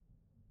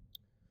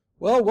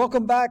Well,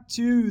 welcome back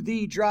to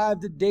the Drive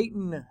to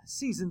Dayton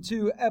Season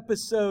 2,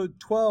 Episode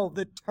 12,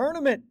 the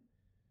tournament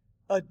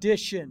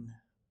edition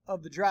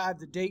of the Drive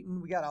to Dayton.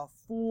 We got our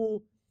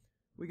full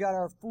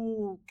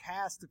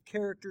cast of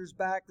characters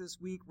back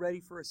this week, ready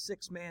for a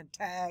six-man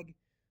tag.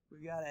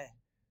 We got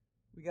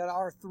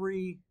our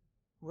three.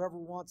 Whoever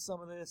wants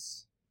some of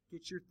this,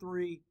 get your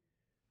three.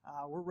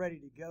 We're ready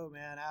to go,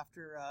 man.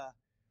 After a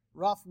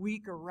rough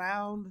week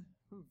around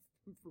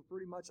for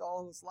pretty much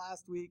all of us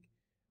last week,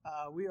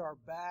 we are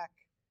back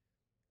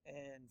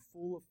in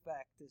full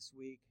effect this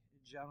week,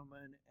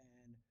 gentlemen,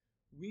 and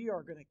we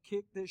are going to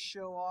kick this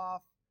show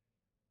off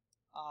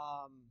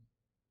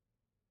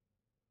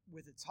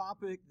with a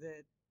topic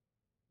that,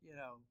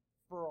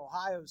 for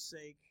Ohio's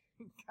sake,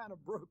 kind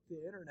of broke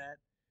the internet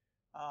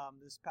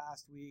this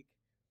past week.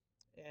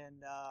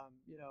 And, I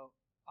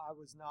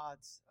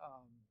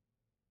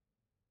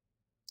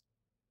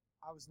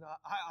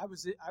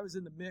was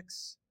in the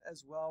mix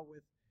as well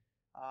with,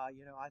 I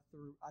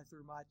threw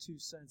my 2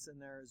 cents in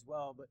there as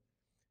well. But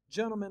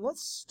gentlemen,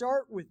 let's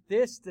start with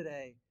this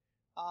today.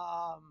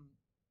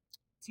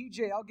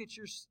 TJ, I'll get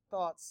your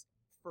thoughts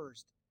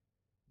first.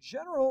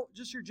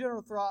 Your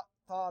general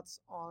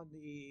thoughts on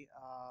the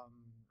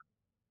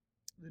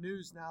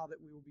news now that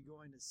we will be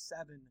going to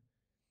 7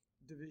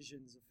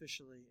 divisions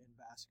officially in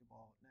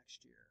basketball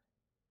next year.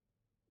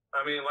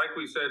 I mean, like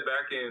we said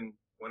back in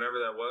whenever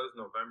that was,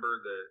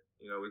 November, that,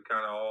 we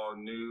kind of all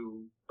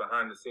knew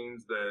behind the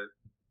scenes that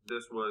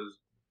this was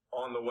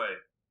on the way.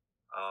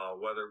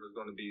 Whether it was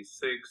going to be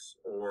 6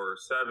 or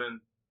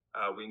 7,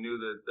 we knew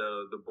that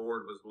the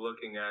board was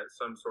looking at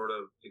some sort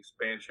of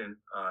expansion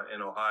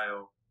in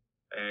Ohio.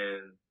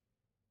 And,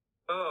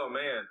 oh,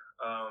 man,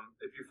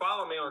 if you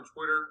follow me on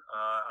Twitter,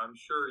 I'm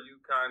sure you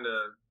kind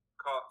of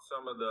caught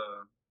some of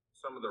the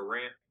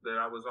rant that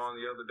I was on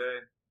the other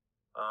day.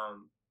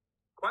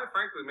 Quite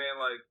frankly, man,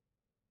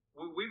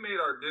 we made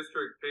our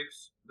district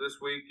picks this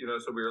week,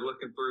 so we were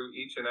looking through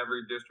each and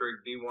every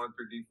district, D1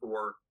 through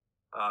D4,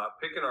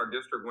 picking our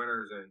district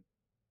winners. And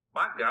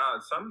my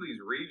God, some of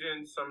these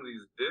regions, some of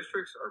these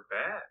districts are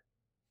bad.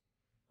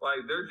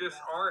 There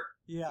just aren't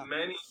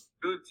many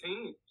good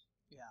teams.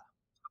 Yeah.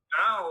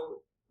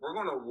 Now we're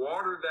going to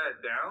water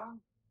that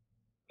down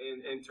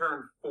and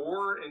turn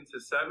 4 into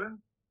 7.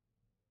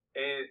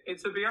 And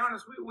to be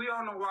honest, we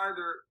all know why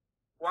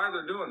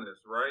they're doing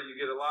this, right? You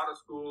get a lot of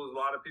schools, a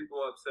lot of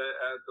people upset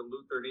at the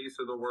Lutheran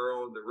East of the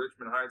world, the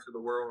Richmond Heights of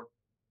the world.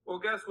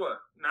 Well, guess what?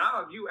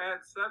 Now, if you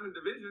add 7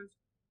 divisions,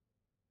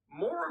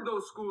 more of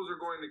those schools are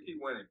going to keep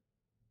winning.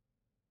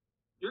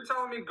 You're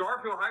telling me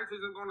Garfield Heights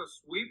isn't going to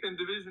sweep in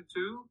Division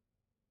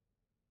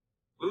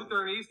 2?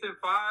 Lutheran East in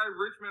 5,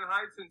 Richmond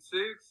Heights in 6,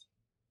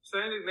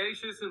 St.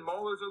 Ignatius and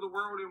Mollers of the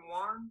world in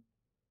 1?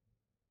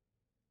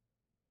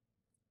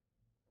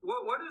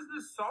 What is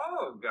this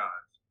solve,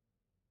 guys?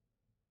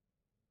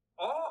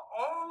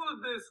 All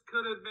of this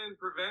could have been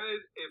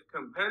prevented if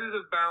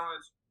competitive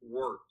balance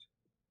worked.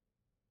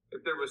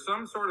 If there was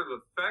some sort of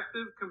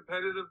effective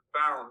competitive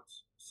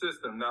balance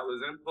system that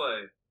was in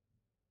play,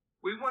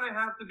 we wouldn't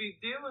have to be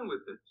dealing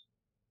with this.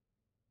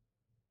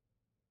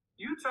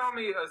 You tell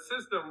me a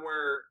system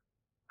where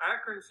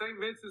Akron St.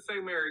 Vincent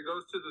St. Mary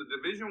goes to the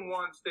Division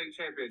I state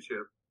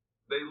championship,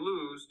 they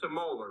lose to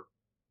Moeller.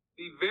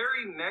 The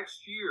very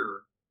next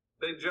year,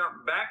 they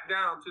jump back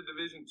down to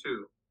Division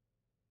II.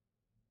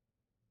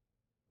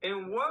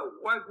 And what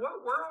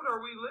world are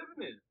we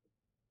living in?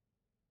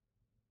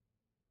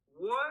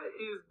 What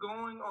is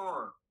going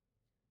on?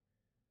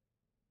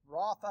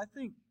 Roth, I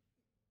think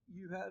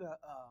you had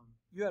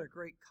a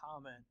great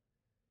comment.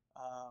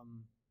 I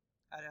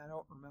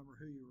don't remember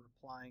who you were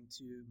replying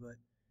to, but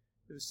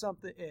it was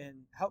something,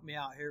 and help me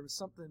out here. It was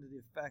something to the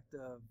effect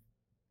of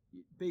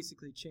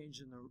basically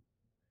changing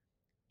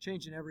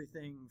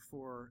everything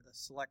for a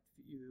select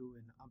few,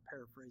 and I'm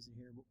paraphrasing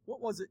here. But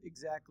what was it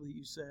exactly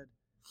you said?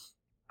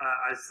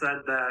 I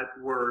said that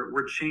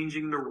we're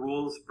changing the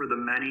rules for the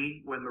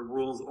many when the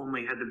rules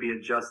only had to be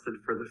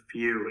adjusted for the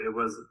few. It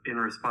was in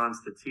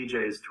response to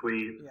TJ's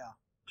tweet,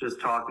 just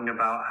talking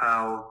about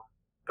how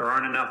there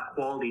aren't enough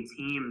quality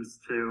teams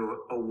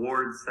to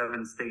award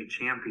 7 state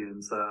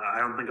champions. I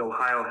don't think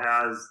Ohio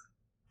has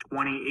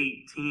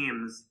 28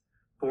 teams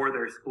for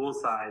their school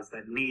size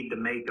that need to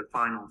make a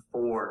Final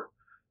Four.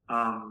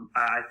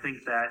 I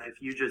think that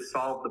if you just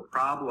solve the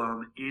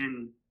problem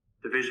in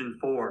Division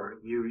 4,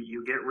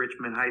 you get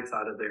Richmond Heights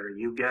out of there.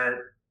 You get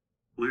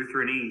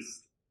Lutheran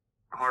East,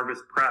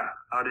 Harvest Prep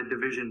out of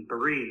Division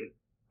 3.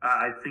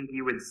 I think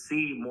you would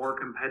see more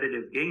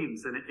competitive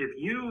games. And if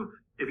you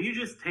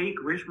just take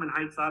Richmond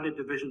Heights out of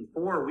Division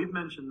 4, we've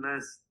mentioned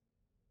this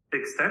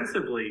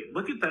extensively.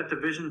 Look at that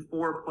Division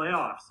 4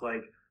 playoffs.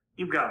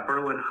 You've got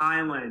Berlin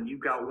Highland,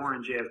 you've got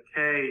Warren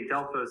JFK,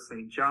 Delphos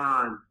St.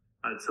 John,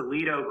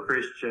 Toledo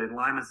Christian,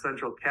 Lima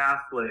Central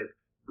Catholic,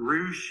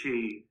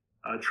 Russia,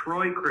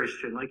 Troy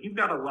Christian. You've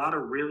got a lot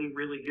of really,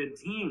 really good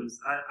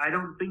teams. I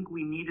don't think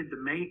we needed to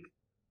make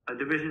a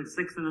Division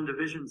 6 and a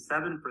Division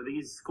 7 for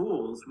these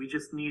schools. We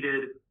just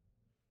needed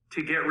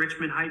to get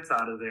Richmond Heights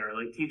out of there.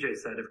 Like TJ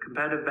said, if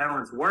competitive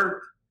balance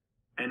worked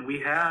And we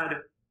had,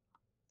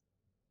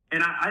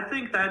 and I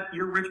think that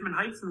your Richmond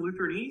Heights and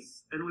Lutheran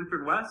East and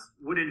Lutheran West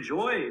would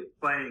enjoy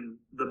playing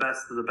the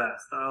best of the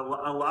best.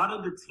 A lot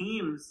of the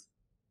teams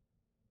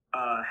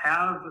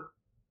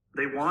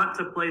they want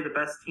to play the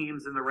best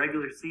teams in the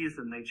regular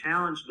season. They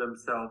challenge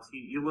themselves.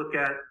 You look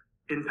at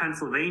in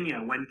Pennsylvania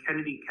when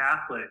Kennedy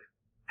Catholic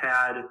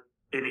had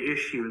an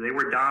issue. They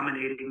were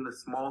dominating the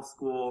small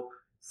school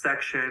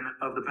section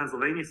of the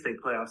Pennsylvania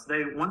state playoffs.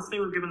 Once they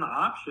were given the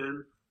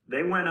option,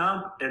 they went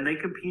up and they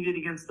competed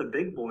against the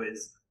big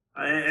boys.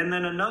 And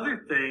then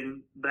another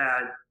thing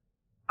that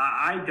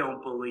I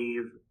don't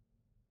believe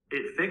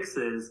it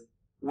fixes,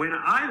 when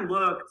I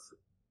looked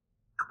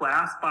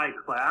class by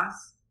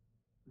class,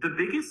 the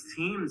biggest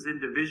teams in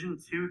Division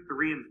 2,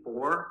 3, and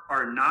 4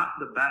 are not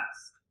the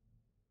best.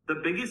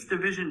 The biggest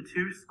Division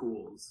 2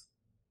 schools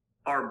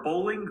are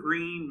Bowling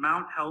Green,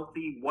 Mount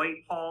Healthy,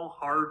 Whitehall,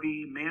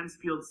 Harvey,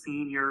 Mansfield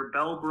Senior,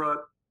 Bellbrook,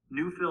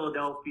 New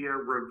Philadelphia,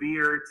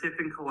 Revere,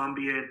 Tiffin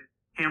Columbian,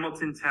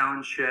 Hamilton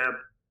Township,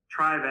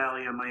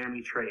 Tri-Valley, and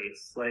Miami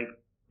Trace. Like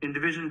in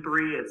Division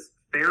 3, it's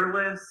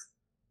Fairless,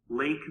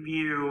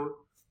 Lakeview,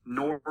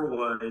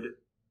 Norwood,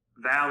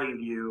 Valley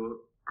View,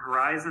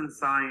 Horizon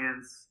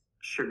Science,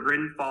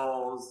 Chagrin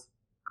Falls,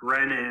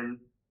 Grennan,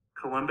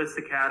 Columbus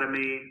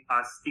Academy,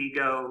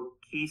 Otsego,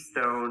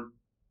 Keystone,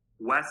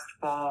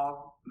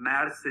 Westfall,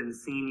 Madison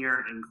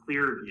Senior, and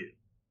Clearview.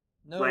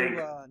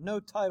 No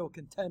title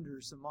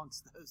contenders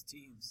amongst those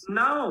teams.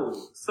 No.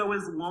 So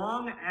as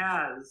long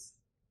as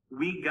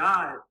we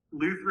got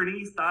Lutheran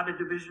East out of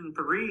Division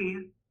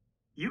 3,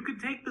 you could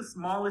take the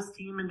smallest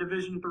team in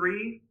Division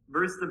 3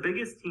 versus the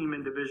biggest team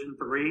in Division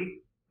 3,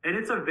 and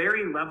it's a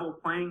very level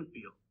playing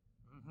field.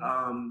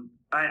 Mm-hmm.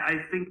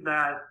 I think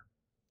that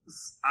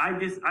I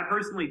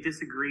personally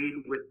disagreed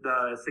with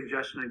the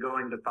suggestion of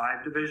going to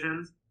 5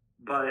 divisions,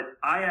 but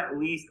I at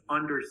least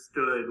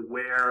understood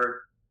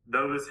where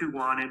those who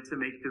wanted to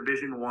make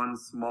Division 1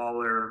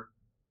 smaller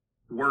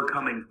were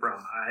coming from.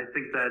 I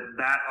think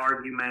that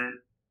argument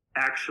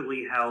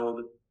actually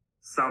held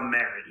some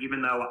merit.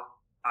 Even though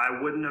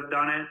I wouldn't have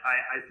done it,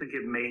 I think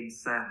it made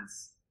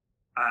sense.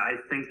 I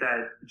think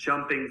that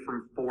jumping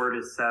from 4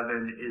 to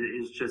 7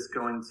 is just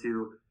going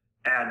to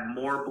add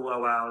more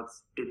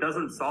blowouts. It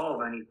doesn't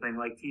solve anything,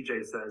 like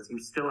TJ says. You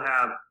still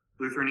have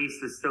Lutheran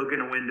East is still going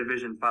to win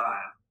Division 5.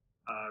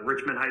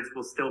 Richmond Heights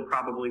will still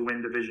probably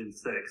win Division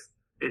 6.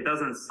 It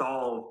doesn't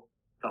solve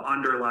the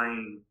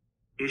underlying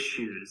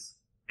issues.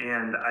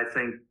 And I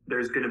think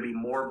there's going to be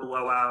more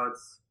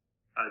blowouts.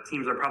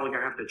 Teams are probably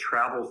going to have to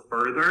travel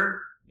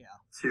further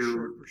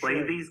to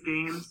play these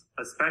games,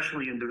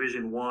 especially in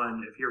Division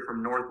 1. If you're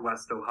from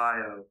Northwest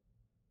Ohio,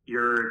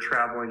 you're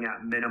traveling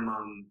at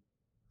minimum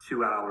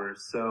 2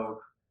 hours. So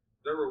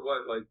there were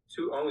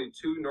only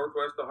two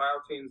Northwest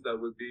Ohio teams that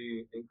would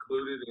be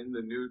included in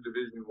the new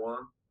Division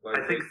 1?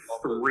 I think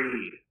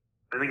 3.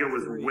 I think it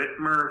was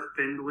Whitmer,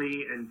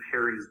 Findlay, and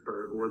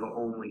Perrysburg were the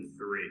only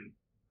 3.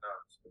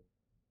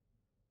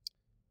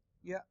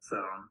 Yeah.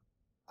 So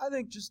I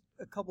think just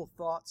a couple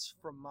thoughts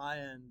from my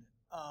end.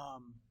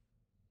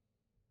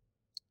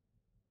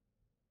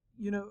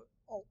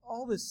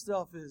 All this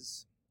stuff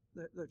is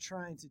they're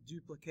trying to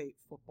duplicate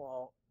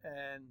football,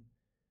 and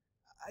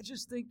I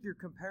just think you're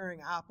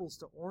comparing apples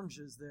to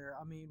oranges there.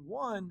 I mean,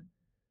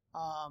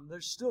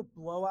 there's still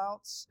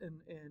blowouts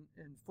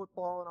in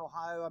football in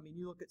Ohio. I mean,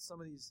 you look at some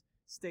of these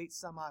state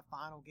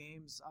semifinal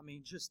games. I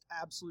mean, just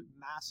absolute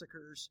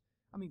massacres.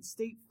 I mean,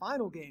 state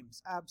final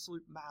games,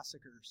 absolute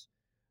massacres.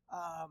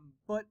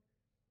 But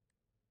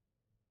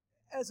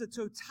as a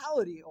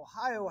totality,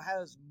 Ohio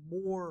has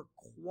more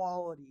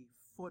quality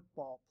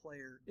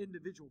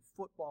individual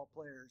football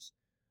players,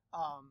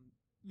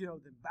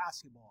 than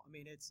basketball. I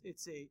mean,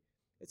 it's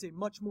a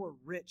much more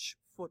rich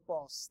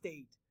football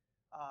state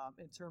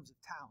in terms of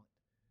talent.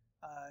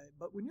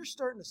 But when you're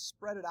starting to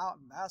spread it out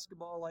in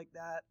basketball like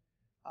that,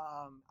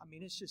 I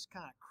mean, it's just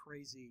kind of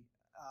crazy.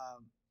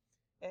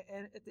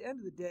 And at the end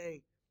of the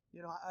day,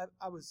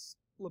 I was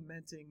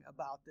lamenting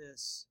about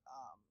this.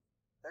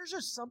 There's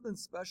just something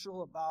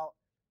special about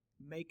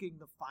making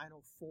the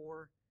Final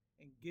Four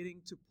and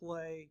getting to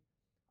play.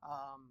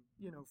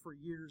 For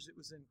years it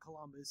was in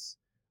Columbus.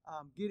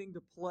 Getting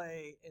to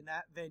play in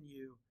that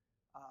venue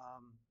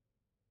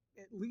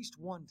at least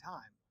one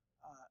time.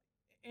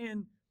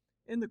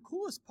 And the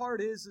coolest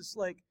part is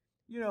like,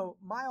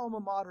 my alma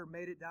mater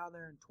made it down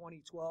there in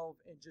 2012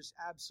 and just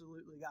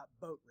absolutely got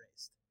boat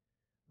raced.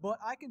 But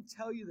I can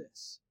tell you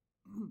this.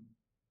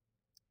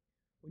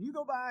 When you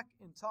go back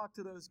and talk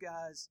to those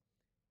guys,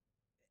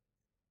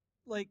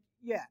 like,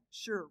 yeah,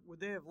 sure, would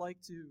they have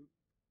liked to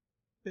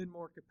been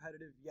more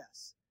competitive?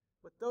 Yes.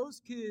 But those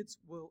kids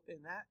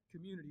in that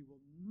community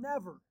will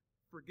never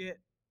forget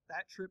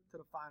that trip to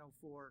the Final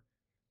Four.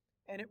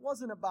 And it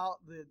wasn't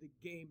about the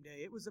game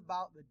day. It was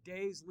about the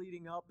days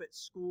leading up at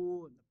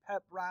school and the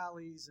pep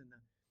rallies and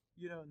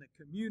and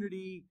the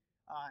community,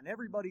 and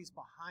everybody's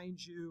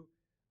behind you.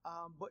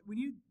 But when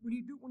you're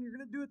going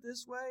to do it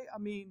this way, I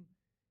mean,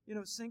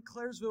 St.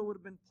 Clairsville would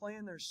have been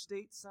playing their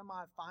state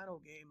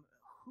semifinal game,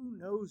 who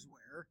knows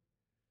where.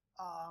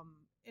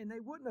 and they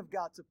wouldn't have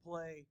got to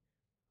play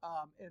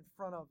in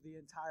front of the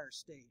entire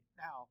state.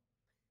 Now,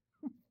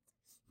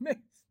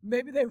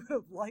 maybe they would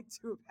have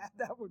liked to have had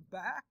that one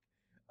back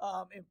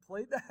and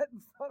played that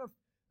in front of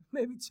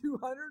maybe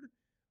 200.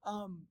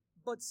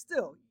 But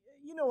still,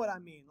 you know what I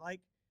mean.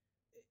 Like,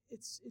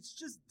 it's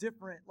just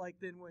different. Like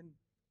than when,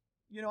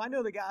 I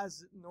know the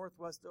guys at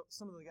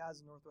some of the guys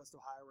in Northwest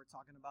Ohio were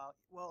talking about,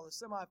 well, the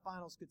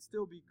semifinals could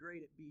still be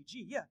great at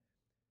BG. Yeah,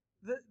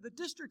 the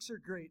districts are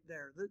great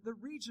there. The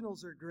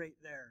regionals are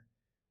great there.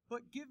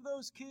 But give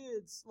those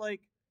kids,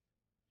 like,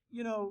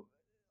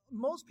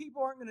 most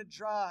people aren't going to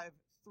drive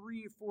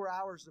 3 or 4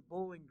 hours to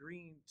Bowling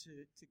Green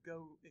to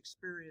go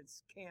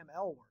experience Cam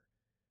Elwer.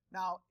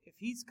 Now, if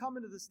he's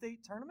coming to the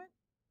state tournament,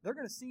 they're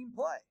going to see him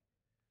play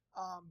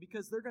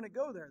because they're going to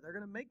go there. They're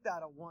going to make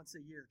that a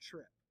once-a-year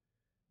trip.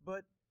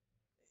 But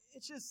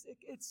it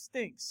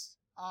stinks.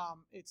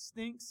 It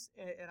stinks,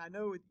 and I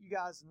know you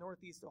guys in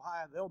Northeast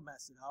Ohio, they'll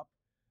mess it up.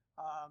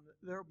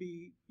 There'll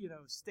be,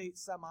 state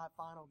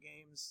semifinal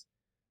games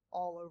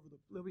all over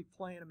they'll be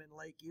playing them in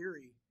Lake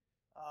Erie.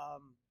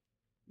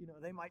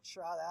 They might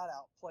try that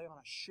out, play on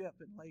a ship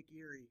in Lake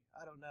Erie.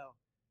 I don't know.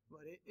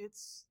 But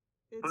it's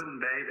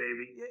Putin Bay,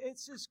 baby.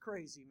 It's just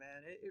crazy,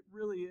 man. It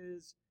really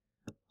is.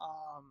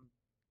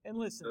 And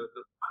listen,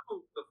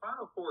 the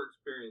Final Four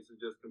experience is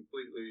just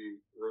completely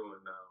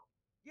ruined now.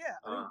 Yeah,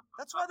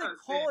 that's why they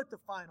call it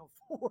the Final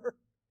Four.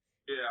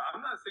 Yeah,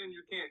 I'm not saying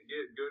you can't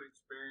get good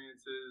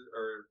experiences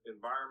or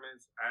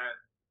environments at,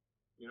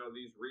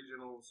 these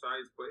regional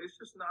sites, but it's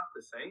just not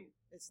the same.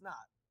 It's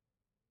not.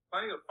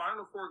 Playing a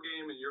Final Four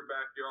game in your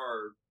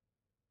backyard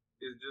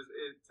is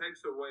it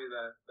takes away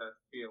that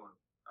feeling.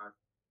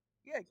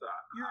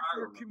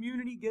 Your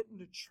community getting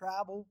to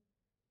travel,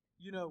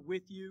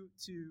 with you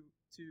to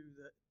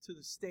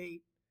the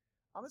state.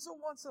 It's a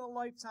once in a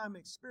lifetime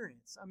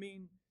experience. I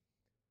mean,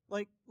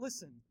 like,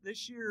 listen,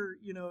 this year,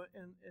 in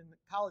the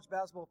college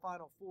basketball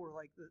Final Four,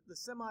 like the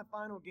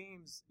semifinal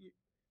games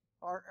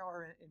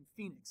are in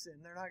Phoenix,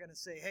 and they're not going to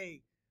say,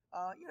 hey,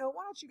 why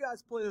don't you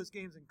guys play those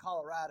games in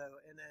Colorado,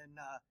 and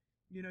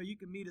then you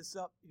can meet us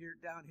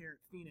down here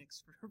at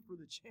Phoenix for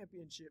the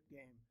championship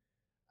game.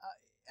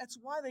 That's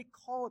why they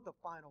call it the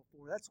Final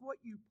Four. That's what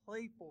you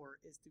play for,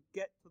 is to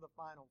get to the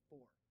Final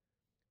Four.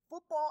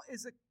 Football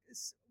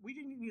we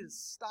didn't need to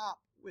stop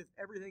with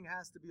everything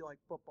has to be like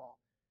football.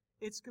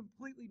 It's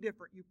completely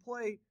different. You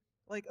play,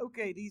 like,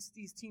 okay, these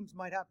teams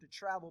might have to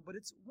travel, but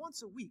it's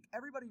once a week.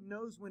 Everybody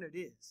knows when it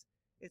is.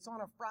 It's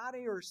on a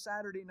Friday or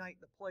Saturday night,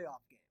 the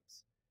playoff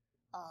games.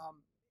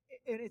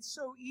 And it's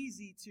so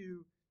easy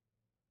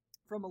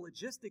from a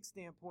logistics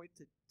standpoint,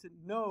 to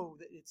know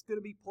that it's going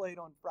to be played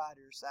on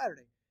Friday or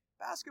Saturday.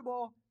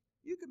 Basketball,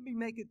 you can be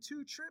making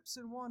 2 trips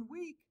in 1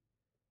 week,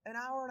 an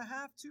hour and a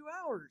half, 2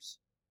 hours.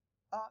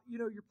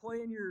 You're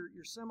playing your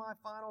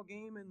semifinal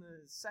game in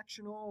the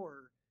sectional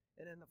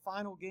and in the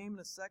final game in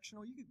the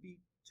sectional. You could be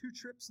 2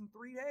 trips in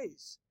 3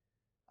 days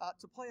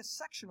to play a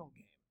sectional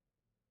game.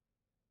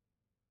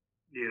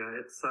 Yeah,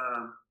 it's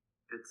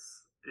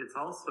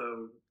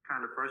also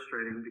kind of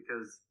frustrating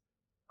because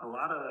a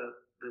lot of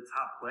the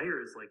top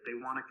players, like, they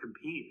want to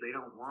compete. They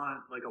don't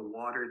want, like, a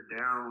watered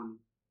down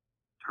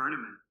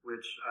tournament,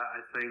 which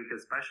I think,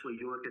 especially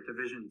you look at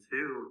Division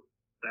II,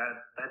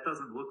 that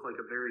doesn't look like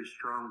a very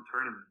strong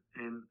tournament.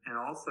 And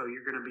also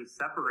you're going to be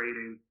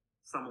separating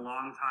some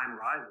longtime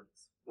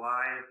rivals.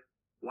 Why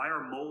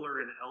are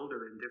Moeller and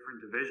Elder in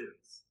different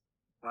divisions?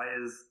 Why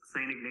is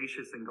St.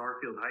 Ignatius and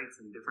Garfield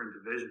Heights in different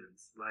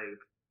divisions? Like,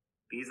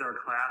 these are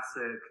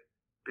classic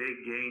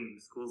big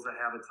games, schools that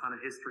have a ton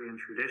of history and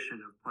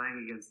tradition of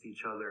playing against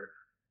each other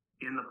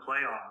in the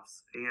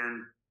playoffs.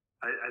 And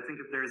I think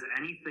if there's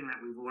anything that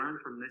we've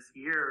learned from this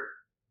year,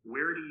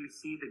 where do you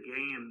see the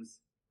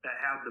games that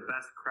have the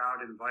best crowd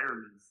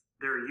environments?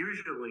 They're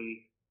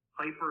usually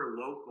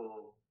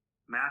hyper-local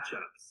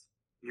matchups.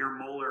 Your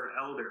Moeller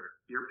Elder,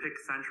 your Pick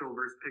Central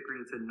versus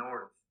Pickerington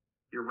North,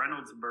 your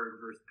Reynoldsburg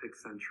versus Pick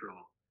Central,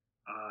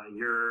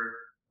 your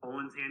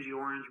Olentangy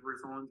Orange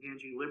versus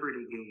Olentangy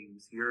Liberty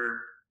games, your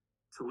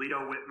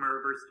Toledo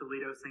Whitmer versus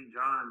Toledo St.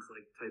 John's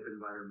type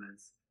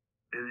environments.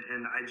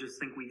 And I just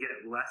think we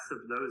get less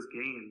of those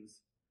games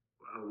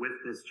with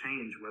this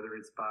change, whether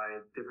it's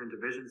by different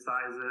division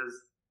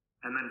sizes.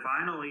 And then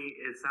finally,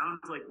 it sounds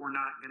like we're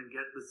not going to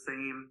get the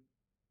same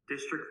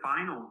district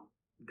final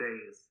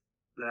days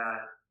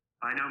that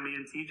I know me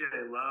and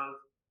TJ love.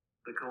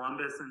 The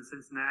Columbus and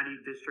Cincinnati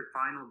district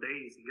final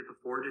days. You get the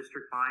 4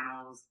 district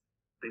finals.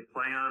 They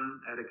play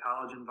them at a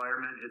college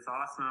environment. It's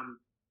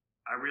awesome.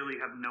 I really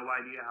have no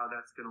idea how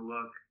that's going to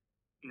look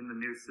in the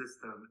new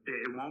system.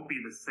 It won't be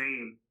the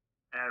same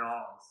at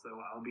all. So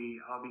I'll be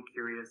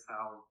curious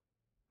how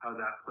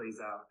that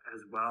plays out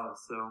as well.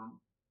 So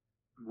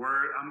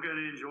I'm going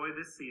to enjoy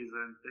this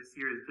season. This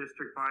year's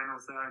district final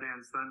Saturday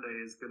and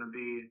Sunday is going to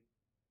be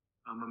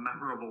a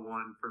memorable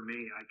one for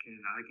me. I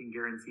can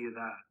guarantee you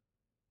that.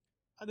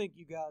 I think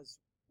you guys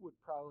would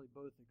probably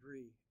both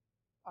agree.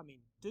 I mean,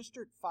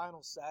 district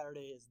final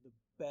Saturday is the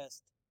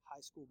best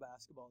high school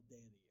basketball day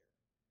of the year.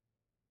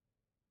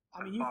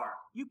 I mean,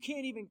 you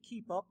can't even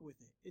keep up with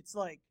it. It's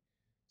like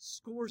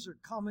scores are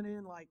coming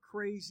in like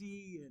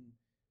crazy, and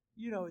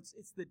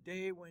it's the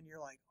day when you're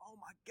like, oh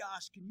my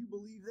gosh, can you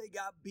believe they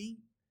got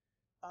beat?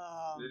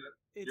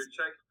 You're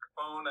checking your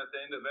phone at the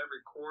end of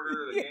every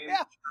quarter. The game.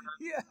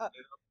 Yeah.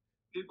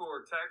 People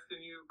are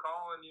texting you,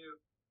 calling you.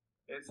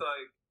 It's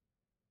like,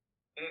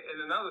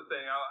 and another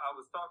thing, I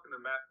was talking to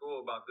Matt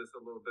Gould about this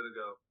a little bit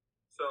ago.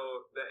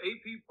 So the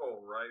AP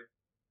poll, right?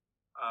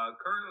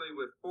 Currently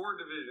with 4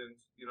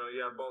 divisions, you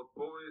have both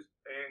boys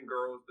and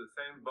girls. The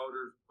same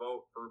voters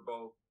vote for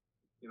both,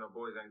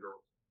 boys and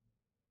girls.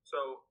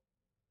 So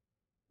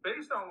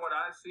based on what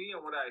I see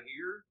and what I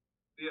hear,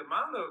 the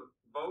amount of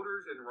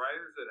voters and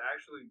writers that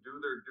actually do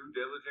their due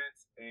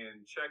diligence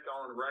and check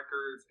on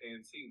records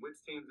and see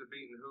which teams have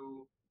beaten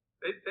who,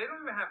 they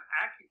don't even have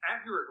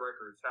accurate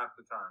records half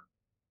the time.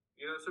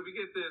 So we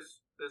get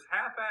this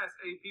half-ass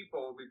AP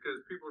poll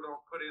because people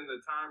don't put in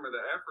the time or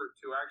the effort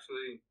to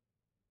actually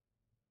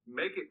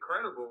make it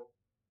credible.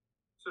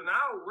 So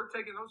now we're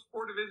taking those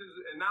 4 divisions,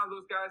 and now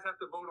those guys have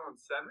to vote on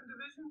 7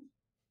 divisions?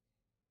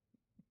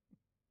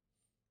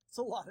 It's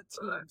a lot of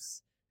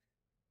teams.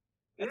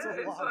 That's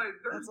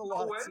a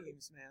lot of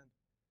teams, man.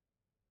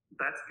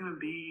 That's going to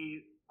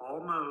be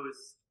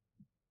almost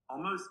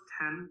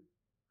 10%,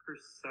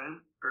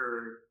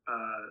 or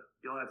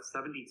you'll have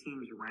 70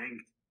 teams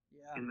ranked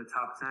in the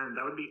top 10.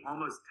 That would be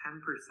almost 10%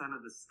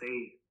 of the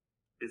state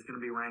is going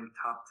to be ranked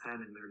top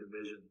 10 in their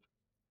division.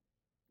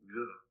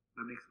 Ugh,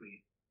 that makes me.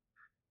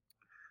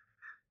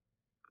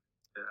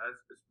 Yeah,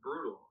 it's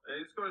brutal, and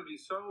it's going to be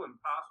so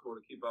impossible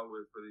to keep up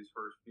with for these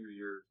first few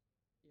years.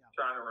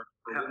 Trying to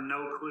have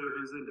no clue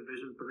who's in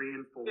Division 3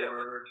 and 4. Yeah,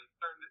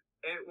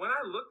 and when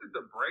I looked at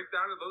the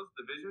breakdown of those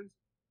divisions,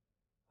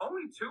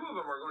 only 2 of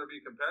them are going to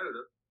be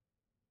competitive.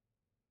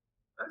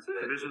 That's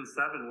it. Division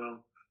 7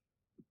 will.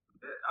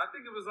 I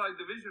think it was like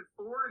Division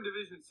 4 and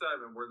Division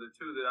 7 were the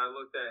 2 that I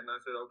looked at, and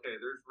I said, okay,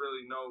 there's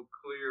really no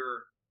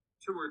clear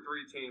 2 or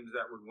 3 teams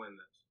that would win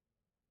this.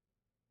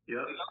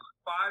 Yeah. The other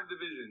 5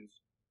 divisions,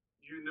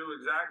 you knew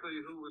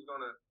exactly who was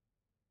going to.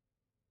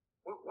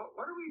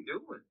 What are we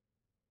doing?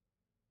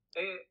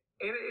 And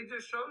it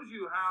just shows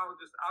you how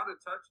just out of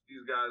touch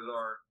these guys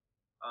are.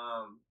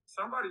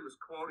 Somebody was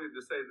quoted to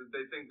say that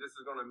they think this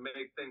is going to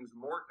make things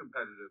more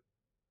competitive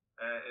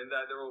and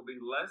that there will be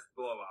less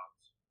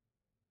blowouts.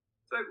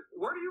 It's like,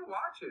 what are you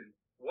watching?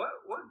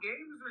 What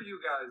games are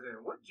you guys in?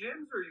 What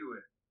gyms are you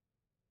in?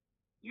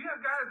 You have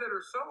guys that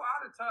are so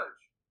out of touch.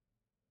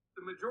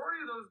 The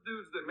majority of those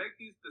dudes that make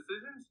these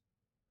decisions,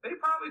 they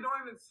probably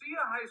don't even see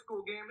a high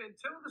school game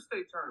until the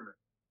state tournament.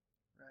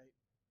 Right.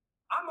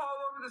 I'm all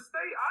over the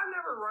state. I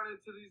never run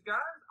into these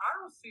guys. I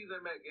don't see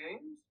them at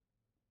games.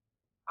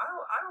 I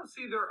don't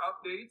see their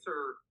updates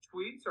or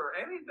tweets or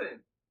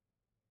anything.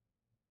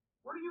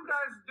 What are you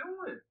guys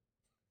doing?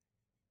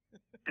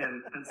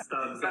 And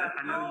Stubbs,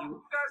 I know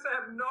you guys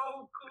have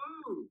no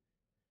clue.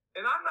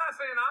 And I'm not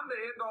saying I'm the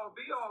end all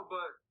be all,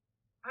 but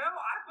hell,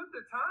 I put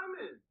the time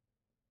in.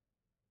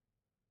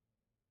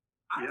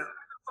 I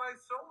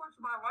sacrificed so much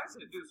of my life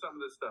to do some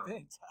of this stuff.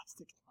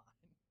 Fantastic line.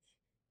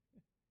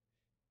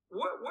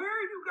 Where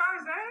are you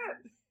guys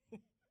at?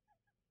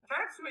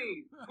 Text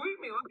me, tweet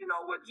me, let me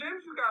know what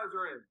gyms you guys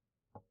are in.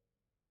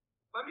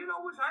 Let me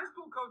know which high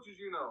school coaches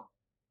you know.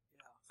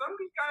 Yeah. Some of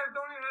these guys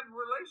don't even have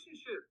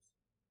relationships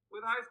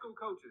with high school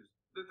coaches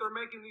that they're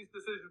making these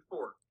decisions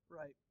for.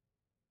 Right.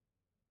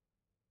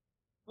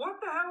 What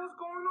the hell is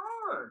going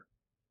on?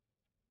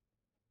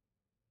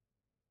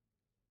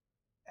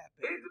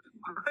 Epic.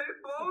 It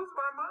blows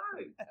my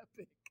mind.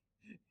 Epic.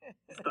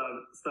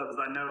 Stubbs,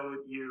 I know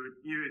you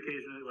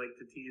occasionally like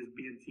to tease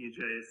me and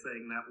TJ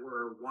saying that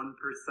we're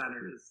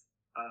 1%ers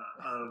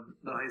of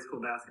the high school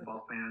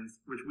basketball fans,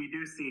 which we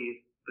do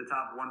see the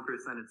top 1%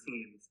 of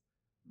teams.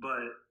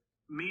 But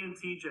me and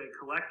TJ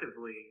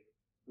collectively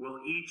will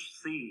each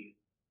see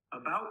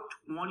about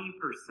 20%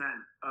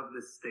 of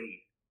the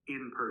state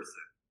in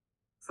person.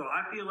 So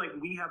I feel like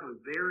we have a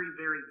very,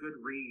 very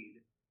good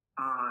read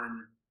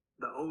on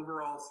the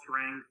overall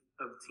strength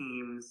of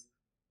teams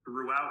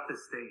throughout the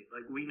state.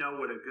 Like, we know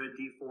what a good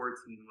D4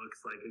 team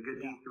looks like, a good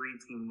D3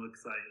 team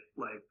looks like.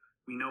 Like,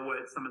 we know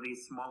what some of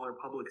these smaller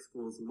public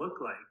schools look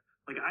like.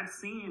 Like, I've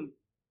seen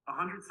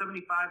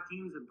 175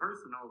 teams in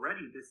person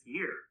already this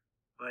year.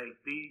 Like,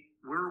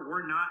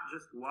 we're not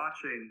just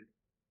watching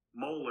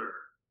Moeller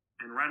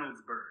and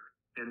Reynoldsburg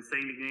and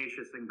St.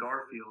 Ignatius and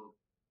Garfield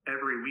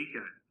every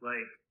weekend.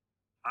 Like,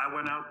 I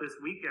went out this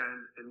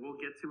weekend, and we'll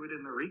get to it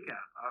in the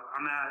recap.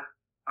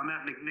 I'm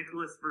at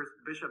McNicholas versus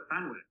Bishop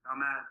Fenwick.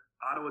 I'm at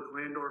Ottawa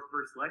Glandorf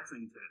versus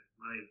Lexington.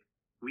 Like,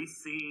 we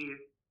see,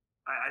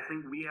 I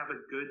think we have a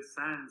good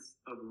sense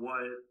of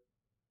what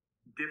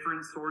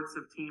different sorts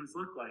of teams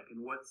look like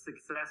and what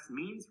success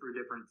means for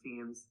different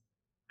teams.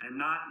 And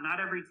not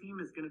every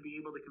team is going to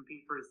be able to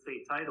compete for a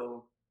state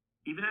title.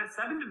 Even at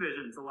 7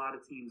 divisions, a lot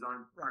of teams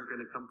aren't going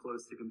to come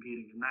close to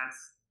competing, and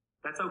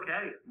that's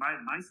okay.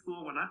 My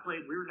school, when I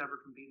played, we were never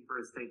competing for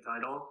a state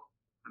title.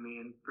 I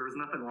mean, there was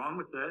nothing wrong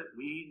with it.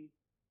 We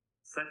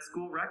set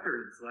school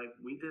records. Like,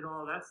 we did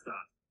all that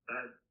stuff.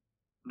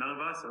 none of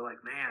us are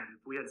like, man,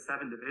 if we had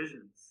 7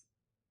 divisions,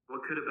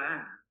 what could have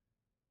been?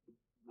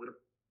 Would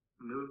have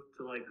moved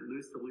to like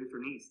lose to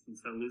Lutheran East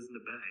instead of losing to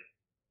Bay.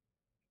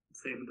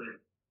 Same thing.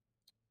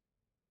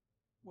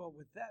 Well,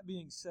 with that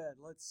being said,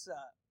 let's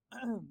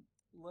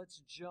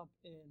let's jump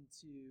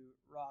into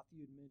Roth.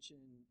 You had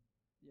mentioned,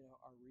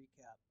 our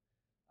recap.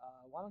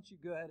 Why don't you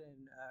go ahead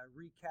and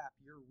recap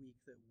your week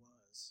that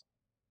was?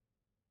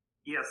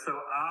 Yeah, so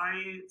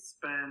I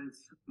spent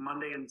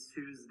Monday and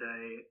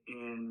Tuesday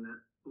in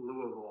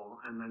Louisville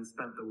and then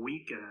spent the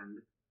weekend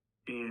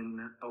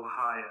in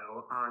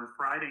Ohio. On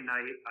Friday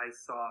night, I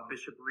saw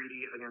Bishop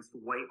Reedy against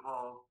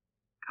Whitehall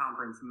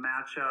conference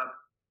matchup.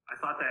 I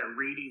thought that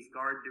Reedy's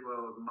guard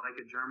duo of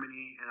Micah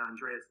Germany and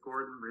Andreas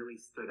Gordon really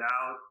stood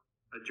out.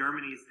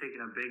 Germany's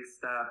taken a big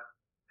step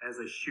as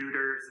a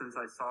shooter since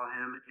I saw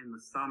him in the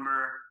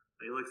summer.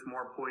 He looks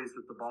more poised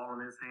with the ball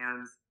in his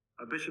hands.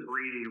 Bishop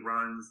Reedy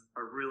runs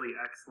a really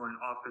excellent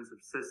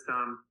offensive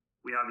system.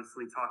 We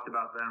obviously talked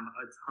about them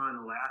a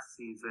ton last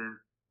season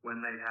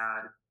when they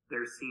had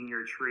their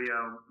senior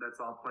trio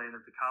that's all playing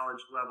at the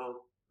college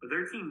level. But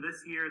their team this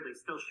year, they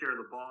still share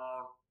the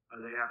ball.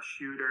 They have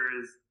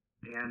shooters,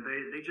 and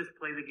they just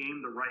play the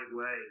game the right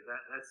way.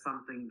 That's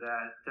something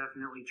that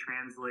definitely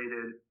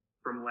translated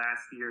from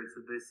last year to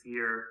this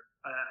year.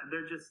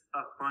 They're just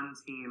a fun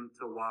team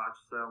to watch.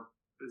 So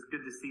it was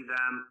good to see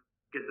them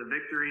get the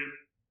victory.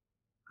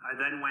 I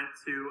then went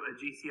to a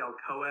GCL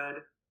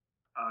co-ed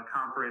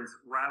conference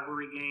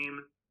rivalry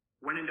game.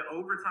 Went into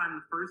overtime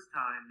the first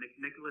time.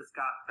 McNicholas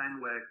got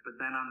Fenwick, but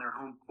then on their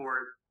home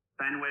court,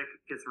 Fenwick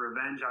gets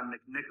revenge on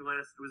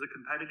McNicholas. It was a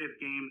competitive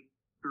game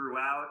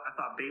throughout. I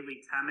thought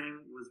Bailey Temming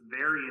was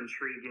very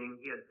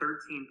intriguing. He had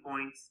 13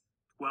 points,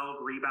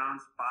 12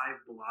 rebounds,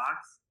 5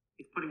 blocks.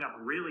 He's putting up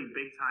really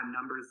big-time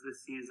numbers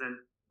this season,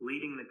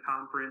 leading the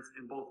conference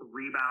in both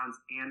rebounds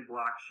and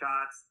block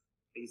shots.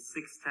 He's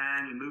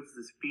 6'10", he moves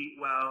his feet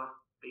well,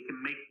 he can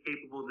make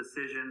capable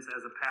decisions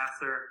as a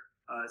passer.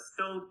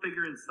 Still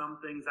figuring some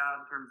things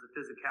out in terms of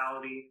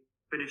physicality,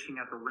 finishing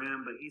at the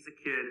rim, but he's a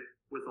kid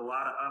with a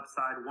lot of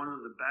upside, one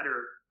of the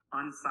better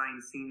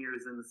unsigned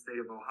seniors in the state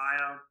of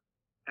Ohio.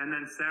 And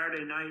then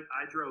Saturday night,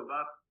 I drove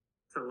up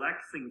to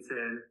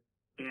Lexington,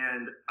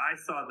 and I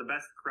saw the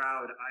best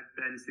crowd I've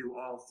been to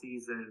all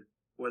season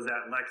was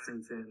at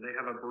Lexington. They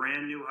have a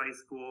brand new high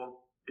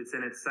school. It's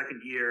in its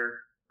second year,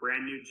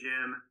 brand new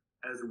gym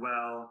as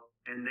well,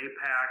 and they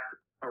packed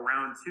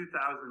around 2,000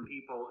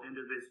 people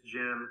into this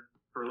gym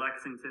for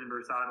Lexington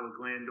versus Ottawa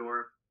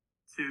Glandorf,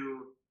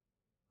 2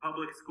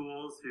 public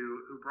schools who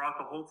brought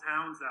the whole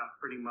towns out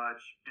pretty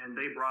much, and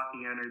they brought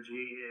the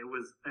energy. It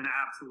was an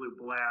absolute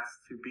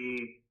blast to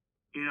be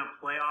in a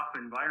playoff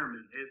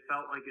environment. It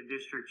felt like a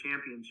district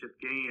championship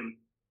game,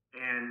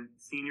 and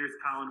seniors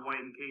Colin White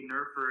and Caden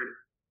Erford,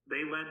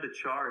 they led the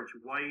charge.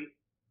 White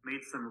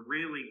made some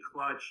really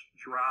clutch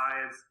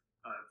drives,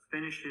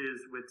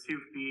 finishes with 2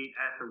 feet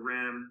at the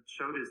rim,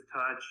 showed his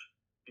touch,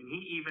 and he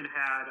even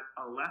had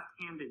a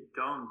left-handed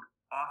dunk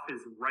off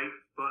his right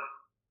foot,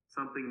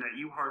 something that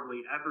you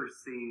hardly ever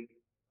see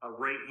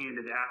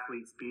right-handed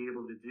athletes be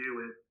able to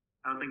do.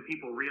 I don't think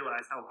people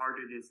realize how hard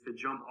it is to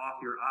jump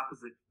off your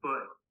opposite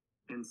foot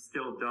and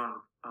still dunk.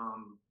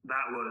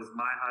 That was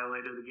my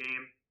highlight of the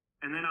game.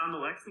 And then on the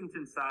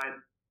Lexington side,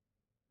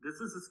 this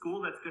is a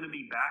school that's going to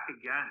be back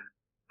again.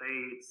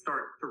 They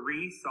start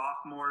 3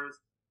 sophomores.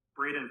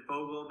 Braden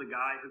Fogel, the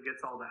guy who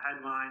gets all the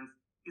headlines,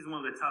 he's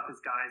one of the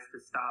toughest guys to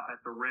stop at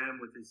the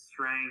rim with his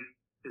strength,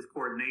 his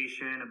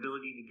coordination,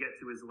 ability to get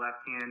to his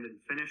left hand and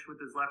finish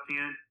with his left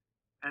hand.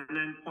 And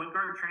then point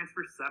guard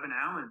transfer Seven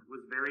Allen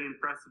was very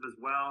impressive as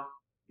well.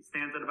 He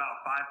stands at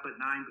about 5'9",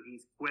 but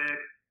he's quick,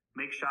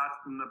 makes shots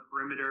from the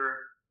perimeter,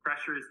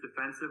 pressures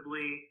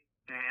defensively.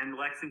 And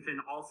Lexington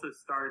also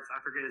starts,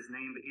 I forget his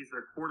name, but he's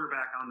their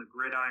quarterback on the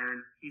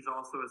gridiron. He's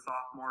also a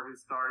sophomore who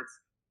starts.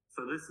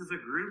 So this is a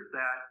group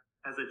that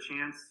has a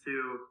chance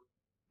to,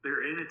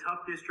 they're in a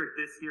tough district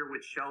this year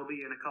with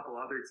Shelby and a couple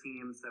other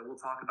teams that we'll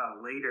talk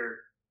about later.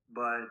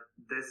 But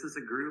this is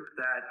a group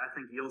that I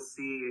think you'll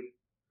see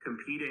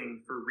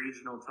competing for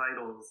regional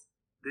titles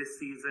this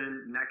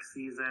season, next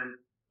season,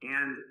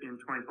 and in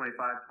 2025,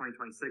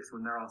 2026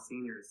 when they're all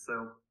seniors.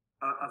 So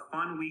a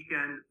fun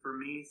weekend for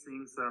me,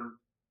 seeing some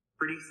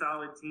pretty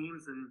solid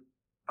teams, and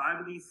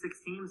 5 of these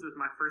 6 teams was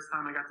my first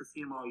time I got to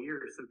see them all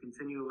year. So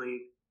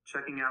continually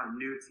checking out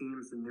new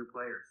teams and new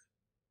players.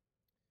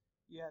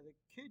 Yeah, the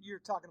kid you're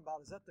talking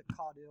about, is that the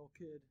Caudill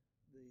kid,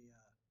 the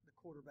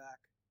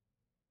quarterback?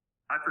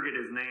 I forget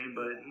his name,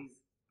 but he's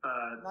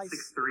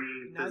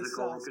 6'3",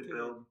 physical, good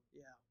build.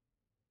 Yeah.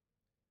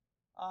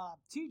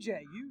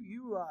 TJ,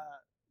 you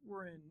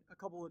were in a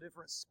couple of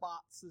different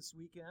spots this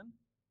weekend.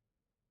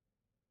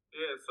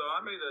 Yeah, so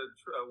I made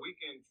a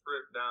weekend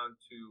trip down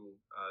to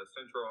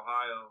Central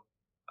Ohio.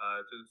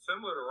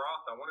 Similar to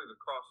Roth, I wanted to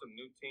cross some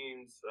new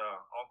teams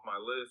off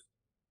my list.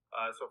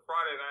 So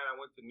Friday night, I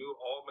went to New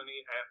Albany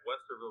at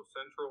Westerville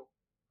Central.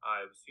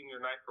 It was senior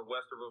night for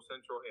Westerville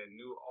Central, and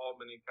New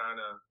Albany kind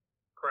of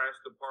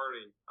crashed the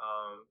party.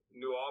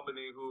 New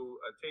Albany,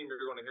 a team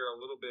you're going to hear a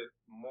little bit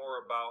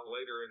more about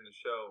later in the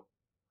show.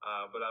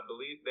 but I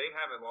believe they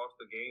haven't lost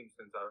a game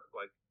since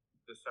like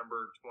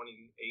December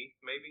 28th,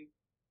 maybe.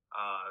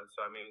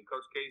 So, I mean,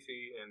 Coach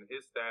Casey and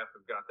his staff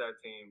have got that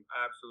team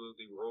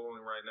absolutely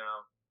rolling right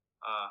now.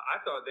 I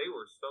thought they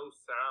were so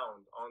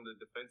sound on the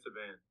defensive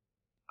end.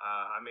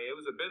 I mean, it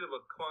was a bit of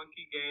a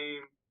clunky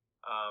game,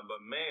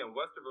 but, man,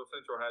 Westerville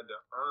Central had to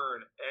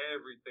earn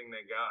everything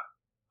they got.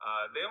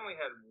 They only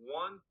had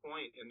 1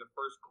 point in the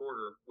first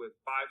quarter with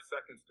 5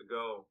 seconds to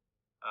go.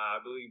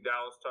 I believe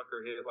Dallas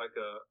Tucker hit like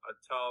a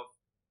tough,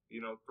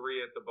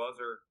 three at the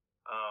buzzer.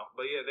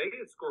 But yeah, they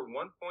had scored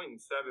 1 point in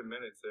 7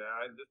 minutes. And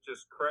I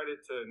just credit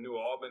to New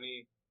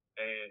Albany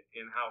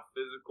and how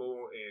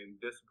physical and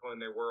disciplined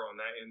they were on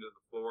that end of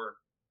the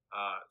floor.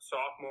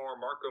 Sophomore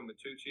Marco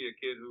Matucci, a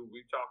kid who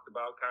we've talked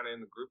about kind of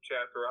in the group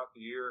chat throughout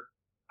the year.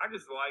 I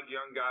just like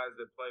young guys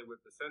that play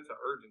with a sense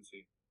of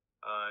urgency.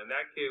 And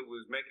that kid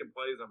was making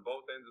plays on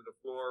both ends of the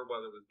floor,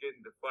 whether it was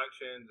getting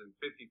deflections and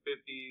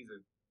 50-50s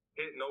and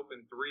hitting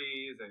open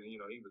threes. And,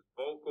 he was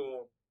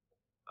vocal.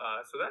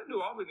 So that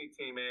New Albany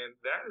team, man,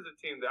 that is a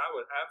team that I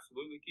would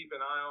absolutely keep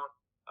an eye on.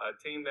 A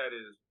team that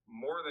is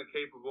more than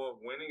capable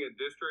of winning a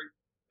district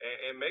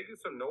and making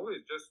some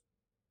noise just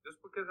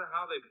because of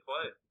how they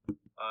play.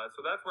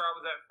 So that's where I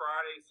was at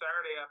Friday.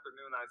 Saturday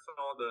afternoon, I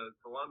saw the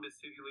Columbus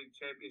City League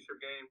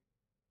Championship game,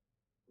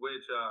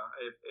 which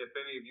if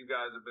any of you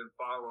guys have been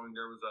following,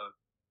 there was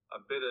a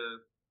bit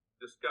of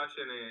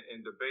discussion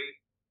and debate.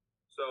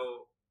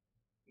 So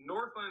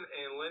Northland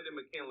and Linden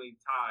McKinley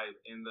tied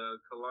in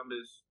the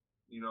Columbus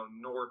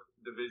North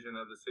Division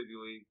of the City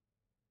League.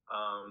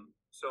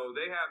 So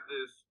they have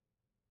this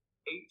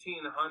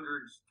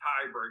 1800s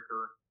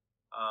tiebreaker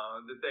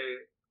that they,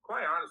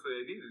 quite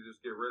honestly, they need to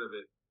just get rid of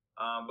it.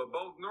 But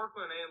both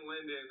Northland and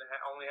Linden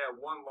only had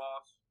one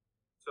loss.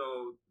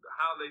 So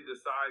how they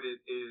decided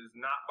is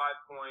not by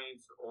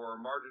points or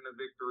margin of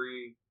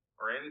victory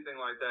or anything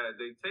like that.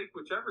 They take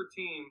whichever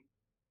team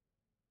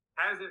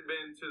hasn't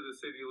been to the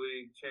City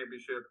League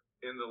Championship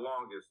in the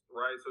longest,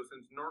 right? So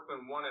since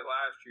Northland won it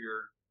last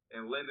year,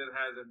 and Linden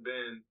hasn't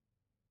been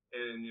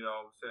in,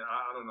 since,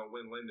 I don't know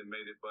when Linden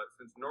made it, but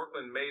since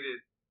Northland made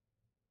it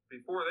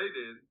before they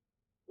did,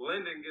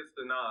 Linden gets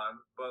the nod.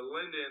 But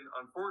Linden,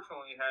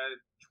 unfortunately, had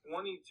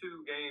 22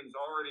 games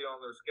already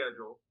on their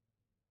schedule,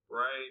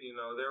 right?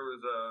 There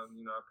was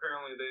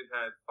apparently they've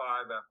had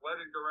 5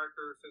 athletic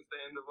directors since the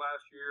end of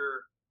last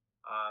year.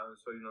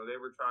 So,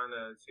 they were trying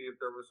to see if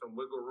there was some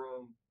wiggle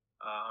room.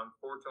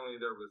 Unfortunately,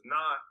 there was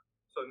not.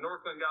 So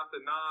Northland got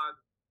the nod.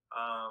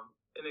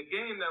 In a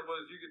game that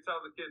was, you could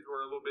tell the kids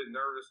were a little bit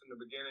nervous in the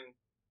beginning.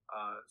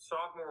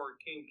 Sophomore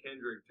King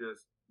Kendrick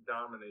just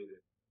dominated.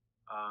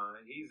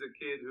 He's a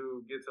kid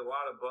who gets a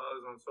lot of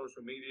buzz on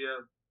social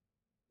media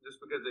just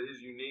because of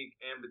his unique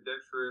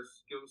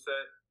ambidextrous skill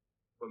set.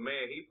 But,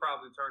 man, he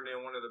probably turned in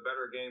one of the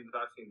better games that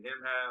I've seen him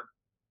have.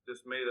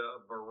 Just made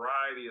a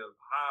variety of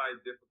high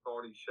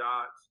difficulty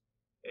shots.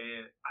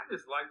 And I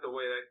just like the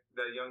way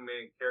that young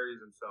man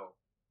carries himself.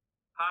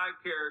 High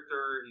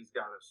character. He's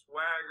got a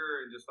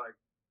swagger and just like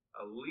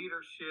a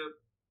leadership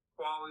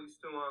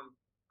qualities to him.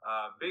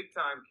 Big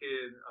time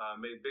kid,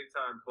 made big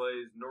time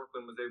plays.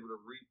 Northland was able to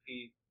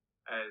repeat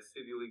as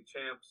City League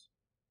champs.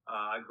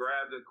 I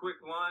grabbed a quick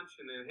lunch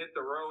and then hit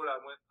the road. I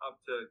went up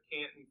to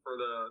Canton for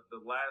the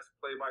last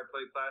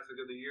play-by-play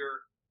classic of the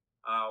year,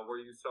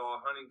 where you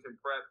saw Huntington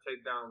Prep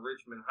take down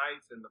Richmond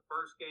Heights in the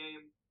first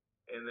game.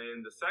 And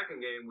then the second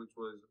game, which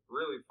was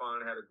really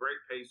fun, had a great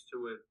pace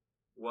to it,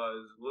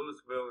 was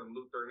Louisville and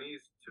Lutheran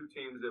East, two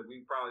teams that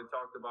we probably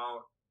talked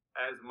about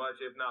as much,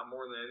 if not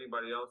more than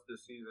anybody else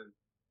this season.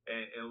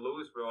 And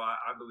Louisville,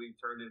 I believe,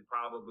 turned in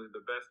probably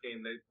the best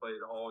game they've played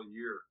all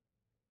year.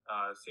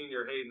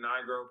 Senior Hayden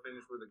Nigro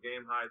finished with a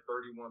game-high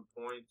 31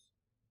 points.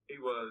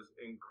 He was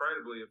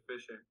incredibly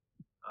efficient.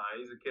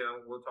 He's a kid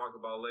we'll talk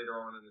about later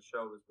on in the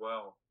show as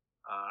well.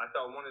 I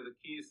thought one of the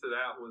keys to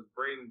that was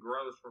Braden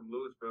Gross from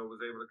Louisville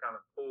was able to kind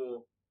of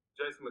pull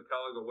Jason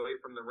McCullough away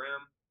from the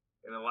rim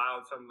and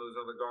allowed some of those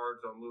other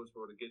guards on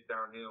Louisville to get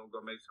downhill and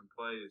go make some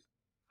plays.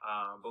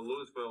 But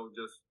Louisville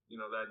just,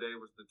 that day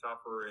was the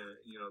tougher and,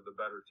 the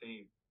better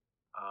team.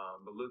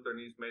 But Lutheran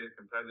East made it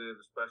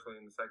competitive, especially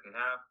in the second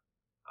half.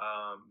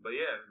 But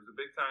yeah, it was a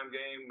big time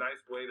game.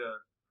 Nice way to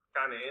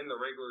kind of end the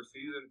regular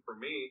season for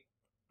me.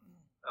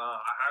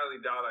 I highly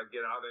doubt I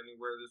get out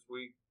anywhere this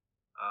week.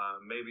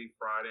 Maybe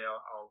Friday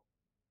I'll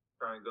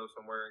try and go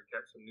somewhere and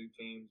catch some new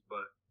teams.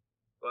 But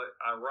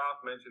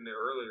Roth mentioned it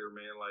earlier,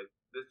 man. Like,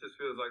 this just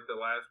feels like the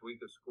last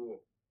week of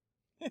school.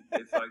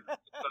 It's like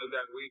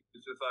that week.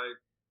 It's just like,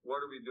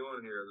 what are we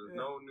doing here? There's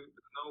no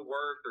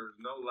work. There's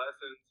no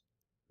lessons.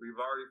 We've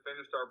already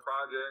finished our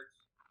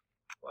projects.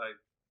 Like,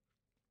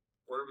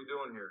 what are we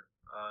doing here?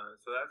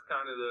 So that's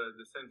kind of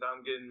the sense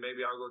I'm getting.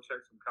 Maybe I'll go check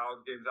some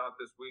college games out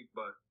this week,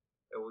 but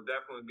it will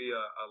definitely be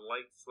a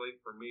light slate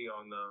for me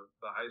on the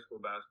high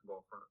school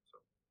basketball front. So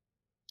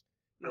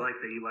I like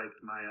that you liked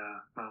my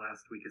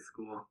last week of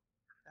school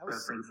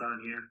reference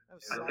on here.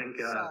 I think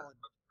solid.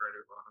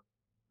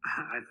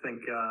 I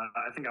think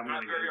I'm going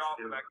to go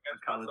to a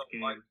college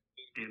game.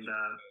 And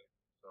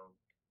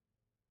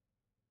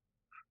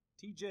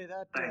TJ,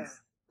 that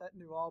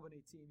New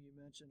Albany team you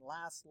mentioned,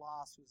 last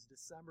loss was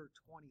December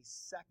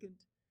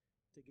 22nd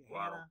to Gahanna.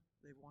 Wow.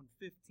 They've won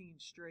 15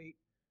 straight.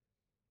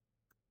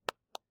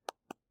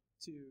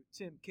 To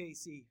Tim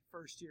Casey,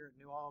 first year at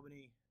New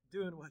Albany,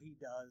 doing what he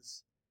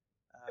does.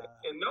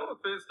 And no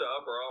offense to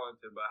Upper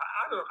Arlington, but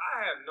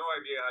I have no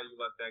idea how you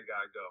let that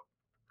guy go.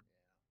 Yeah.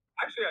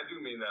 Actually, I do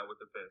mean that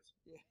with offense.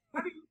 Yeah. How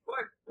do you,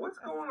 what's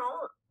going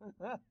on?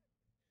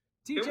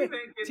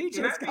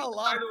 TJ's got a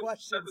lot of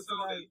questions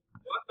tonight.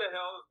 What the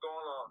hell is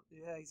going on?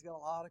 Yeah, he's got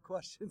a lot of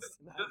questions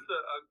tonight. Just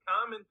a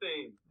common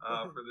theme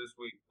for this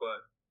week. But,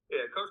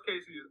 yeah, Coach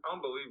Casey is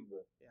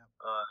unbelievable. Yeah.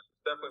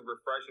 It's definitely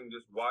refreshing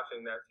just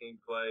watching that team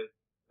play.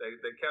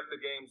 They kept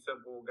the game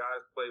simple.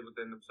 Guys played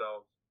within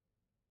themselves.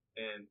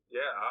 And,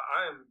 yeah,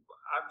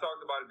 I've talked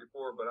about it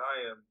before, but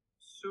I am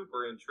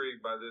super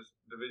intrigued by this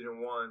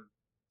Division I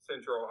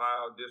Central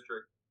Ohio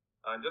district,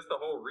 just the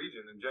whole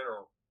region in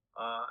general.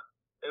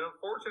 And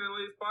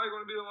unfortunately, it's probably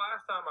going to be the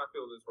last time I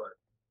feel this way.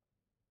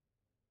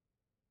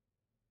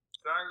 It's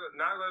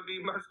not going to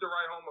be much to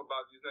write home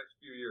about these next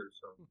few years.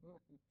 So,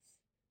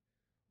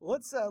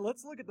 let's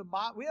look at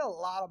we had a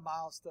lot of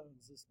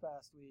milestones this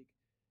past week,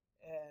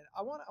 and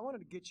I wanted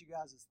to get you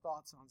guys'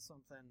 thoughts on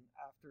something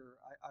after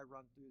I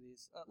run through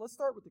these. Let's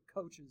start with the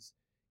coaches.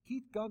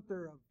 Keith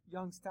Gunther of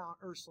Youngstown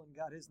Ursuline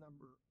got his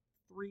number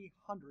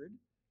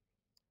 300.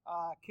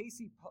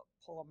 Casey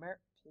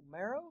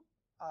Palmero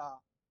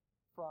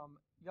from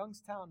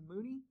Youngstown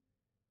Mooney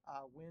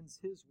wins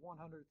his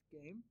 100th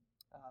game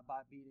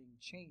by beating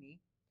Cheney.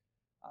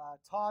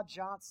 Todd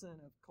Johnson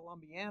of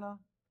Columbiana,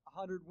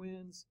 100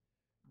 wins.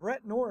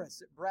 Brett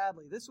Norris at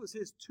Bradley. This was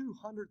his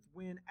 200th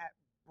win at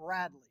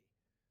Bradley.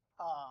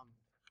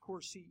 Of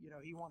course,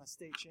 he won a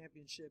state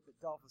championship at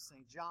Delphos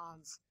St.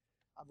 John's.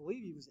 I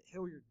believe he was at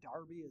Hilliard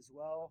Darby as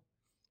well.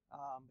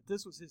 But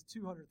this was his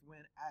 200th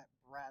win at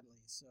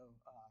Bradley. So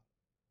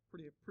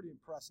pretty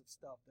impressive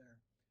stuff there.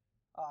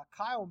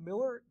 Kyle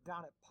Miller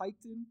down at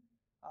Piketon,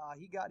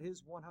 he got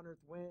his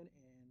 100th win,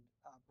 and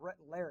Brett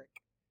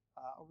Larrick,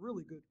 a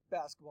really good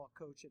basketball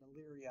coach at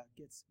Elyria,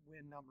 gets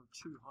win number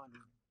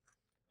 200.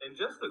 And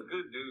just a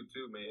good dude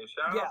too, man.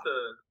 Shout out to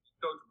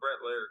Coach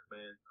Brett Larrick,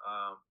 man.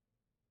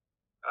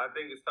 I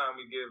think it's time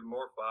we give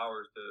more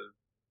flowers to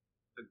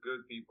the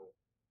good people.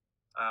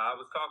 I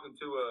was talking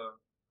to a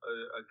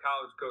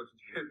college coach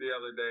the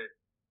other day.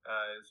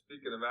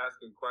 Speaking of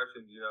asking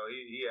questions,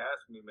 he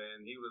asked me,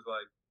 man, he was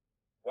like,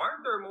 why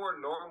aren't there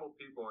more normal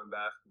people in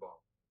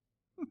basketball?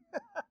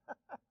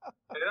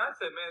 And I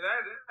said, man,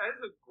 that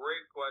is a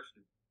great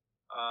question.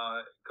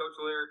 Coach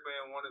Larrick,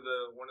 man, one of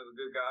the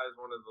good guys,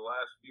 one of the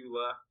last few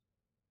left.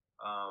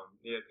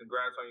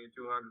 Congrats on your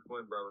 200th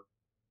win, brother.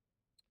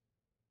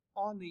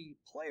 On the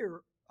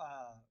player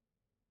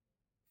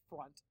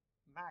front,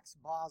 Max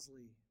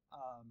Bosley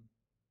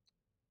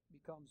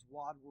becomes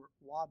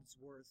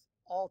Wadsworth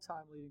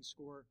all-time leading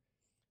scorer.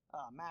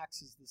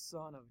 Max is the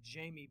son of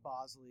Jamie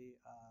Bosley,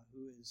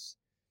 who is,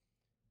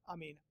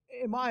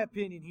 in my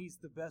opinion, he's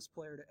the best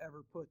player to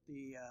ever put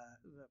the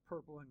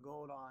purple and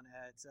gold on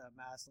at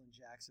Massillon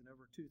Jackson.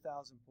 Over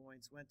 2,000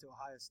 points, went to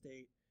Ohio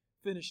State,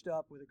 finished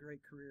up with a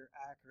great career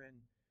at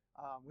Akron.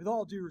 With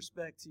all due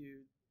respect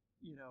to,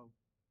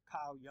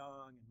 Kyle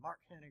Young and Mark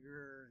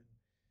Henniger and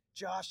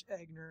Josh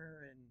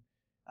Egner and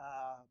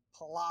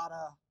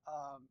Pallotta.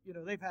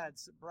 They've had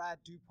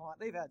Brad DuPont.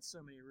 They've had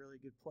so many really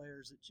good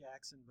players at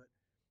Jackson, but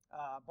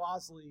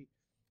Bosley,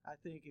 I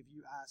think if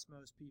you ask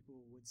most people,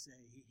 would say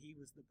he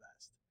was the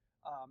best.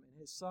 And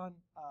his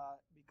son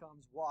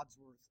becomes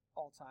Wadsworth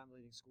all-time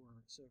leading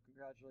scorer. So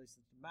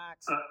congratulations to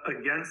Max.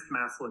 Against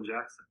Massillon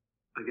Jackson,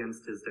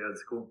 against his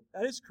dad's school.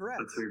 That is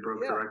correct. That's who he broke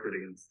the record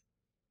against.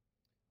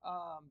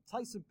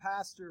 Tyson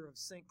Pastor of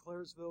St.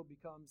 Clairsville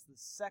becomes the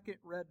second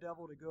Red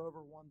Devil to go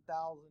over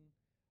 1,000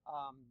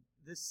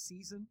 this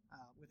season,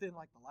 within the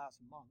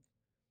last month.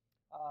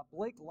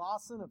 Blake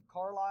Lawson of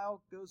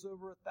Carlisle goes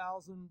over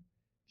 1,000.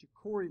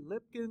 Ja'Cory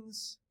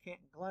Lipkins,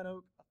 Canton Glen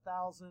Oak,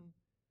 1,000.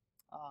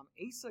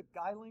 Asa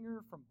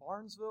Geilinger from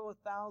Barnesville,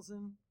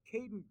 1,000.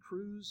 Caden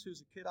Cruz,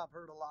 who's a kid I've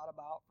heard a lot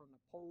about from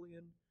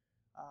Napoleon,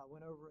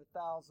 went over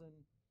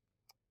 1,000.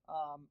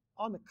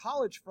 On the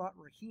college front,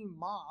 Raheem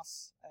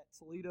Moss at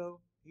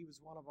Toledo. He was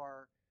one of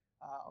our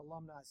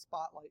alumni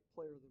spotlight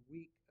player of the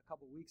week a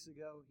couple weeks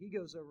ago. He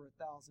goes over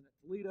 1,000 at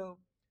Toledo.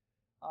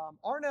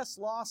 Arness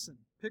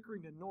Lawson,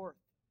 Pickerington North.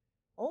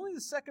 Only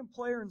the second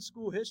player in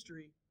school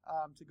history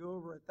to go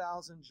over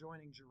 1,000,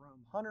 joining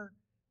Jerome Hunter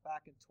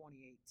back in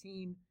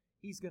 2018.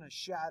 He's going to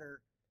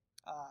shatter,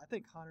 I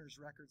think Hunter's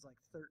record's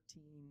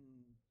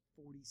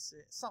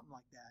 1346, something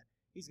like that.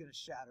 He's going to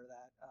shatter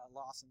that.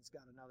 Lawson's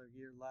got another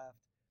year left.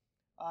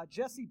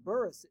 Jesse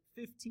Burris at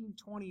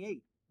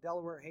 1528,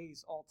 Delaware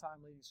Hayes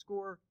all-time leading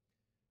scorer.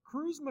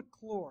 Cruz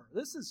McClure,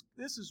 this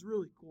is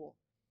really cool.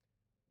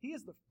 He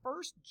is the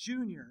first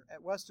junior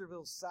at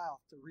Westerville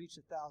South to reach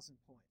 1,000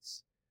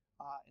 points.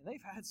 And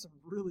they've had some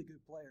really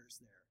good players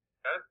there.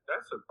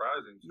 That's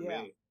surprising to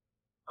me.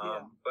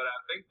 But I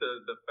think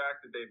the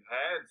fact that they've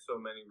had so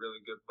many really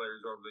good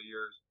players over the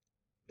years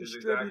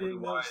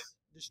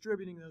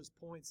distributing those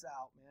points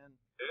out, man.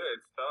 Yeah,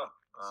 it's tough.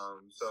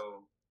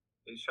 So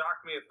it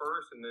shocked me at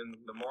first, and then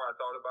the more I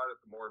thought about it,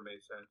 the more it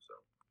made sense. So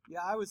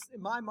yeah,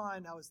 in my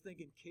mind, I was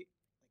thinking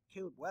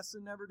Caleb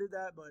Wesson never did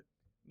that, but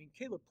I mean,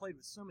 Caleb played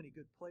with so many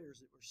good players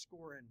that were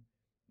scoring.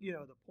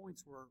 The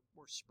points were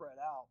spread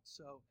out.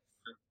 So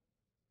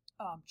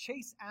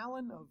Chase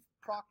Allen of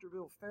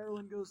Proctorville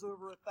Fairland goes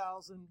over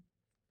 1,000.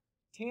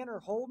 Tanner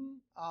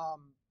Holden,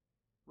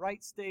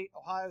 Wright State,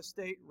 Ohio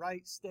State,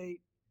 Wright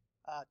State,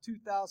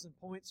 2,000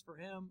 points for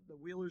him, the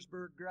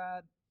Wheelersburg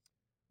grad.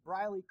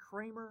 Briley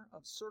Kramer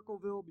of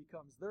Circleville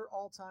becomes their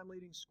all-time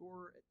leading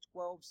scorer at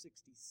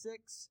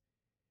 1,266.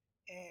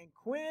 And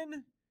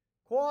Quinn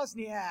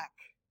Kwasniak.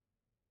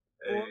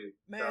 Hey,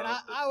 man,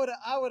 I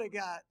would have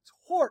got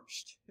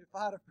torched if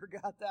I'd have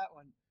forgot that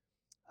one.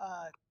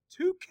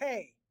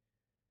 2K.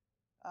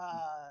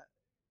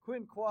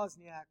 Quinn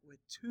Kwasniak with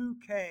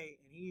 2K,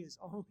 and he is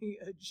only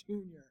a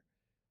junior.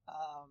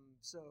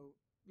 So,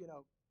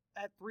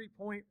 that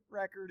 3-point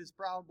record is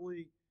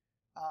probably,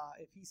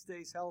 if he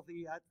stays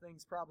healthy, that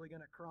thing's probably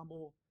going to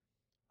crumble.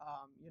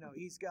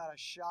 He's got a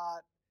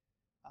shot.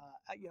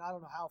 I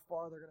don't know how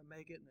far they're going to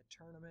make it in the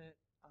tournament,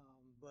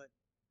 but,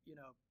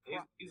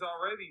 he's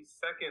already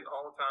second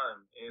all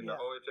time in the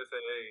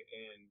OHSAA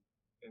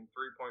in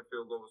 3-point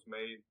field goals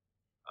made.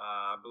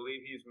 I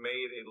believe he's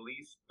made at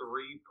least 3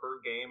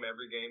 per game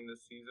every game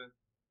this season,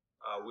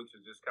 which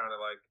is just kind of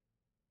like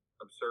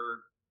absurd.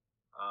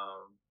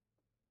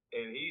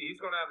 And he's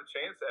going to have a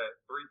chance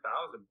at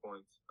 3,000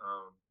 points.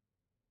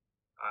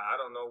 I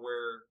don't know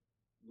where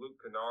Luke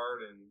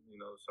Kennard and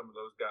some of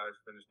those guys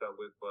finished up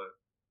with, but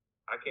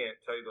I can't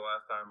tell you the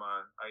last time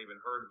I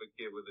even heard of a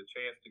kid with a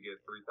chance to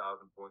get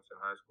 3,000 points in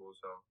high school.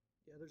 So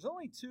yeah, there's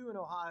only 2 in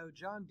Ohio: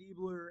 John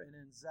Diebler and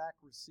then Zach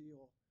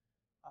Rasile.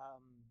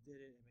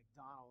 Did it, and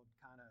McDonald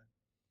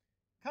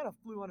kind of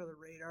flew under the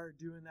radar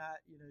doing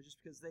that, just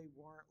because they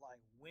weren't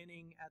like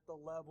winning at the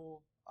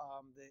level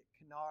that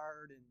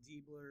Kennard and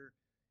Diebler,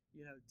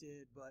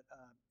 did, but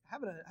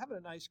having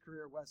a nice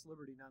career at West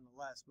Liberty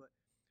nonetheless. But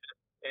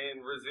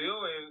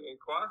Rasile and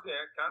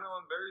Kwasniak kind of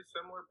on very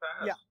similar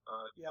paths.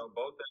 Yeah.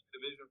 Both at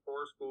Division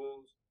IV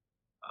schools,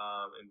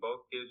 and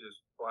both kids just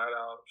flat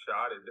out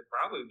shot it.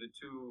 Probably the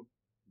 2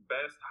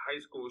 best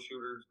high school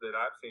shooters that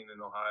I've seen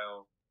in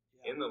Ohio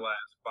in the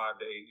last 5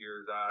 to 8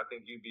 years. I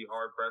think you'd be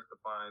hard pressed to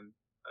find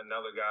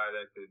another guy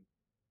that could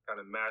kind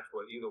of match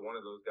what either one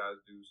of those guys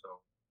do. So,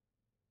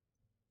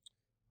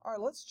 all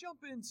right, let's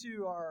jump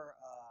into our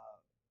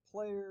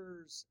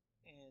players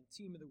and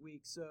team of the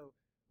week. So,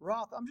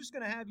 Roth, I'm just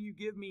going to have you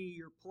give me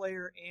your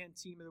player and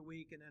team of the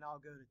week, and then I'll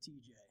go to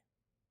TJ.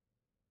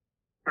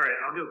 All right,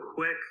 I'll go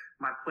quick.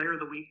 My player of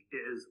the week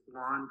is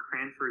Juan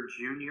Cranford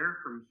Jr.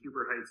 from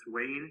Huber Heights,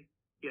 Wayne.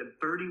 He had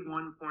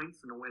 31 points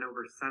in a win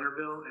over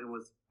Centerville and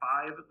was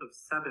 5 of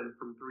 7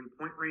 from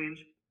 3-point range.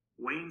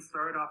 Wayne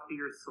started off the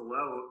year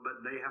slow,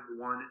 but they have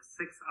won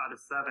 6 out of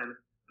 7,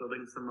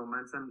 building some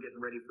momentum, getting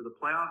ready for the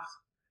playoffs.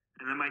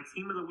 And then my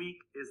team of the week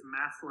is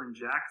Massillon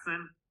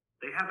Jackson.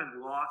 They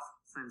haven't lost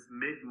since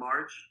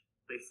mid-March.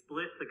 They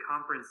split the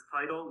conference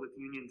title with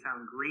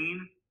Uniontown Green,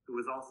 who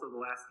was also the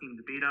last team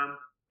to beat them.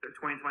 Their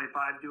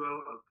 2025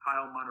 duo of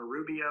Kyle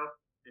Monterubio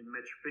and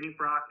Mitch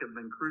Finneyfrock have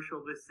been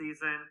crucial this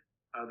season.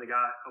 They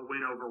got a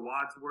win over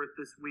Wadsworth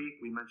this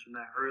week. We mentioned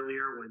that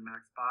earlier when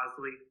Max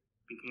Bosley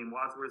became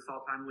Wadsworth's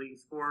all-time leading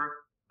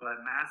scorer. But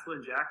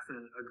Massillon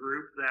Jackson, a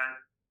group that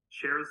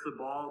shares the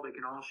ball, they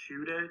can all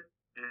shoot it,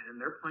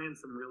 and they're playing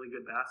some really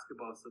good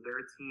basketball. So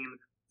they're a team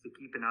to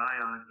keep an eye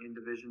on in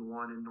Division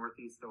I in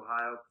Northeast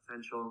Ohio,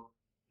 potential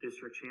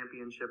district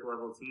championship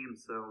level team.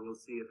 So we'll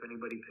see if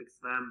anybody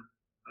picks them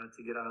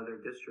to get out of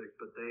their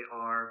district. But they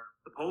are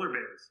the Polar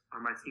Bears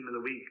are my team of the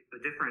week, a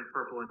different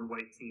purple and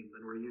white team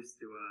than we're used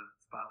to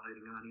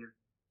spotlighting on here.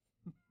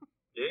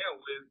 Yeah,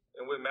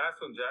 with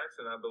Massillon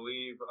Jackson, I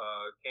believe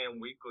Cam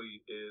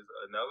Weekly is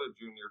another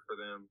junior for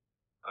them,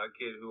 a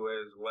kid who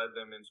has led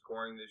them in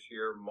scoring this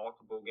year,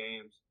 multiple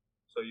games.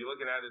 So you're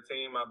looking at a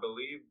team, I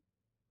believe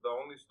the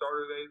only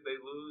starter they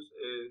lose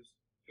is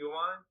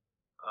Huline,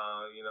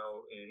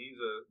 and he's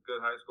a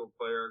good high school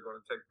player,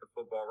 going to take the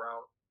football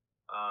route.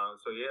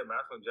 So yeah,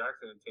 Massillon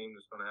Jackson, a team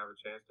that's going to have a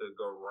chance to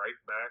go right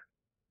back,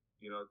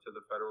 to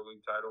the Federal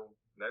League title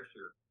next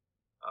year.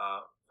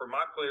 For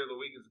my player of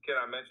the week is the kid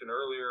I mentioned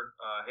earlier,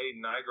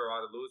 Hayden Nigro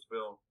out of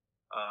Louisville.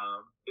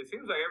 It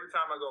seems like every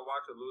time I go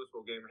watch a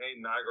Louisville game,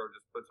 Hayden Nigro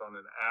just puts on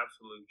an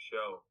absolute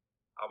show.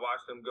 I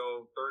watched him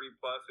go 30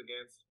 plus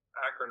against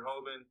Akron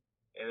Hoban,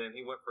 and then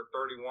he went for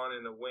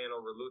 31 in a win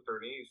over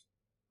Lutheran East.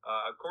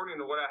 According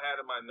to what I had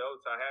in my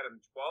notes, I had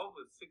him 12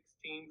 of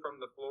 16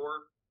 from the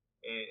floor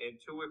and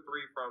 2 of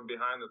 3 from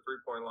behind the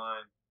 3-point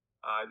line.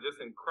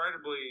 Just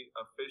incredibly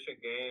efficient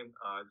game.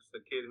 Just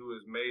a kid who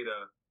has made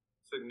a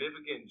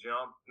significant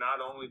jump, not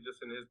only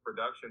just in his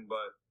production,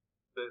 but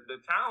the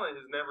talent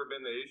has never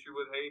been the issue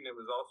with Hayden. It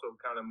was also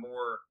kind of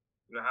more,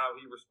 how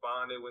he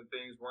responded when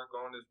things weren't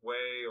going his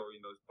way, or,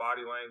 his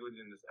body language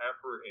and his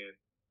effort. And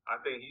I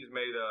think he's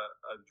made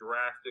a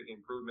drastic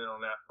improvement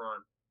on that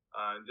front.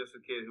 and just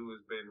a kid who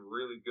has been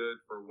really good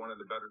for one of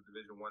the better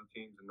Division I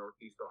teams in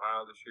Northeast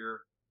Ohio this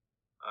year.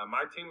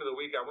 My team of the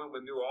week, I went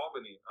with New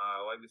Albany.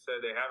 Like I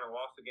said, they haven't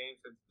lost a game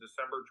since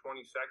December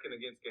 22nd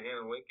against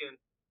Gahanna-Lincoln.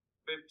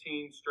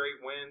 15 straight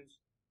wins.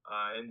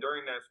 And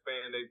during that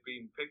span, they've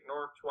beaten Pick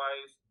North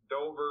twice,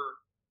 Dover,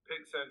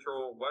 Pick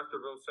Central,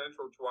 Westerville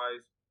Central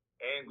twice,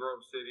 and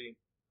Grove City.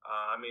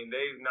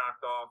 They've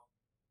knocked off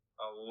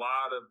a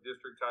lot of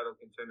district title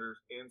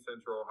contenders in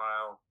Central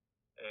Ohio.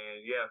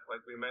 And, yeah,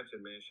 like we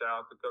mentioned, man,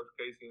 shout out to Coach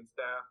Casey and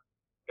staff.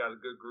 Got a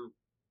good group.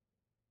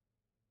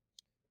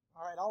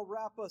 All right, I'll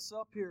wrap us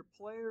up here.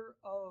 Player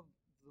of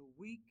the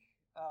week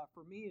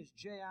for me is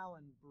J.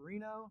 Allen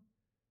Barino.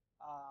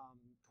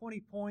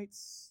 20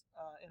 points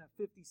in a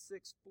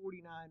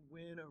 56-49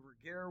 win over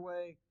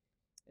Garaway,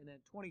 and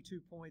then 22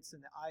 points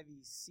in the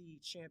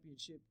IVC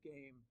championship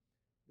game,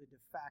 the de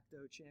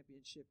facto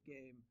championship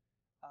game,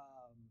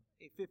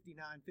 a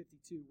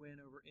 59-52 win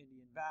over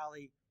Indian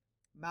Valley.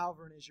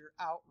 Malvern is your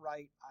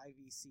outright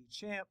IVC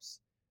champs.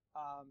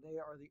 They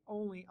are the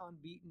only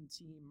unbeaten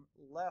team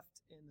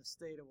left in the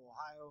state of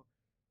Ohio.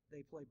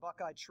 They play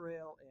Buckeye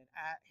Trail and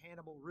at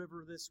Hannibal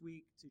River this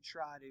week to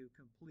try to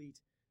complete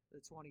the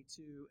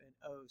 22-0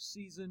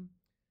 season.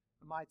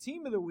 My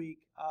team of the week,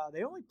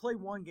 they only played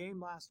one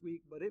game last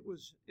week, but it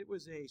was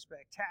a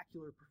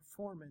spectacular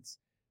performance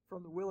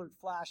from the Willard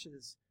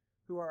Flashes,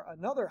 who are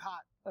another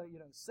hot,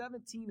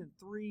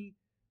 17-3.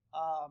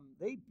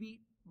 They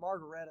beat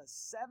Margaretta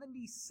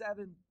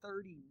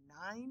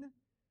 77-39.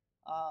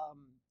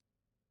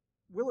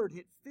 Willard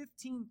hit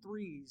 15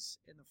 threes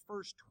in the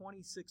first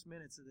 26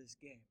 minutes of this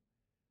game.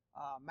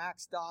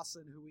 Max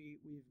Dawson, who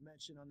we've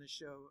mentioned on this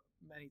show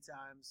many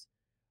times,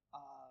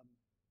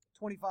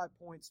 25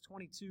 points,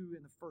 22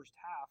 in the first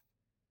half.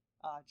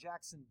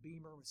 Jackson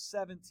Beamer with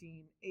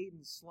 17,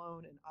 Aiden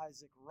Sloan and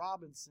Isaac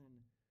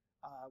Robinson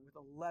with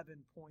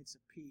 11 points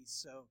apiece.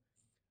 So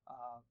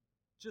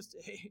just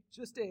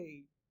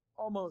a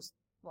almost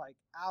like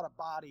out of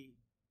body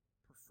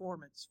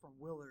performance from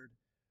Willard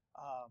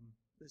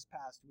this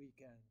past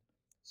weekend.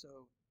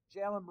 So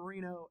Jalen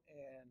Marino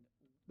and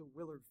the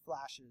Willard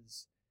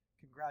Flashes,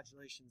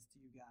 congratulations to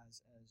you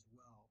guys as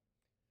well.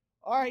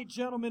 All right,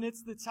 gentlemen,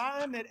 it's the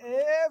time that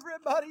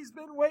everybody's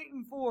been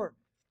waiting for.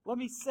 Let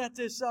me set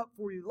this up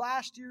for you.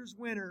 Last year's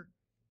winner,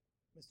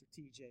 Mr.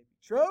 TJ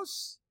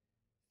Petros,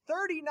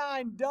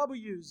 39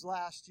 W's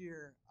last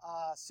year,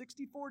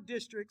 64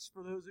 districts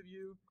for those of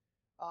you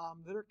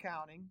that are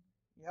counting.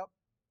 Yep,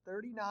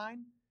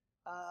 39,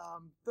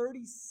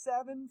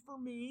 37 for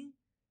me,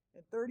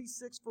 and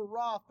 36 for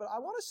Roth. But I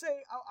want to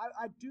say,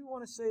 I do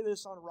want to say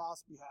this on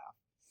Roth's behalf.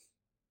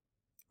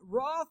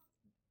 Roth,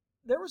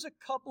 there was a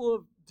couple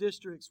of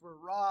districts where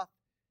Roth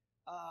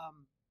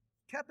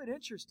kept it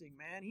interesting,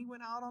 man. He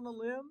went out on a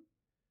limb.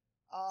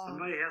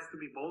 Somebody has to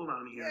be bold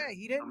on here. Yeah,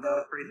 he didn't I'm go.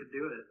 not afraid to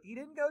do it. He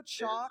didn't go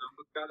chalk.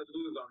 Someone's got to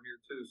lose on here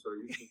too, so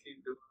you can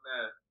keep doing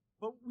that.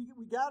 But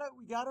we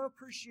gotta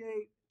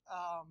appreciate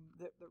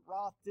that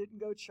Roth didn't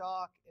go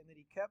chalk and that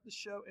he kept the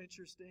show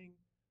interesting.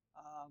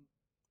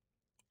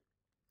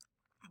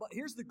 But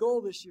here's the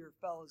goal this year,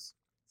 fellas.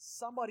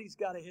 Somebody's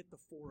got to hit the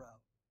 4-0.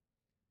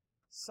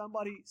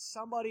 Somebody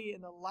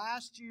in the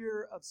last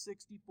year of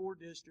 64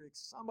 districts,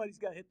 somebody's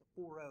got to hit the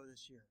 4-0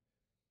 this year,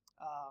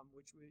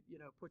 which would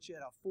put you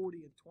at a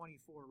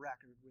 40-24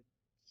 record. With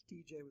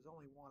TJ was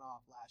only one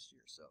off last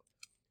year, so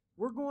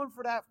we're going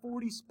for that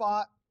 40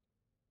 spot.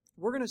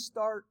 We're going to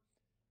start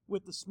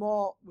with the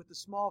small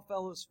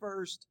fellows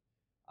first.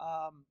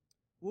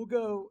 We'll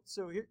go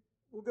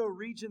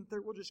region.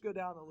 We'll just go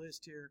down the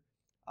list here.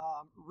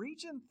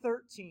 Region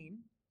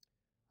 13.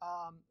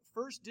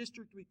 First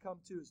district we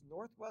come to is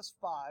Northwest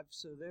 5,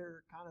 so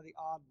they're kind of the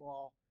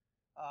oddball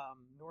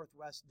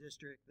Northwest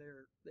district.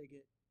 They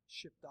get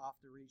shipped off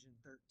to Region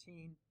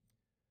 13.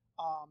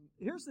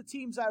 Here's the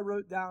teams I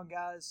wrote down,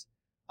 guys.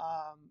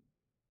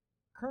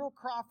 Colonel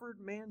Crawford,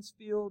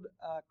 Mansfield,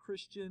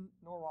 Christian,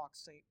 Norwalk,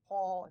 St.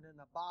 Paul, and in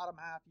the bottom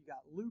half you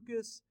got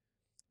Lucas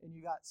and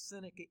you got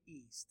Seneca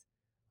East.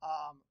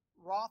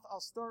 Roth, I'll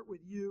start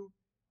with you.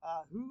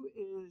 Who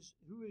is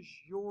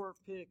your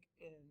pick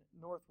in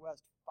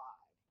Northwest 5?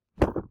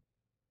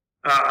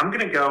 I'm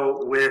going to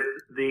go with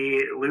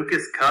the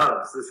Lucas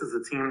Cubs. This is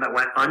a team that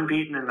went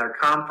unbeaten in their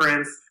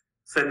conference,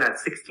 sitting at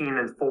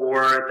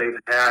 16-4. They've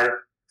had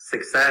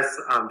success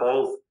on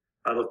both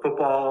the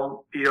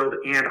football field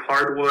and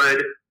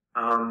hardwood.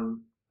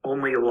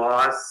 Only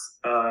loss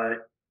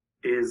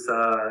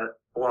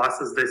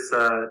losses this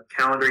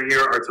calendar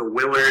year are to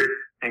Willard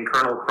and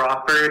Colonel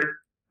Crawford.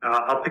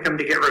 I'll pick them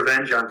to get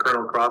revenge on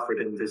Colonel Crawford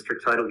in the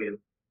district title game.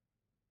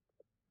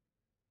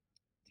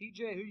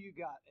 TJ, who you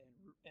got in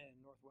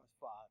Northwest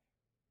 5?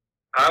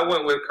 I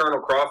went with Colonel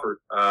Crawford.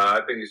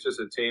 I think it's just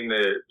a team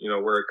that,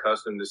 we're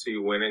accustomed to see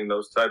winning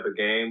those type of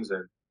games.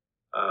 And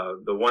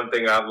the one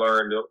thing I've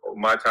learned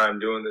my time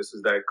doing this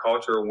is that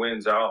culture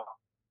wins out.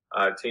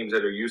 Teams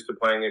that are used to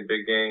playing in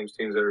big games,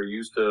 teams that are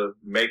used to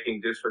making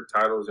district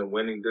titles and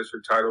winning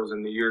district titles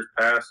in the years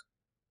past,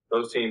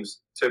 those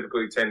teams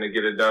typically tend to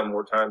get it done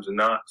more times than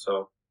not.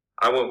 So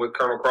I went with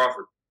Colonel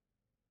Crawford.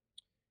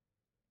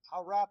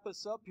 I'll wrap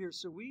us up here.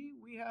 So we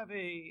have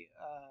a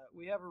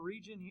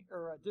region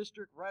or a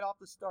district right off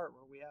the start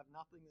where we have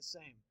nothing the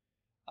same.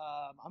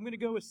 I'm going to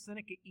go with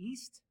Seneca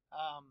East.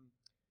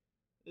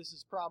 This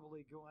is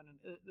probably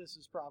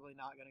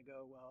not going to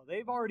go well.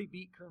 They've already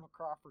beat Colonel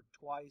Crawford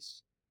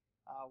twice,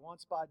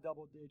 once by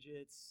double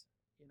digits.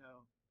 You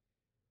know,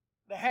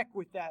 the heck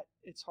with that.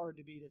 It's hard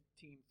to beat a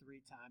team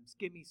 3 times.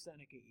 Give me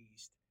Seneca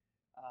East.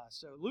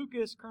 So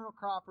Lucas, Colonel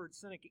Crawford,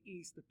 Seneca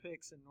East, the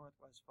picks in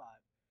Northwest 5.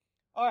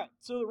 All right,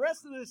 so the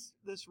rest of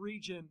this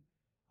region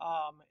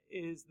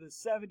is the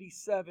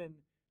 77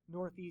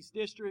 Northeast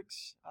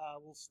districts.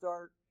 We'll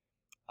start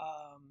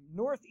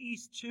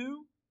Northeast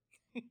 2.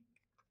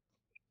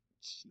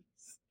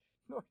 Jeez,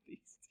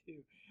 Northeast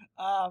 2.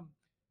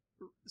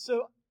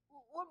 So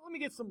let me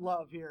get some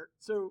love here.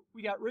 So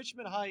we got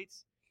Richmond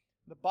Heights.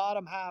 The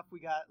bottom half, we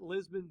got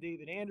Lisbon,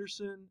 David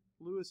Anderson,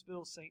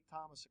 Louisville, St.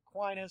 Thomas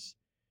Aquinas,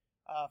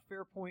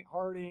 Fairpoint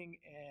Harding,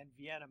 and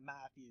Vienna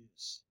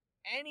Matthews.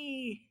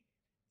 Any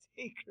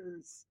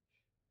takers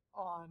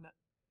on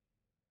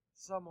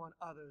someone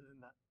other than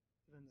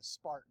the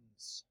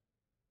Spartans?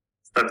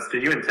 Stubbs,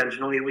 did you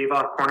intentionally leave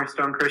off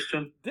Cornerstone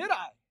Christian? Did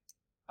I?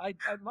 I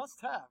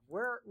must have.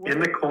 Where? In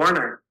the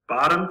corner,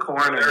 bottom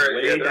corner,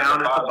 way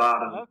down at the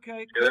bottom.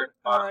 Okay, Yeah,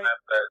 all right.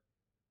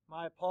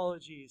 My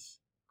apologies.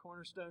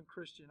 Cornerstone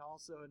Christian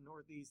also in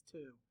Northeast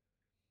 2.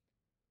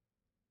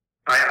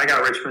 I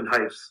got Richmond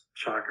Heights.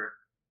 Shocker.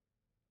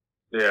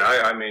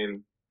 Yeah, I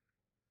mean,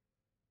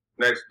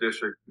 next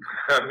district.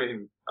 I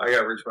mean, I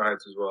got Richmond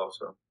Heights as well.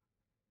 So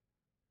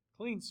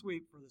clean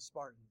sweep for the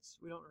Spartans.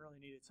 We don't really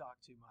need to talk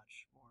too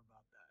much more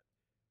about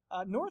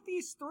that.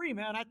 Northeast 3,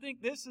 man. I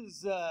think this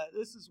is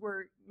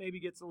where it maybe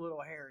gets a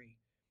little hairy.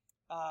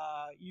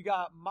 You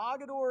got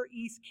Mogador,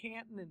 East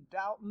Canton, and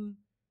Dayton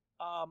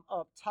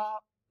up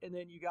top, and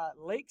then you got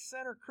Lake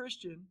Center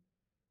Christian,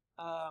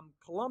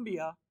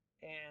 Columbia,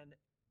 and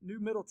New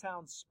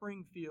Middletown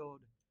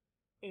Springfield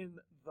in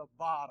the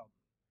bottom.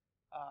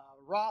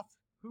 Roth,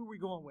 who are we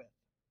going with?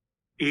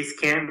 East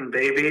Canton,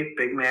 baby.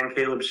 Big man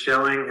Caleb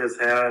Schilling has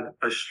had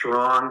a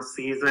strong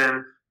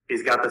season.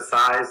 He's got the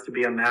size to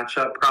be a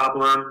matchup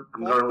problem.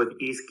 I'm going with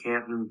East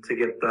Canton to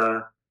get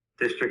the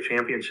district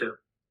championship.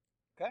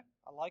 Okay,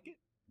 I like it.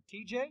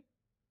 TJ?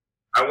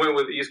 I went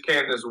with East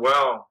Canton as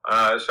well.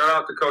 Shout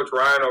out to Coach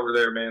Ryan over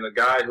there, man. The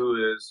guy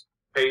who has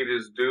paid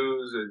his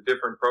dues at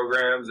different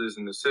programs as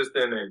an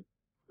assistant and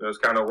has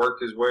kind of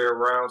worked his way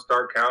around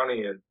Stark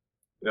County and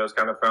has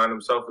kind of found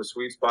himself a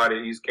sweet spot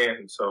at East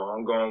Canton. So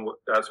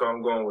that's what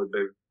I'm going with,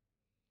 baby.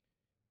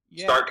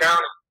 Yeah. Stark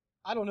County.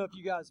 I don't know if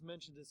you guys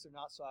mentioned this or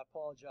not, so I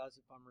apologize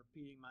if I'm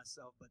repeating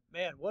myself. But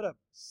man, what a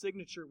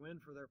signature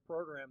win for their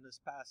program this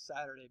past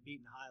Saturday,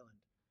 beating Highland.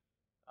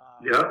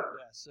 Yeah.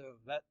 So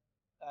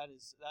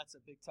that's a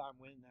big time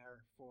win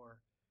there for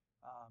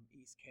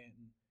East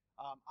Canton.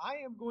 I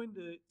am going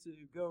to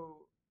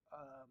go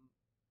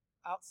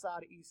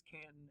outside of East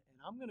Canton,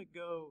 and I'm going to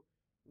go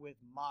with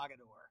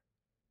Mogador.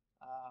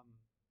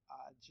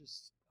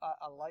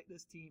 I like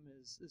this team.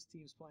 This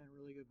team's playing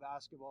really good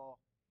basketball.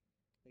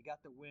 They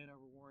got the win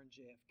over Warren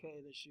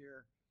JFK this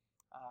year.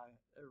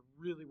 They're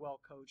really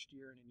well coached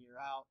year in and year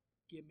out.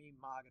 Give me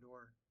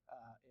Mogador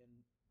in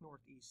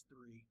Northeast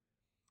 3.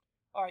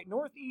 All right,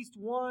 Northeast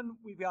 1,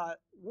 we've got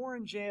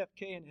Warren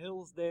JFK and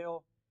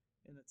Hillsdale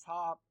in the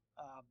top.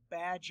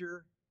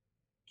 Badger,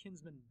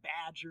 Kinsman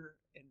Badger,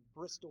 and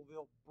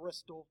Bristolville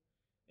Bristol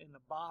in the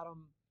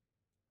bottom.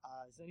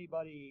 Is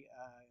anybody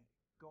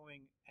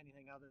going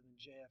anything other than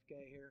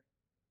JFK here?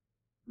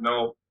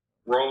 No,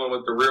 rolling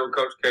with the real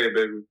Coach K,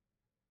 baby.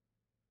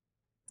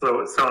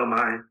 So am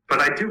I.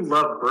 But I do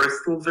love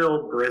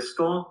Bristolville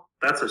Bristol.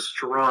 That's a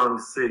strong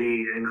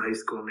city and high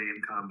school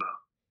name combo.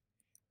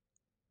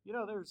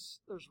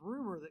 There's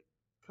rumor that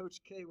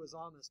Coach K was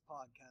on this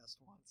podcast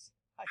once.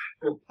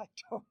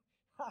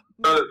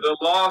 The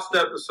lost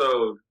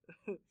episode.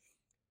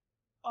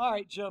 All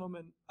right,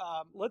 gentlemen.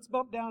 Let's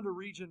bump down to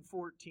Region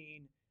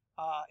 14.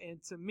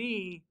 And to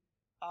me,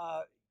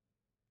 I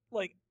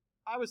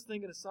was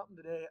thinking of something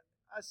today.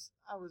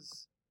 I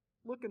was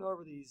looking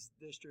over these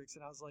districts,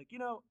 and I was like,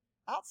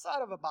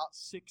 outside of about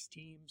 6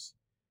 teams,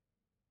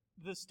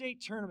 the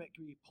state tournament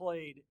can be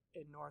played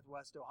in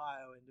Northwest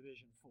Ohio in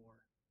Division 4.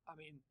 I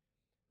mean,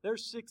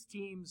 there's 6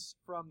 teams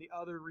from the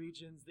other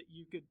regions that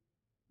you could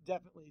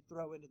definitely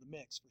throw into the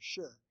mix for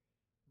sure.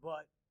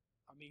 But,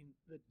 I mean,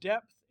 the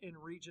depth in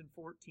Region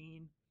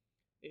 14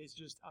 is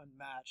just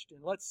unmatched.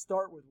 And let's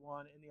start with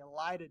one in the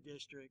Elida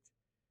district.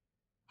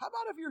 How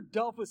about if you're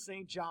Delphos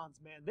St. John's,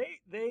 man?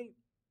 They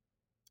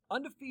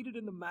undefeated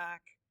in the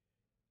MAC,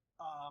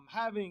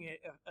 having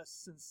a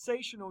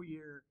sensational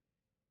year.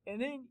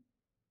 And then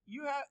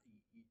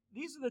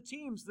these are the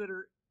teams that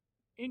are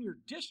in your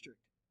district.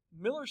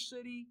 Miller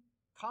City,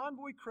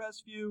 Convoy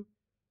Crestview,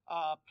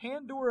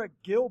 Pandora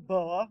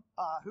Gilboa,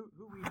 who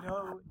we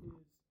know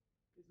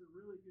is a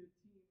really good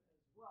team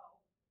as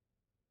well.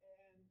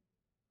 And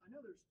I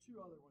know there's 2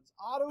 other ones.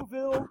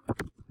 Ottoville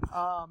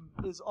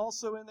is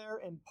also in there,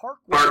 and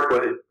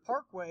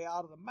Parkway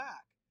out of the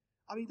MAC.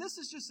 I mean, this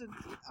is just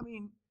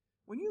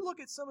when you look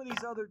at some of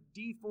these other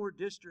D4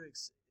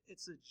 districts, I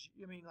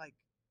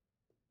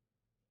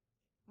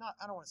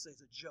don't want to say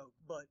it's a joke,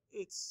 but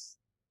it's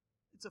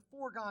a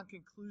foregone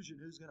conclusion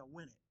who's going to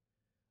win it.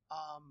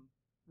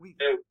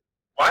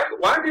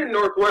 Why didn't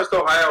Northwest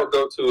Ohio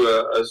go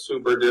to a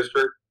super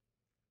district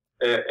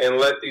and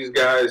let these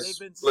guys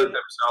split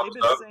themselves up? They've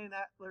been saying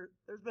that.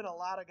 There's been a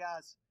lot of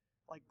guys,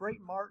 like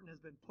Brayton Martin has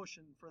been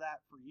pushing for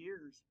that for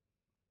years.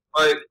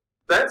 Like,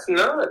 that's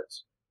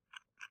nuts.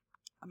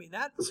 I mean,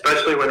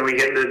 especially when we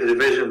get into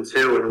Division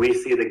II and we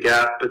see the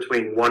gap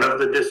between one of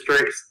the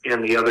districts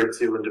and the other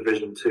two in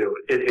Division II.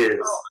 It is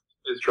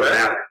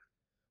dramatic.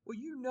 Well,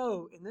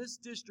 in this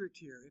district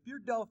here, if you're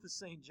Delphus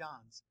St.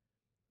 John's,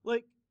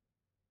 like,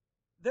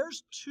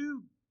 there's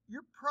two.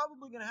 You're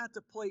probably going to have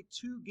to play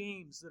 2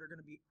 games that are going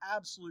to be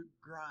absolute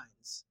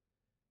grinds.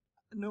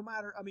 No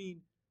matter, I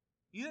mean,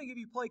 you think if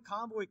you play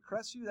Convoy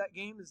Crestview, that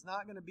game is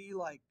not going to be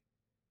like,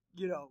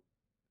 52-48.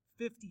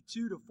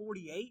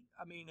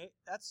 I mean,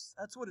 that's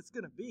what it's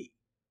going to be,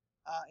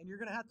 and you're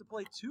going to have to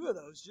play 2 of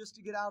those just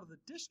to get out of the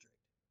district.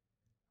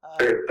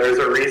 There's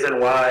a reason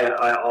why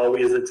I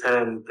always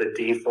attend the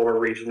D4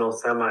 regional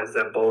semis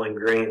at Bowling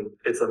Green.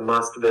 It's a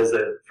must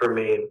visit for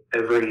me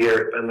every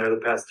year. Been there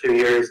the past 2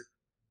 years.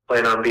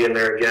 Plan on being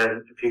there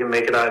again. If you can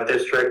make it out of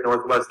district,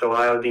 Northwest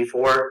Ohio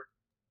D4,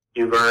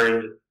 you've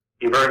earned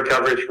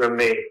coverage from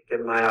me.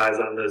 Get my eyes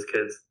on those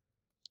kids.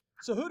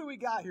 So who do we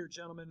got here,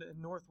 gentlemen,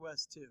 in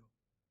Northwest 2?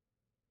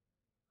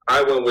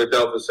 I went with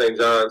Delphus St.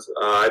 John's.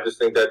 I just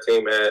think that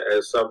team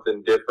has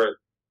something different.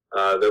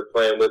 They're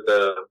playing with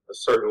a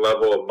certain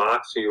level of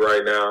moxie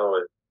right now,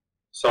 and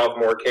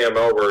sophomore Cam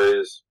Elber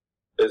is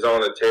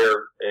on a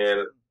tear,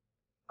 and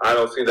I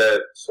don't see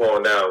that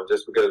slowing down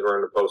just because we're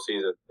in the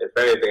postseason. If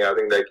anything, I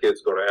think that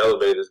kid's going to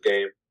elevate his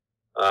game.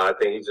 I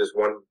think he's just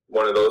one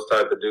of those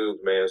type of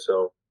dudes, man.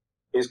 So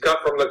he's cut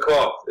from the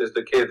cloth, as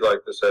the kids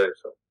like to say.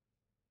 So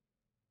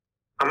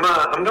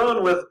I'm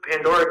going with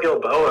Pandora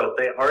Gilboa.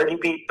 They already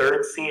beat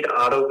 3rd seed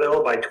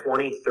Ottoville by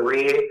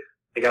 23.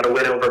 They got a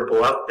win over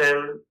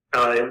Bluffton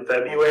in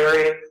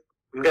February.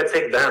 I'm going to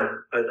take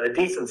them. A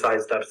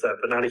decent-sized upset,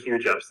 but not a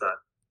huge upset.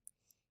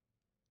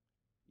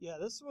 Yeah,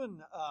 this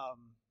one,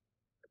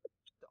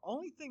 the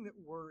only thing that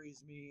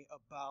worries me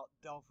about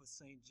Delphus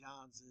St.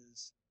 John's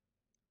is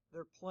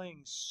they're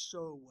playing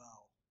so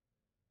well,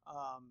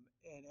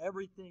 and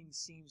everything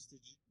seems to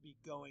be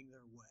going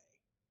their way.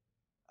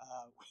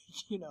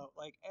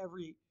 Like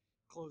every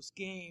close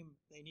game,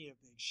 they need a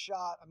big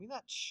shot. I mean,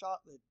 that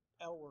shot that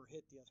Elwer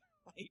hit the other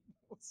night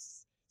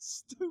was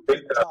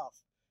stupid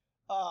tough.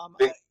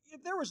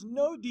 If there was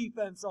no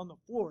defense on the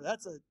floor,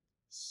 that's a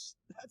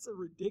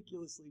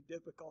ridiculously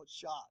difficult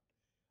shot.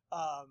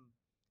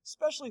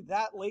 Especially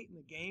that late in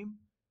the game,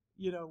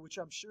 which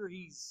I'm sure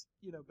he's,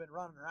 been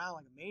running around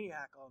like a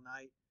maniac all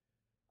night.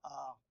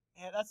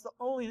 And that's the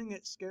only thing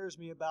that scares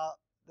me about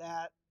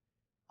that,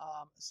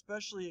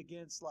 especially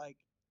against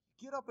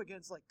get up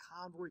against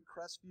Convoy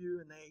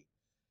Crestview, and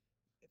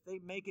if they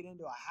make it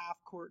into a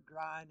half court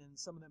grind and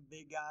some of them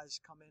big guys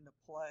come into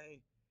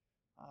play.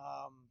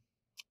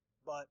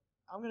 But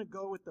I'm going to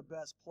go with the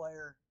best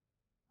player.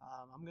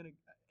 I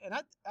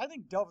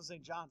think Delphus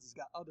St. John's has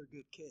got other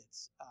good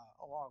kids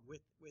along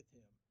with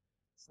him.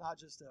 It's not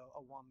just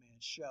a one-man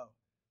show.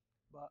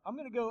 But I'm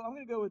going to go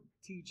with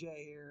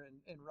TJ here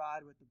and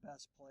ride with the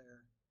best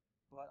player.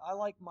 But I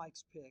like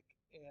Mike's pick,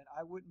 and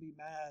I wouldn't be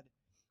mad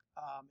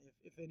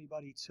if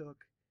anybody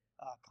took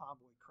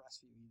Convoy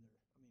Crestview either.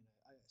 I mean,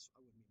 I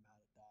wouldn't be mad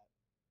at that.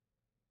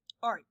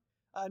 All right,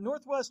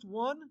 Northwest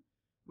 1,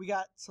 we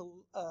got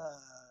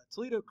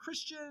Toledo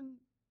Christian,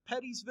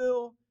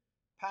 Pettysville,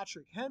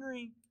 Patrick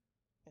Henry,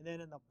 and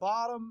then in the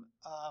bottom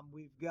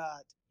we've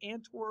got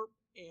Antwerp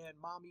and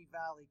Maumee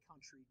Valley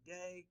Country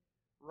Day.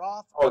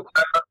 Roth. Oh,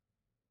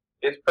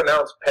 it's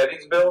pronounced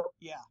Pettysville?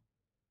 Yeah.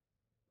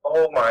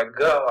 Oh my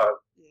God.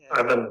 Yeah.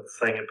 I've been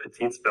saying it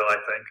Petitesville, I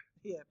think.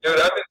 Yeah. Dude,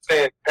 I've been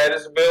saying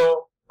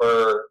Pettysville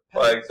for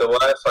the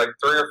last 3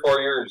 or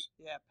 4 years.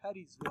 Yeah,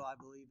 Pettysville, I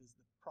believe, is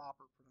the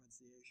proper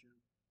pronunciation.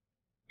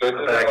 Good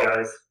to know,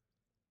 guys.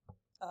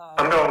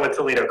 I'm going with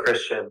Toledo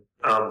Christian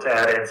to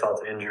add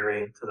insult to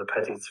injury to the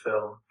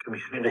Pettysville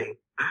community.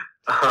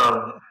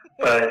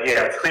 But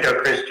yeah, Toledo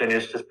Christian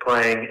is just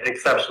playing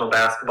exceptional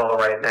basketball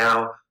right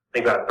now.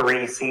 They've got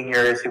 3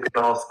 seniors who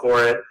can all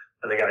score it.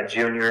 They got a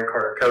junior,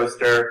 Carter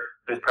Coaster,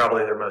 who's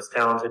probably their most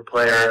talented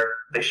player.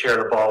 They share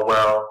the ball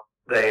well.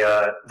 They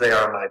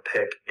are my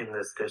pick in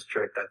this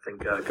district, I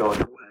think,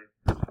 going away.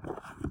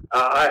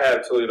 I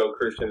have Toledo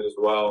Christian as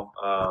well.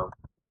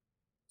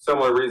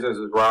 Similar reasons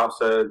as Rob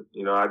said.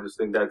 I just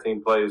think that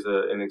team plays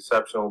an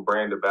exceptional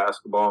brand of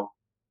basketball.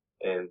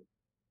 And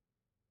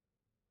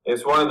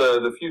it's one of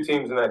the few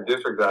teams in that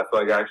district that I feel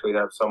like I actually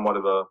have somewhat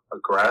of a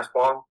grasp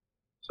on.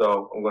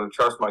 So I'm going to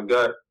trust my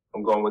gut.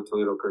 I'm going with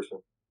Toledo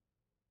Christian.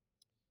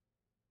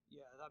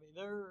 Yeah, I mean,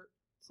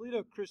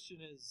 Toledo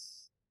Christian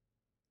is,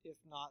 if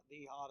not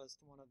the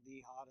hottest, one of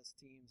the hottest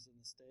teams in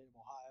the state of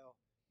Ohio.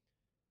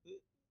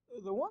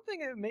 The one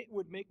thing that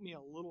would make me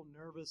a little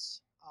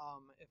nervous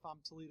if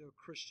I'm Toledo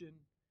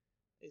Christian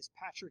is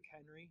Patrick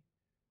Henry.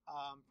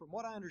 From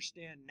what I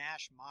understand,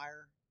 Nash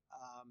Meyer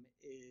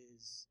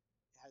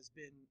has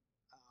been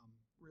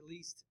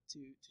released to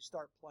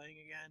start playing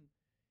again,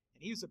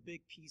 and he was a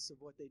big piece of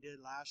what they did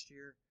last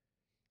year.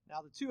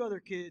 Now, the two other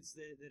kids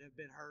that have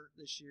been hurt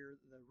this year,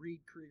 the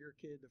Reed Krieger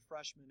kid, the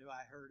freshman who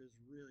I heard is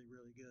really,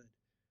 really good.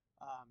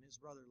 His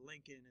brother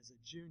Lincoln is a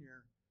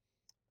junior.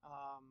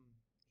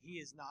 He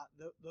is not;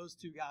 those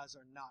two guys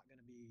are not going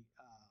to be.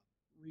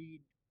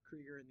 Reed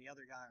Krieger and the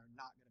other guy are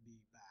not going to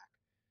be back.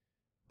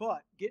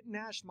 But getting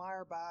Nash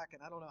Meyer back, and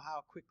I don't know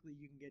how quickly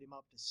you can get him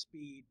up to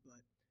speed,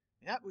 but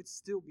that would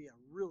still be a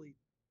really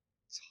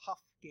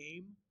tough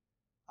game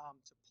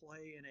to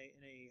play in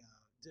a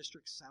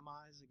district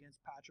semis against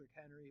Patrick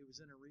Henry, who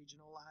was in a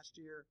regional last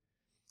year.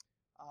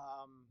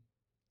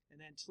 And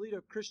then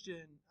Toledo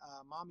Christian,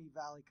 Maumee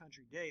Valley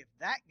Country Day. If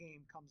that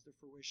game comes to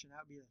fruition,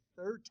 that would be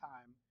the third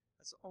time.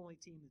 That's the only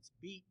team that's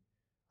beat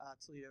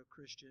Toledo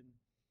Christian.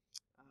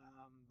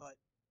 But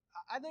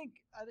I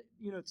think,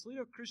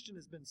 Toledo Christian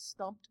has been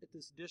stumped at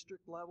this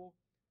district level.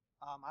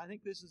 I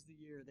think this is the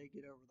year they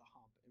get over the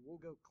hump, and we'll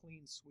go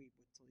clean sweep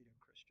with Toledo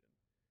Christian.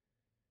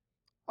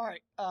 All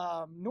right,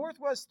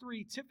 Northwest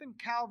 3, Tiffin,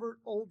 Calvert,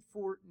 Old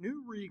Fort,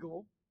 New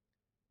Regal.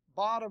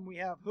 Bottom, we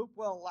have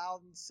Hopewell,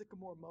 Loudon,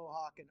 Sycamore,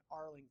 Mohawk, and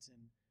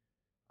Arlington.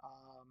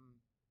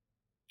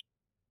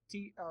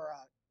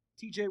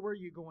 TJ, where are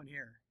you going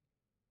here?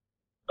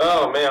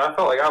 Oh, man, I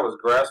felt like I was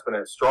grasping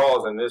at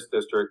straws in this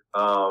district.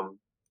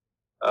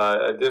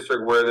 A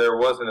district where there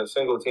wasn't a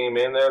single team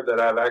in there that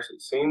I've actually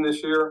seen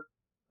this year.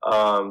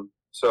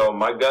 So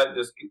my gut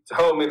just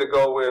told me to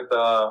go with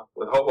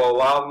Hopewell,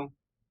 Loudon.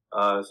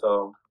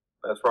 So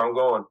that's where I'm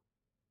going.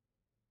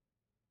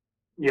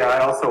 Yeah, I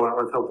also went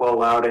with Hopewell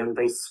Loudon.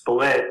 They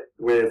split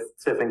with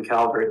Tiffin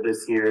Calvert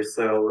this year,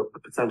 so a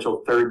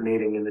potential third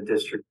meeting in the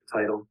district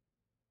title.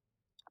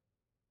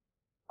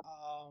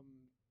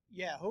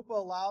 Yeah,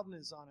 Hopewell Loudon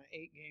is on an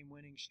 8-game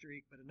winning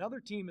streak, but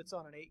another team that's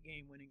on an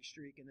 8-game winning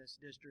streak in this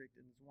district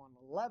and has won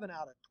 11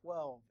 out of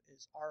 12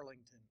 is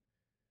Arlington.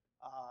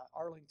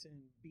 Arlington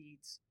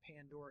beats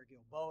Pandora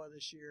Gilboa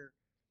this year,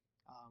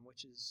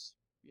 which is,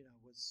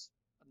 was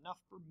enough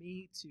for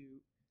me to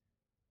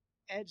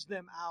edge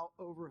them out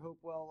over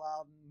Hopewell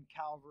Loudon,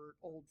 Calvert,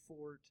 Old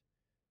Fort.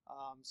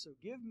 So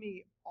give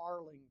me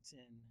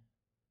Arlington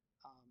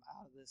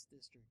out of this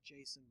district,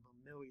 Jason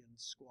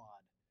Vermillion's squad.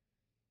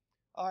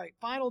 All right,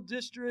 final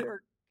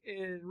district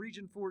in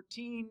Region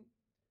 14,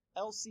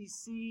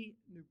 LCC,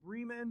 New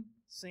Bremen,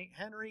 St.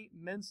 Henry,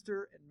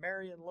 Minster, and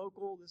Marion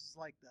Local. This is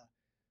like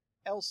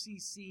the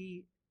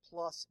LCC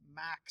plus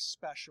Max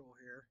special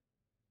here.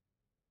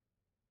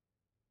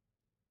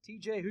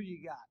 TJ, who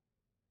you got?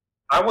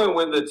 I went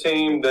with the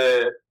team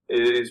that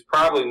is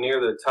probably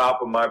near the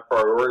top of my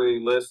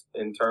priority list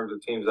in terms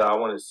of teams that I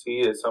want to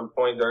see at some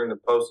point during the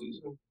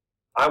postseason.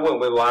 I went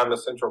with Lima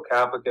Central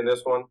Catholic in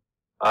this one.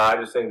 I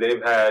just think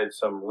they've had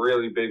some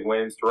really big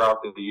wins throughout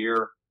the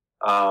year.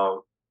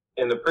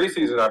 In the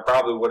preseason, I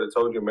probably would have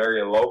told you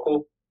Marion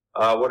Local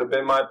would have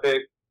been my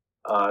pick.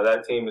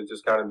 That team has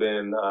just kind of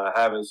been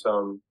having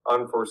some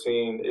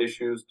unforeseen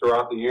issues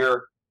throughout the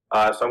year.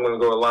 So I'm going to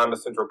go with Lima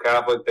Central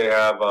Catholic. They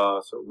have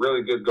some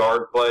really good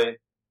guard play.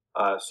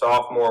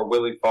 Sophomore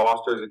Willie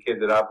Foster is a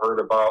kid that I've heard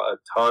about a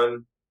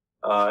ton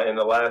in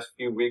the last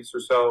few weeks or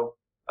so.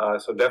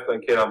 So definitely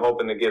a kid I'm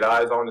hoping to get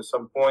eyes on at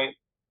some point.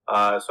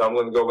 So I'm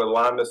going to go with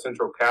Lima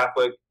Central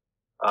Catholic.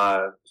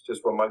 It's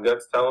just what my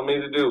gut's telling me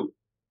to do.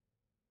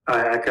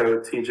 I echo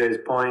TJ's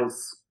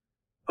points.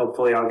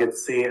 Hopefully I'll get to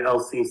see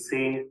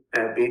LCC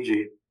at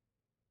BG.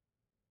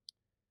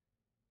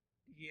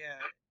 Yeah.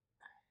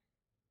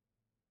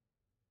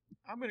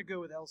 I'm going to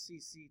go with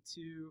LCC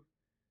too.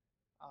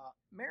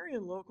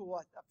 Marion Local,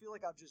 I feel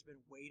like I've just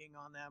been waiting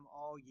on them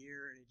all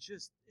year, and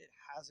it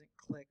hasn't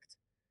clicked.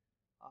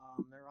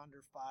 They're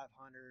under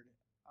 500.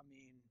 I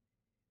mean,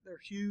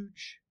 they're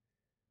huge.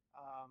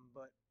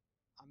 But,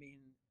 I mean,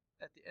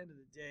 at the end of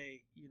the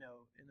day,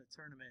 in the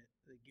tournament,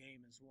 the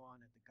game is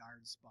won at the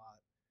guard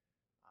spot.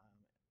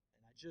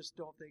 And I just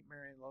don't think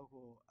Marion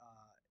Local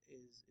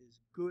is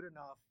good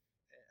enough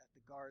at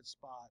the guard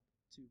spot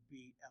to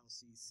beat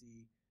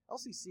LCC.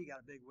 LCC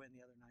got a big win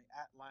the other night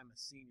at Lima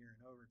Senior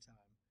in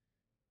overtime.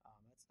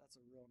 That's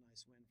a real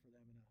nice win for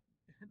them,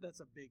 and that's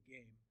a big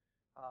game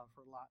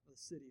for the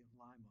city of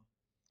Lima.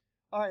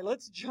 All right,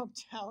 let's jump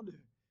down to,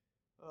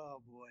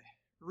 oh boy,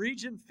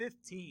 Region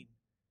 15.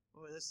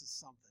 Boy, this is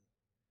something,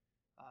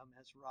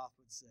 as Roth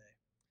would say.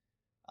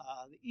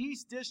 The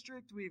East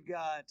District, we've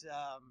got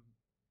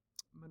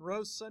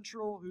Monroe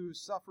Central, who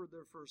suffered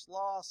their first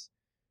loss,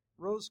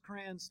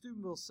 Rosecrans,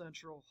 Steubenville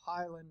Central,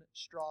 Highland,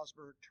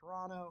 Strasburg,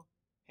 Toronto,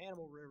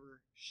 Hannibal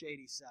River,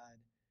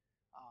 Shadyside.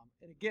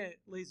 And again,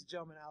 ladies and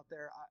gentlemen out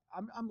there,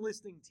 I'm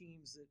listing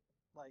teams that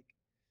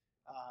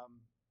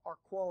are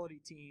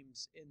quality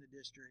teams in the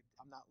district.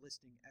 I'm not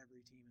listing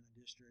every team in the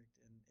district.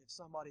 And if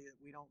somebody that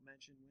we don't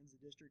mention wins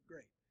the district,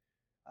 great.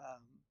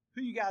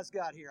 Who you guys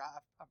got here?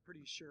 I'm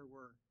pretty sure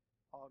we're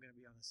all going to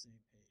be on the same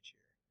page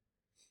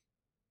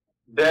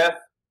here. Death,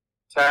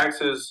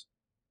 taxes,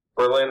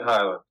 Berlin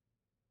Highland.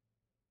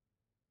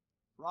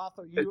 Roth,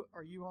 are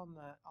you on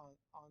the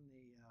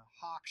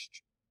Hawks?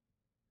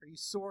 Are you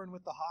soaring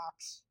with the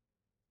Hawks?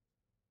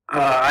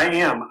 I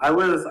am. I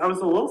was a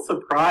little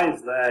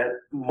surprised that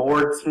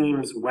more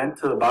teams went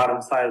to the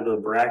bottom side of the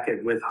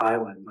bracket with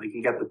Highland. Like,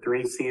 you got the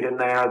 3 seed in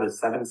there, the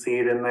 7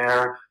 seed in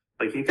there.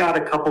 Like, you got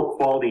a couple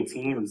quality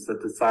teams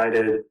that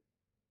decided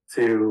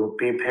to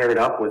be paired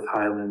up with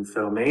Highland.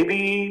 So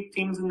maybe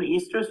teams in the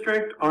East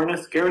District aren't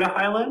as scared of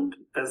Highland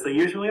as they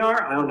usually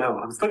are. I don't know.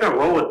 I'm still gonna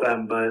roll with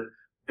them, but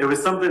it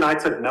was something I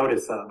took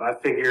notice of. I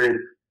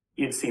figured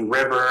you'd see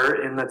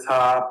River in the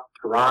top,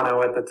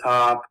 Toronto at the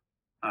top,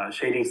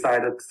 Shady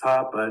Side at the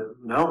top, but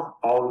no,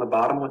 all in the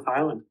bottom with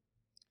Highland.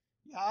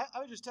 Yeah, I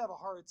would just have a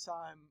hard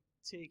time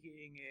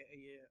taking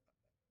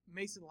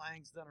Mason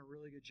Lang's done a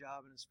really good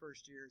job in his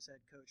first year as head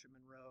coach at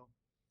Monroe.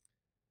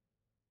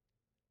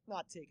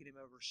 Not taking him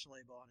over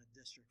Schleybaugh in a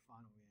district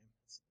final game.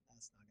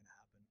 That's not going to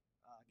happen.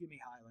 Give me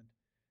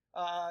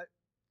Highland.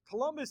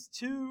 Columbus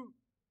 2.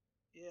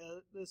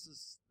 Yeah, this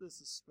is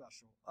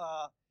special.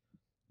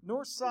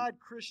 Northside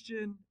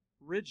Christian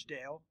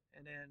Ridgedale,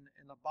 and then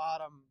in the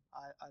bottom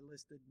I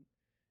listed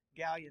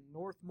Galleon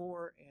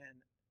Northmore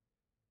and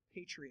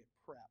Patriot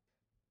Prep.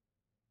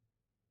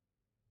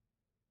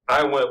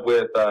 I went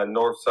with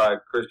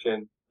Northside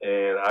Christian,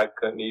 and I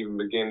couldn't even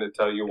begin to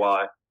tell you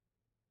why.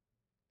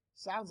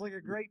 Sounds like a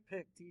great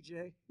pick,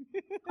 TJ.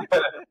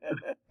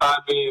 I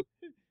mean,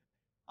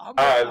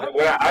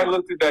 I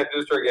looked at that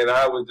district and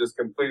I was just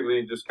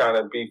completely kind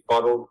of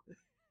befuddled.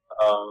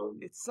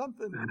 It's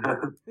something.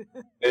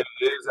 It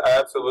is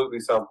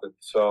absolutely something.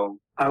 So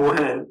I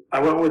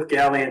went with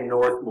Galleon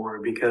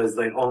Northmore because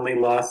they only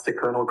lost to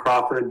Colonel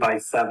Crawford by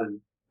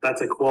 7. That's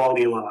a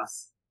quality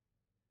loss.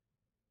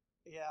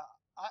 Yeah,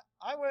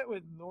 I went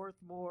with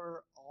Northmore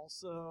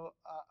also.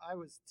 I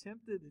was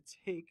tempted to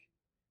take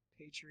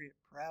Patriot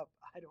Prep.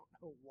 I don't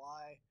know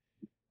why,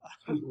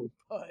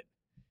 but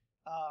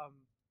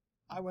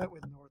I went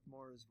with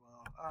Northmore as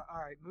well.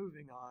 All right,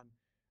 moving on.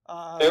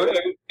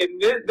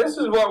 This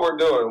is what we're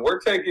doing. We're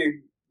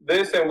taking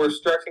this and we're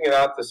stretching it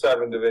out to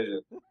 7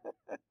 divisions.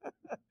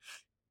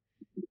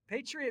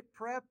 Patriot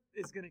Prep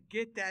is going to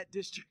get that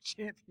district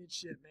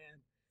championship, man.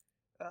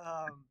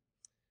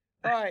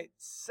 All right,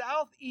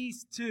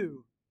 Southeast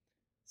 2.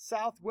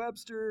 South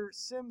Webster,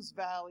 Sims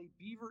Valley,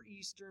 Beaver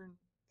Eastern,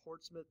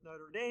 Portsmouth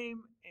Notre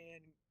Dame,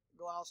 and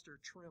Gloucester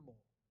Trimble.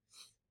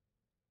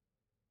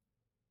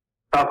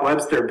 South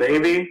Webster,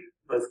 baby.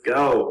 Let's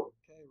go.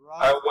 Okay,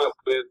 Rob.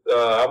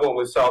 I went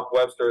with South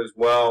Webster as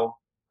well.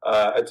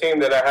 A team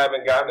that I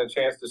haven't gotten a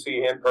chance to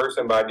see in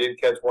person, but I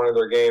did catch one of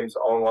their games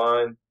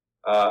online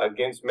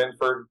against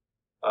Minford.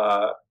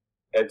 A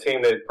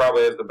team that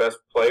probably has the best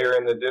player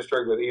in the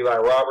district with Eli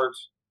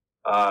Roberts.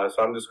 So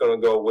I'm just going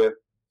to go with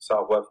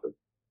South Webster.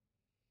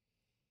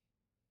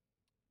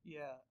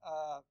 Yeah.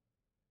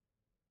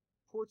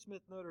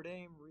 Portsmouth Notre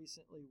Dame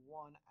recently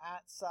won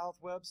at South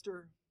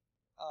Webster.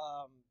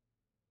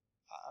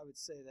 I would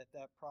say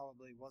that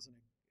probably wasn't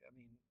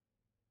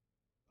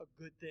a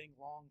good thing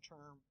long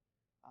term.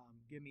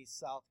 Give me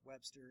South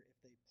Webster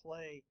if they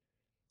play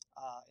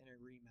in a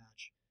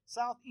rematch.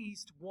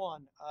 Southeast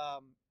 1.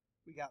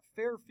 We got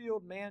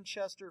Fairfield,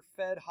 Manchester,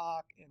 Fed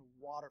Hawk, and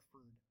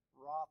Waterford.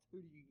 Roth,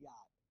 who do you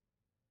got?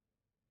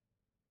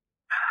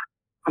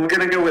 I'm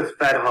going to go with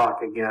Fed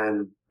Hawk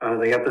again.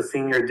 They got the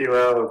senior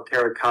duo of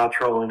Tara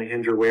Cottrell and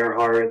Andrew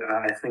Warehart.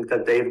 I think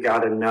that they've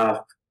got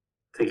enough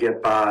to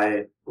get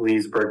by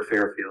Leesburg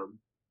Fairfield.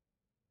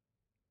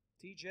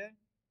 TJ?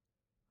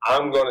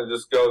 I'm going to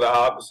just go the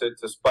opposite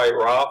to spite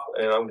Roth,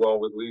 and I'm going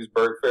with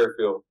Leesburg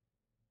Fairfield.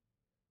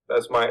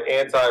 That's my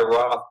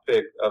anti-Roth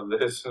pick of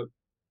this.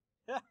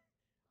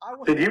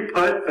 Did you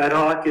put Fed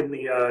Hawk in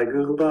the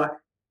Google Doc?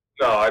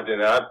 No, I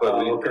didn't. I put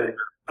Leesburg. Okay.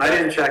 I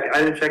didn't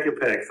check your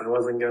picks. I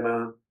wasn't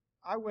gonna.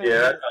 I went with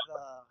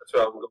that's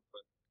what I'm going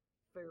with.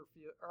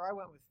 Fairfield, or I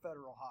went with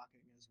Federal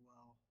Hawking as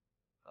well.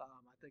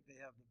 I think they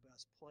have the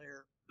best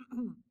player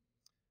in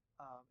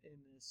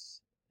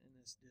this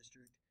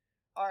district.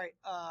 All right,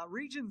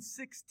 Region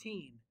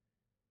 16.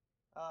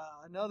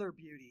 Another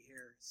beauty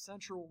here.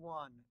 Central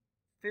 1.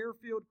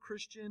 Fairfield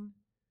Christian,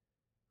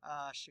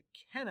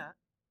 Shekinah,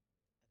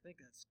 I think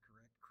that's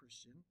correct,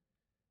 Christian,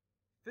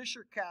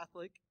 Fisher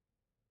Catholic,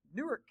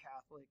 Newark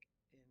Catholic,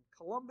 and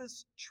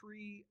Columbus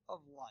Tree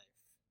of Life.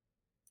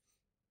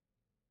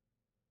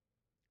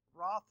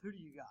 Roth, who do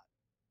you got?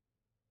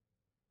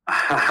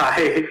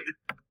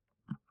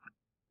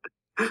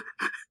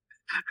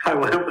 I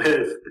went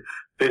with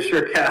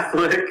Fisher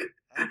Catholic,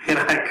 and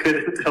I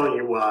couldn't tell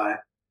you why.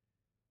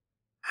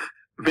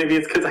 Maybe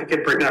it's because I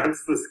can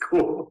pronounce the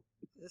school.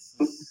 This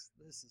is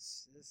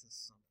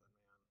something,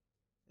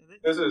 man.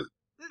 This is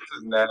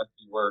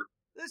nasty work.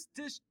 This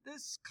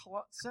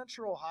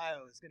Central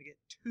Ohio is going to get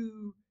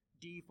 2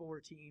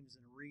 D4 teams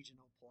in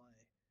regional play.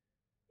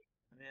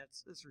 I mean,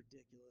 it's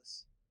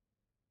ridiculous.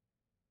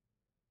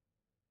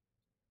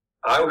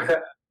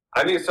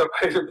 I need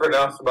somebody to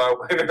pronounce my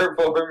winner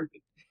for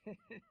me.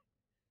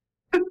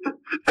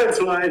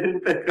 That's why I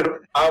didn't pick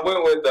him. I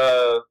went with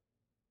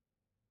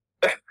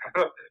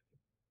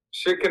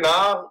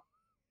Shekinah.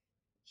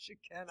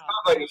 Shekinah.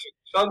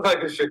 Sounds like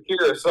a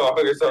Shakira song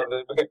or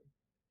something.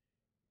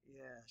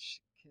 Yeah,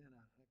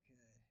 Shekinah.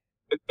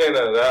 Okay.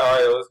 Shekinah. All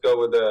right, let's go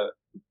with that.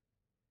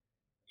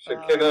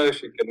 Shekinah,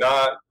 Shekinah.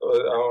 I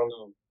don't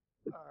know.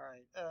 All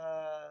right.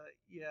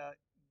 Yeah.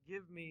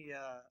 Give me.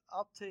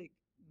 I'll take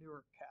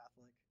Newark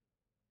Catholic.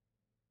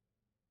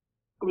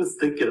 I was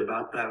thinking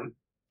about them.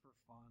 For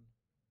fun.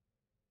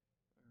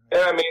 Right.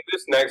 And I mean,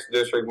 this next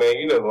district, man,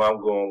 you know who I'm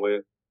going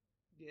with.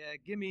 Yeah,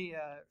 give me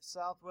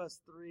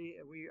Southwest 3.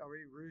 Are we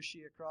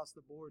Rushi across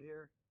the board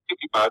here? Give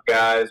me my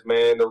guys,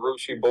 man, the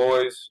Rushi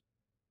boys.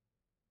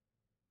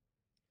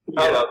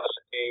 Yeah. I love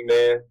that team,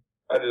 man.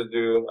 I just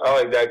do. I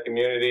like that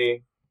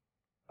community.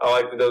 I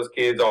like that those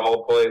kids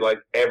all play like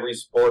every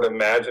sport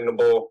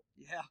imaginable.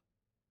 Yeah.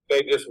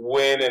 They just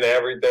win and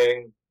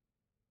everything.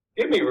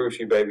 Give me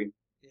Rushi, baby.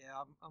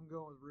 Yeah, I'm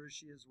going with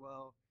Rushi as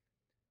well.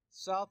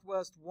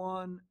 Southwest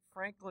 1,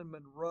 Franklin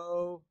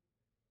Monroe.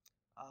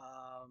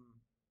 I'm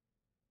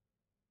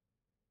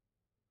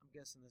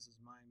guessing this is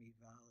Miami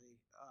Valley.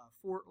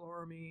 Fort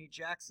Laramie,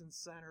 Jackson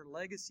Center,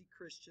 Legacy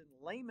Christian,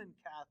 Lehman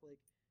Catholic,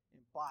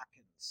 and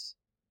Botkins.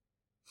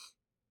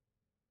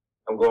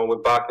 I'm going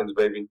with Botkins,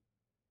 baby.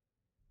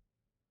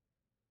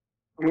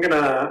 I'm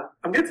gonna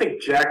take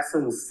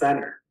Jackson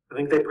Center. I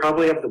think they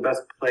probably have the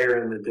best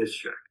player in the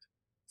district,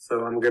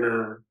 so I'm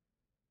gonna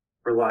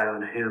rely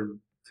on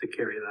him to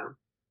carry them.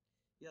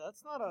 Yeah,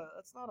 that's not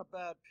a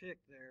bad pick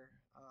there,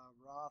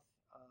 Roth.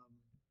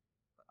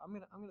 I'm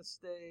gonna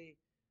stay.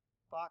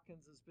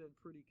 Botkins has been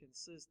pretty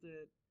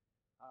consistent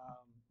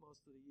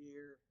most of the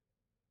year.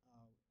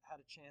 Had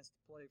a chance to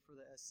play for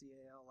the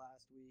SCAL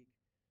last week.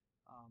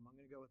 I'm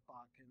going to go with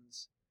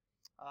Botkins.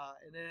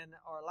 And then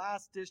our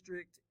last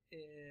district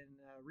in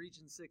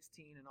Region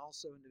 16 and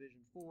also in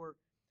Division 4,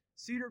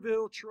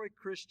 Cedarville, Troy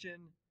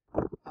Christian,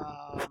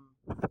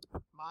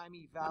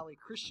 Miami Valley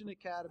Christian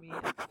Academy,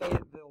 and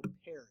Fayetteville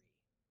Perry.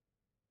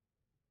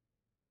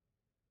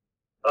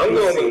 I'm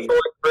going with Troy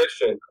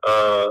Christian,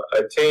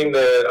 a team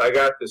that I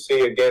got to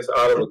see against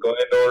Ottawa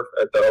Glandorf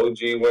at the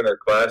OG Winter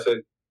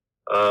Classic.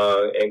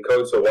 And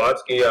Coach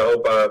Sawatsky, I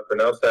hope I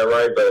pronounced that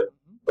right,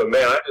 but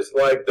man, I just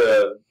like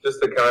the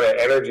kind of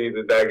energy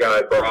that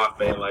guy brought,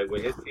 man. Like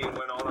when his team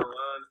went on a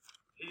run,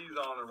 he's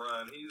on a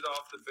run. He's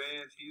off the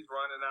bench. He's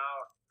running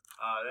out.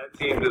 That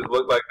team just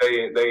looked like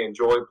they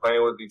enjoyed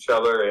playing with each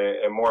other,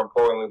 and more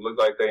importantly, looked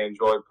like they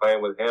enjoyed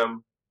playing with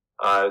him.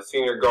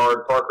 Senior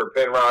guard Parker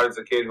Penrod is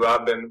a kid who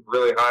I've been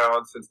really high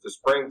on since the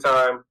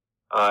springtime.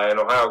 An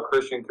Ohio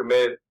Christian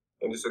commit,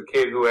 and just a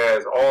kid who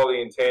has all the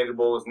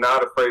intangibles,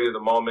 not afraid of the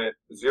moment,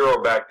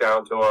 zero back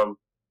down to him.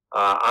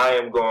 I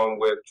am going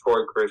with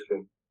Troy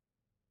Christian.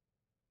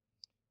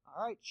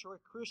 All right, Troy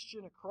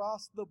Christian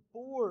across the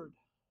board.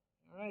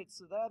 All right,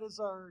 so that is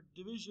our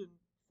Division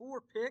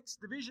 4 picks.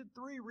 Division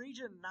 3,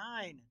 Region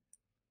 9.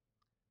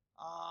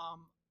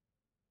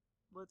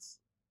 Let's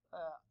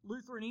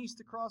Lutheran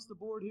East across the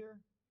board here.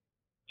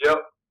 Yep.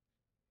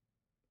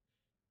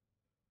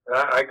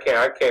 I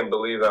can't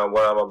believe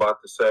what I'm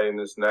about to say in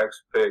this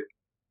next pick.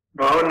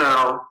 Oh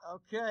no.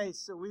 Okay,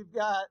 so we've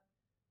got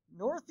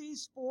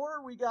Northeast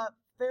 4, we got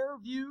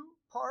Fairview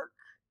Park,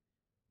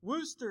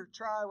 Worcester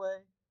Triway,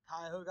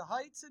 Cuyahoga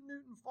Heights, and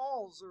Newton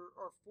Falls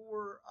are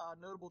 4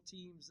 notable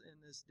teams in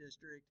this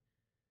district.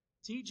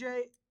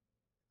 TJ,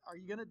 are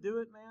you gonna do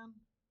it, man?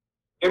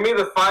 Give me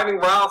the Fighting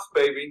Ralphs,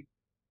 baby.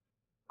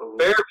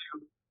 Fairview.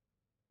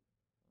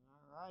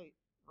 All right,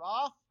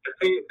 Roth.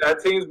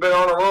 That team's been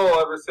on a roll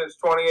ever since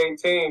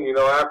 2018. You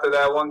know, after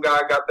that one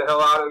guy got the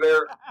hell out of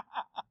there,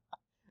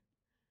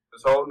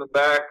 just holding it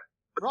back.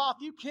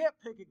 Roth, you can't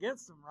pick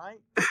against them, right?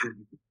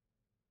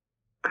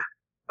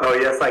 Oh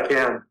yes, I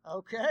can.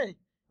 Okay.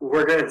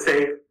 We're gonna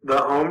take the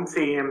home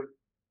team.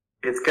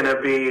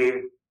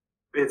 We're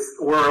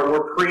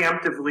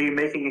preemptively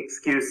making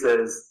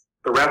excuses.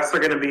 The refs are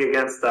gonna be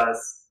against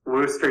us.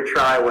 Worcester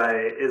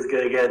Triway is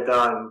gonna get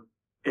done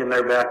in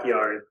their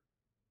backyard.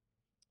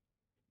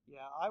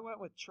 Yeah, I went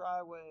with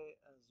Triway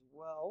as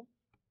well.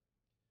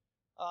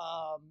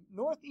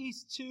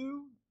 Northeast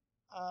 2,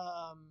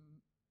 I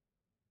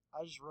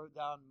just wrote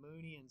down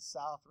Mooney and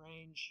South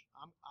Range.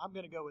 I'm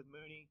going to go with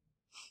Mooney.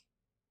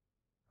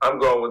 I'm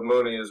going with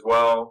Mooney as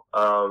well.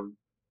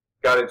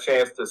 Got a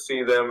chance to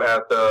see them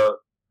at the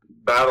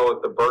battle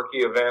at the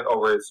Berkey event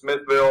over at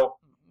Smithville.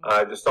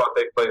 I just thought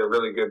they played a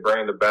really good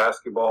brand of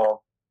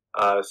basketball.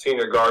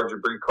 Senior guard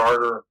Jabri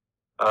Carter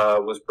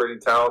was pretty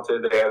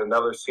talented. They had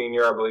another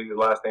senior, I believe his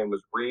last name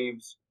was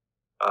Reeves.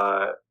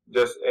 I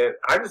just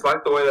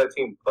like the way that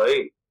team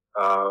played.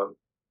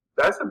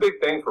 That's a big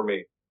thing for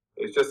me.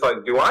 It's just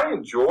like, do I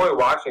enjoy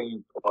watching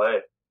you play?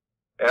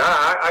 And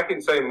I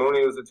can say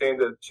Mooney was a team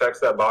that checks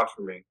that box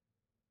for me.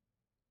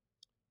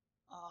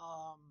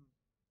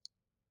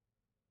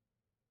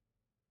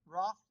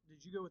 Roth,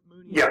 did you go with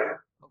Mooney? Yeah,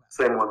 okay.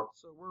 Same one.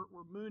 So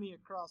we're Mooney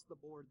across the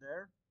board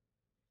there.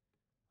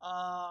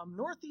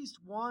 Northeast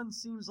 1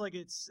 seems like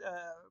it's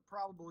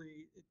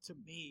probably, to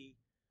me,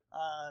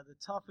 the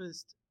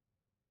toughest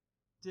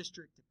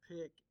district to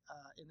pick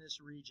in this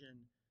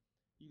region.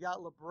 You got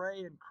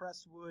LeBray and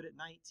Crestwood at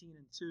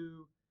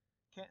 19-2.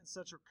 Canton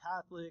Central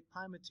Catholic,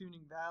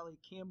 Pymatuning Valley,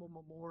 Campbell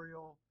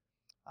Memorial,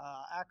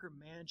 Akron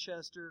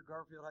Manchester,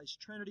 Garfield Heights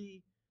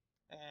Trinity,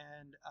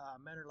 and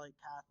Mentor Lake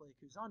Catholic,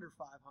 who's under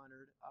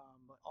 500,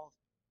 but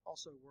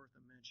also worth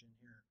a mention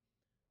here.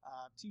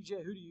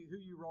 TJ, who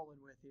you rolling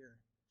with here?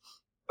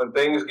 When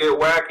things get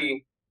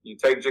wacky, you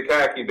take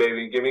Jakaki,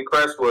 baby. Give me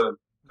Crestwood.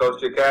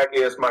 Coach Jakaki,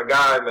 that's my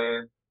guy,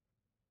 man.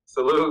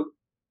 Salute.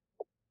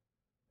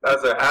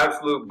 That's an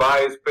absolute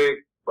biased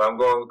pick, but I'm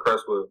going with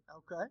Crestwood.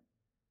 Okay.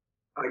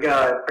 I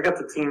got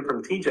the team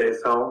from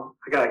TJ's home.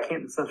 I got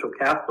Canton Central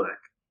Catholic.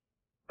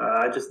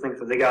 I just think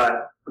that they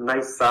got a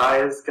nice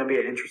size. Going to be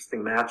an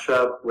interesting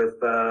matchup with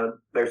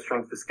their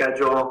strength of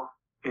schedule,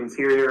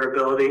 interior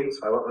ability.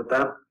 So I went with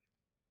them.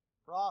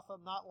 Prof,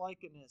 I'm not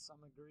liking this.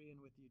 I'm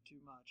agreeing with you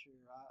too much here.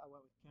 I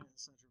went with Canton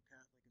Central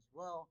Catholic as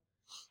well.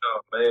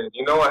 Oh man,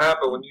 you know what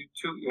happened when you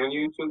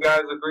two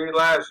guys agreed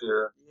last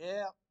year?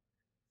 Yeah.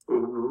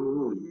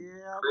 Ooh.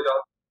 Yeah.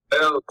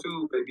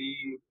 L2,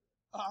 baby.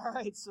 All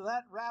right, so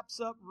that wraps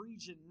up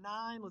Region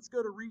 9. Let's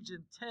go to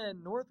Region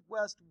 10.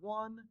 Northwest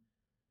 1,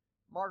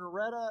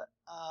 Margaretta,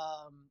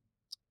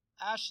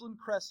 Ashland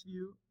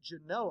Crestview,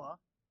 Genoa,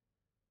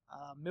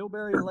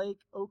 Millbury Lake,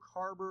 Oak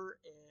Harbor,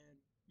 and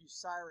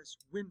Bucyrus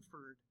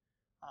Winford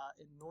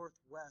in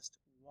Northwest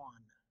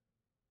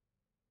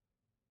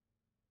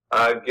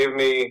 1. Give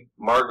me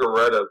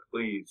Margaretta,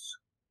 please.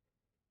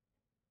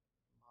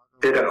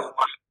 Ditto.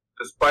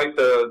 Despite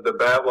the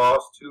bad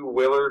loss to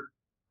Willard,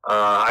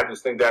 I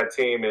just think that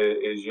team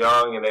is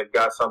young and they've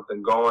got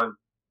something going.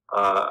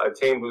 A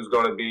team who's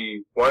going to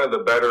be one of the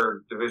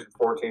better Division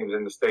 4 teams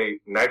in the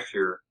state next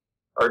year,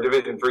 or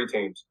Division 3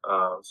 teams.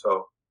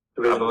 So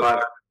Division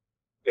 5.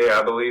 Yeah,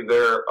 I believe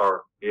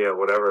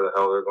whatever the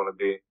hell they're going to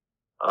be.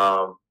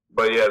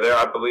 But yeah,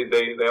 I believe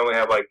they only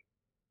have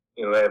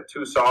they have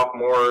 2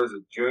 sophomores, a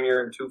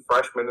junior, and 2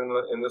 freshmen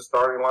in the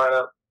starting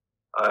lineup.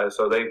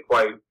 So they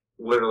quite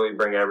literally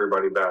bring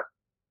everybody back.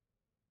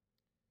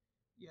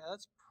 Yeah,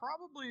 that's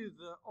probably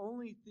the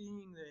only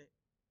thing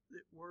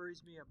that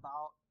worries me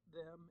about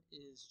them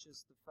is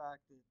just the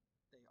fact that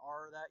they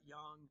are that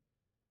young.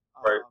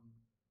 Right.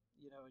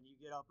 And you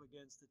get up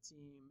against a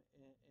team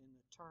in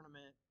the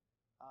tournament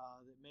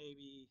that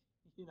maybe,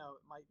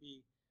 it might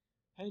be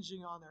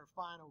hinging on their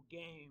final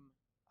game.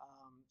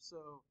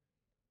 So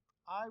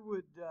I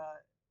would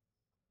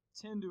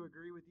tend to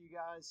agree with you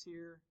guys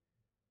here.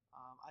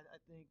 I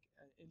think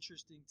an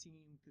interesting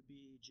team could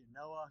be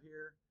Genoa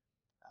here.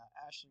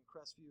 Ashland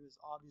Crestview has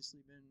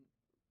obviously been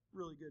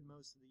really good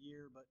most of the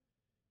year, but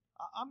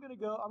I'm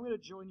gonna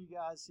join you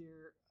guys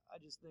here. I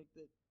just think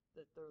that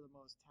they're the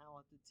most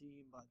talented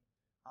team, but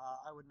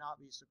I would not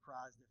be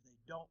surprised if they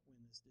don't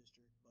win this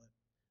district. But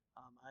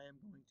I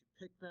am going to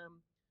pick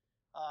them.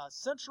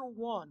 Central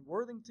 1,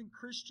 Worthington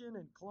Christian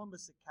and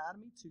Columbus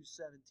Academy, 2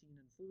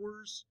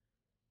 17-4s.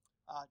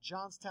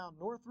 Johnstown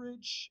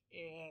Northridge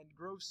and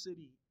Grove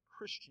City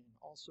Christian,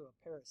 also a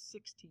pair of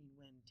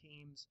 16-win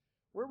teams.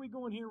 Where are we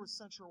going here with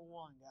Central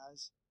 1,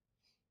 guys?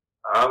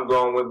 I'm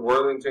going with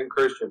Worthington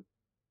Christian.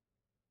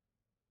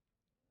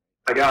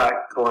 I got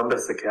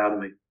Columbus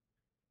Academy.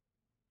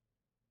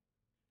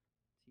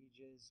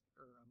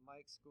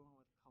 Mike's going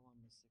with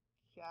Columbus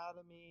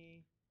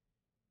Academy,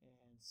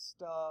 and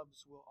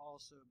Stubbs will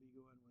also be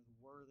going with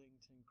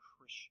Worthington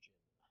Christian.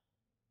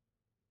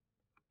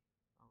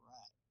 All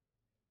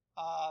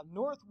right.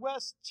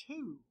 Northwest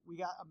 2, we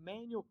got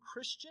Emmanuel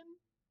Christian,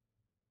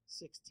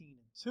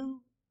 16-2.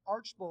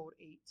 Archbold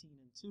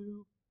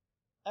 18-2,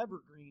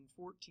 Evergreen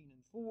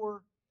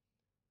 14-4,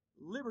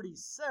 Liberty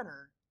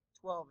Center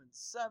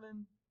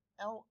 12-7,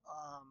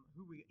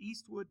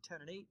 Eastwood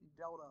 10-8, and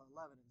Delta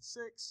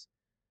 11-6.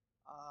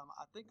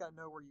 I think I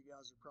know where you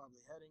guys are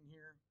probably heading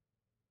here.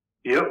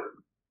 Yep.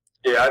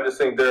 Yeah, I just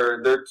think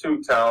they're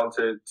too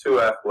talented, too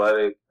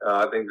athletic.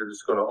 I think they're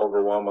just going to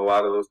overwhelm a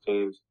lot of those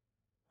teams.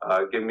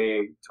 Give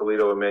me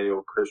Toledo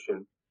Emmanuel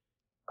Christian.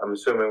 I'm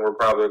assuming we're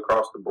probably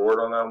across the board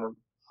on that one.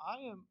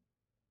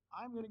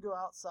 I'm going to go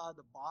outside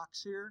the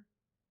box here,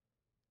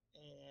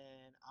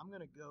 and I'm going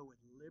to go with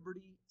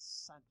Liberty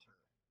Center.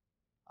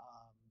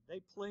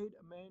 They played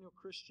Emmanuel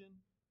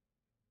Christian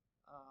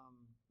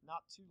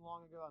not too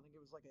long ago. I think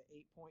it was like an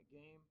 8-point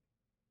game.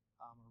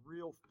 A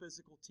real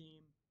physical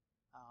team.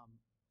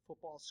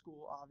 Football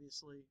school,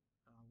 obviously,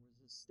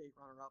 was a state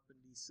runner-up in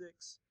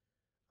D6.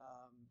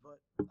 But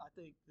I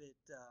think that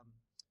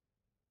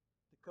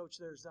the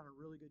coach there has done a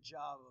really good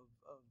job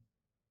of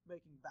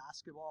making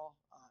basketball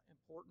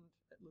important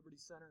at Liberty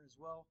Center as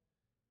well.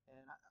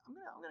 And I'm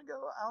gonna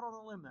go out on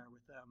a limb there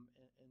with them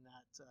in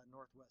that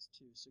Northwest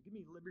 2. So give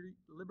me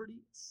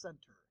Liberty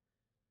Center.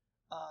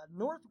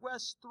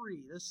 Northwest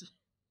 3.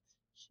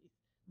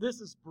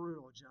 This is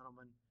brutal,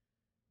 gentlemen.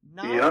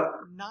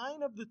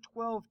 9 of the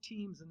 12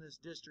 teams in this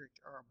district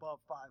are above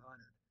 500.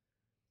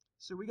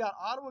 So we got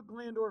Ottawa,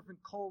 Glandorf,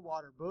 and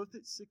Coldwater both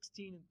at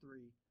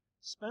 16-3.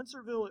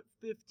 Spencerville at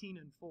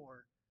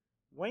 15-4.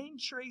 Wayne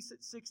Trace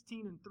at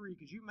 16-3.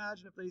 Could you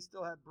imagine if they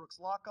still had Brooks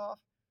Lockoff?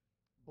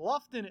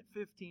 Bluffton at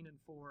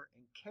 15-4,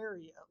 and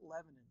Cary at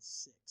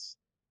 11-6.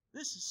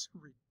 This is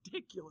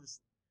ridiculous.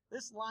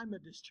 This Lima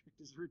district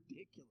is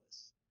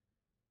ridiculous.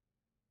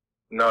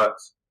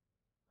 Nuts.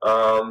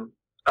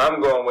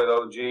 I'm going with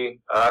OG.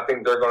 I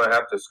think they're going to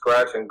have to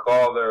scratch and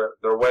claw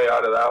their way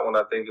out of that one.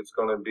 I think it's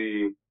going to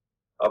be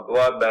a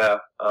bloodbath.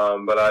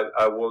 But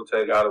I will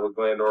take Ottawa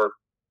Glandorf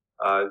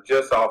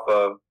just off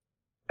of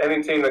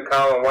any team that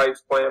Colin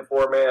White's playing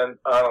for, man.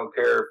 I don't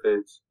care if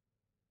it's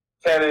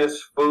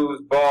tennis,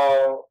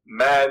 foosball,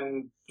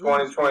 Madden,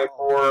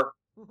 2024.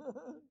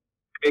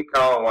 Big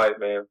Colin White,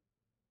 man.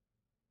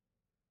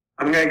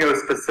 I'm going to go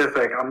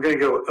specific. I'm going to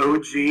go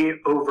OG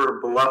over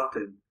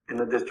Bluffton in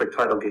the district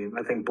title game.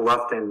 I think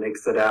Bluffton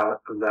makes it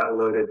out of that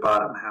loaded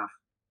bottom half.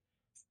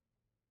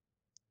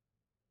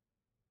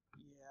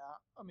 Yeah,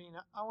 I mean,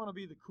 I want to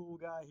be the cool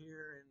guy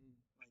here and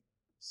like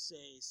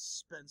say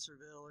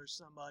Spencerville or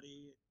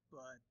somebody,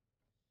 but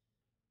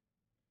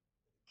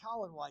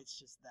Colin White's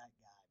just that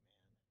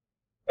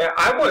guy,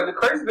 man. And the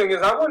crazy thing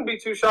is, I wouldn't be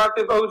too shocked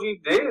if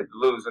OG did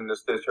lose in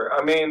this district.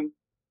 I mean,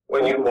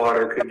 when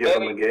Water could give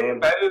them a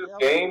game. Competitive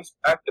games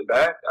back to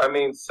back. I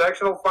mean,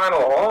 sectional final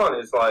on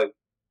is like,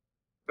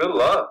 good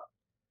luck.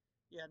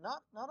 Yeah,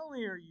 not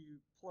only are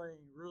you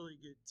playing really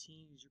good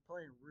teams, you're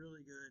playing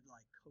really good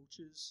like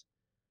coaches.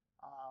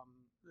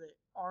 They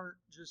aren't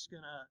just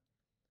gonna.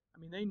 I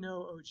mean, they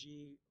know OG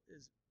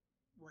is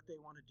what they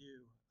want to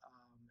do,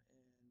 and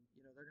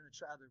they're gonna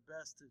try their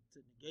best to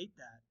negate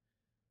that.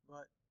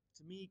 But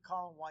to me,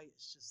 Colin White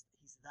is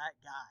he's that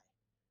guy.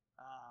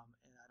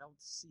 And I don't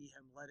see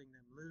him letting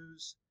them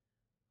lose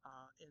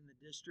in the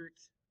district,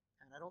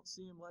 and I don't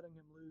see him letting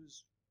him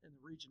lose in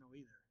the regional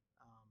either.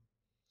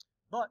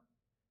 But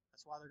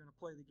that's why they're going to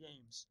play the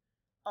games.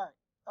 All right,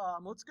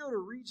 let's go to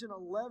Region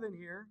 11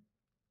 here.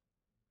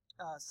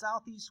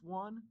 Southeast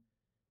 1,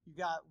 you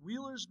got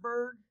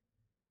Wheelersburg.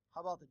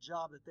 How about the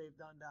job that they've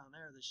done down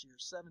there this year?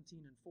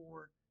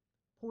 17-4.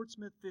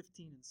 Portsmouth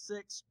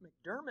 15-6.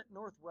 McDermott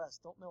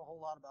Northwest, don't know a whole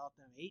lot about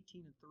them.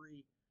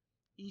 18-3.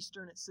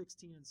 Eastern at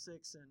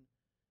 16-6, and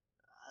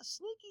a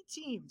sneaky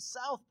team,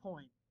 South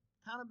Point,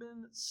 kind of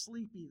been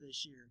sleepy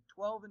this year.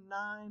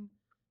 12-9,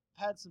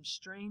 had some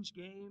strange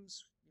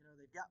games.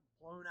 They've gotten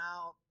blown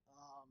out.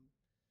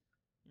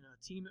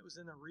 A team that was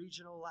in the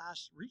regional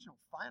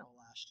final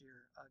last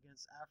year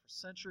against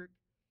Afrocentric.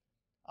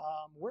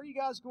 Where are you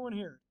guys going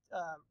here,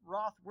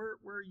 Roth? Where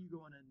are you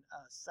going in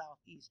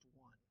Southeast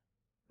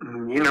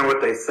 1? You know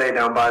what they say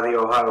down by the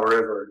Ohio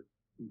River.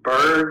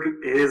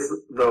 Berg is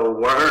the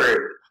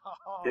word.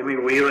 Oh. Give me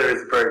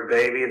Wheelersburg,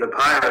 baby. The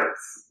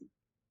Pirates.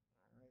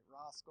 All right,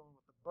 Ross going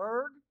with the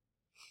Berg.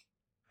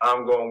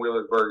 I'm going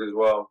Wheelersburg as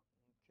well.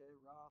 Okay,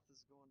 Roth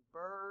is going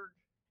Berg.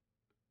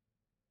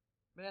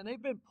 Man,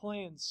 they've been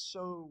playing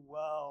so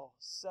well.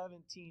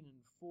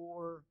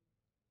 17-4.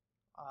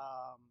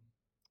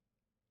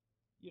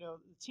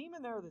 The team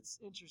in there that's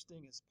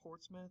interesting is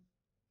Portsmouth.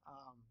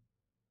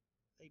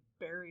 They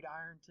buried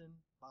Ironton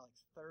by like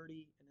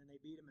 30, and then they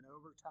beat them in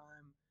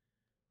overtime.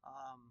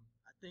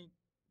 I think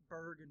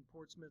Berg and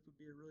Portsmouth would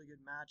be a really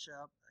good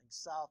matchup. I think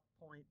South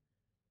Point,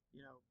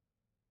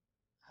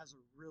 has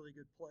a really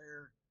good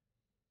player.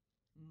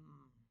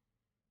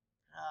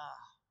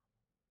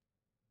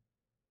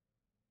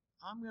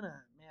 I'm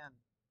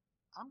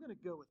gonna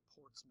go with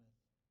Portsmouth.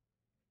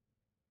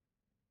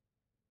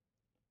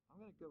 I'm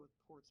gonna go with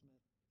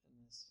Portsmouth in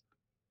this.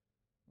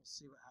 We'll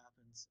see what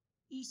happens.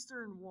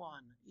 Eastern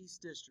 1,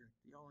 East District,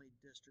 the only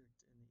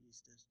district in the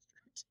East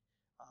District.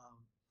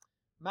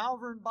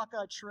 Malvern,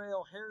 Buckeye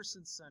Trail,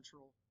 Harrison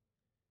Central,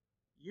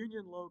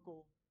 Union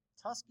Local,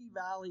 Tusky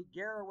Valley,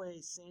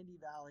 Garraway,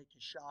 Sandy Valley,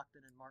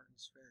 Coshocton, and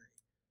Martins Ferry.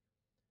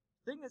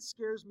 The thing that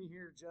scares me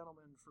here,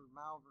 gentlemen, for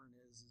Malvern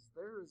is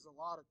there is a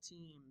lot of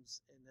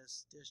teams in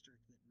this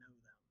district that know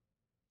them.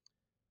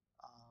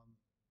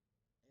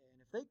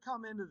 And if they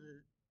come into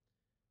the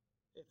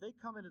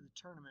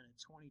tournament at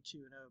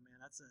 22-0, man,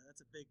 that's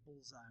a big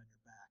bullseye on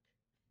your back.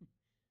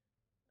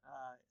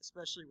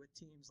 Especially with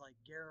teams like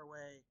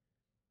Garraway,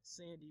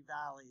 Sandy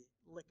Valley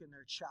licking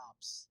their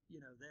chops.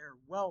 They're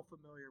well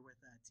familiar with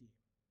that team.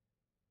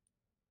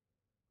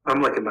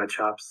 I'm licking my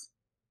chops.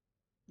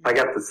 I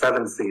got the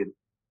 7 seed.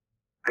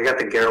 I got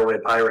the Garraway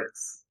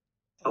Pirates.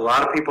 A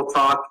lot of people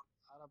talk.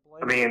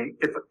 I mean,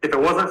 if it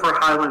wasn't for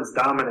Highland's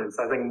dominance,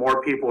 I think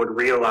more people would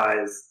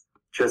realize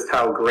just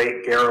how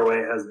great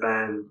Garraway has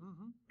been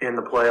in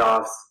the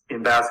playoffs,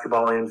 in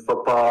basketball and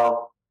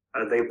football.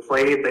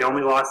 They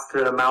only lost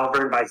to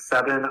Malvern by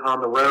 7 on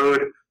the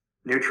road,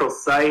 neutral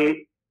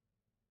site.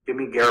 Give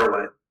me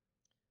Garraway.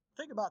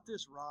 Think about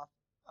this, Roth.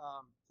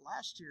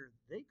 Last year,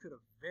 they could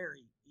have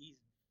very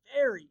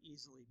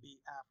easily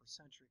beat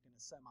Afrocentric in a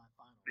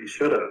semifinal. They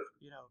should have.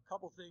 A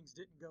couple things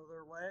didn't go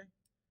their way,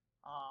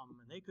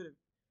 and they could have.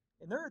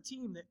 And they're a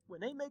team that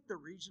when they make the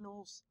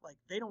regionals, like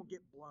they don't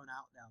get blown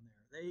out down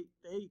there.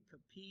 They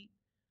compete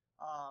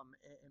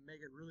and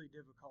make it really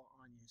difficult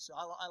on you. So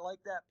I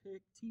like that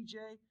pick,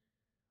 TJ.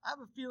 I have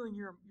a feeling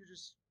you're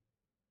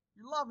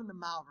loving the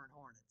Malvern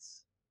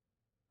Hornets.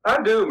 I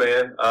do,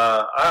 man.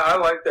 I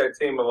like that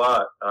team a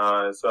lot.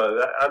 So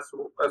that's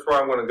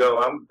where I'm going to go.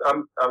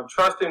 I'm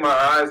trusting my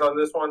eyes on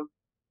this one.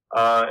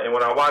 And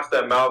when I watched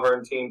that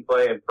Malvern team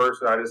play in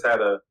person, I just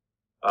had a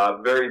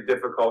very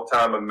difficult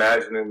time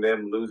imagining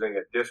them losing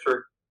a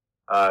district.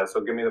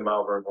 So give me the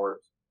Malvern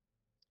Hornets.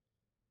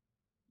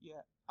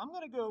 Yeah, I'm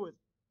going to go with,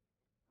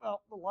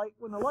 well,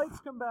 when the lights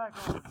come back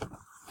on,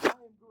 I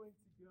am going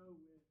to go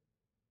with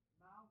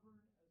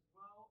Malvern as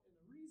well.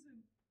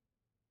 And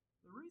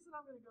the reason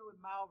I'm going to go with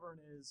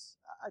Malvern is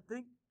I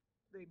think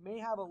they may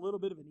have a little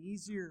bit of an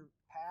easier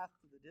path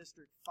to the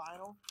district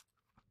final,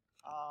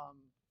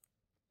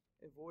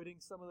 avoiding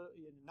some of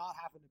not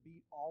having to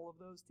beat all of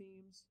those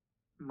teams.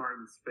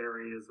 Martin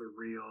Sperry is a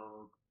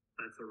real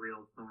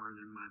thorn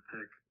in my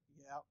pick.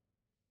 Yep.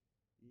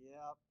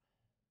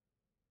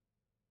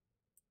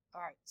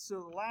 All right,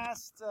 so the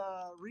last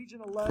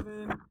Region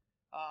 11,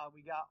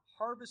 we got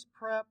Harvest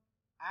Prep,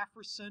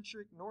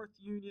 Afrocentric, North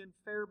Union,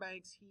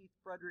 Fairbanks, Heath,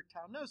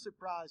 Fredericktown. No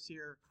surprise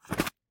here.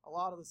 A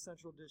lot of the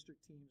Central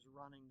District teams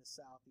running to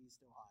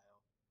Southeast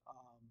Ohio.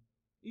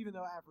 Even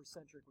though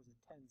Afrocentric was a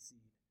 10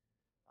 seed,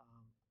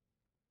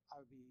 I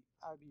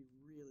would be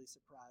really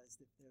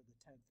surprised if they're the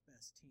 10th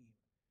best team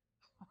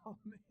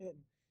in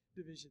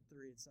Division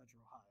III in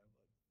Central Ohio.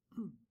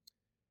 But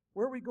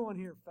where are we going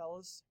here,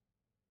 fellas?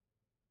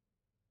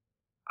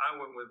 I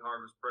went with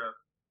Harvest Prep.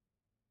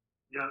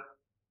 Yep.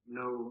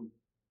 Nobody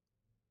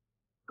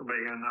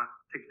gonna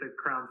take the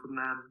crown from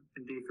them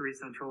in D3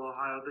 Central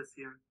Ohio this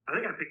year. I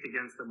think I picked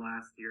against them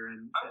last year.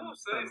 I will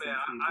say, man,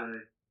 I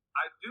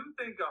do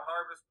think a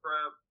Harvest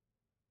Prep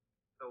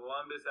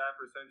Columbus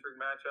Afrocentric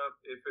matchup,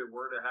 if it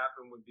were to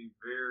happen, would be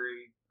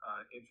very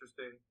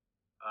interesting.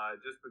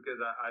 Just because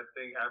I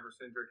think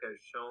Afrocentric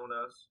has shown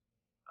us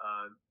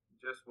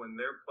just when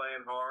they're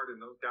playing hard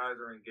and those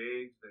guys are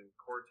engaged and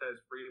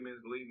Cortez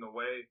Freeman's leading the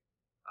way.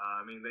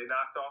 I mean, they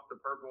knocked off the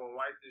purple and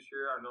white this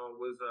year. I know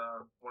it was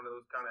one of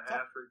those kind of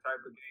asterisk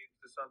type of games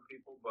to some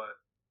people, but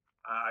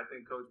I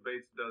think Coach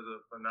Bates does a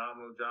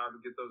phenomenal job to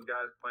get those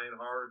guys playing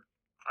hard.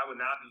 I would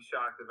not be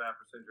shocked if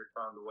Afrocentric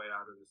found a way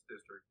out of this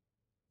district.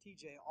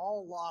 TJ,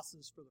 all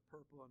losses for the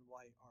purple and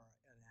white are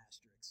an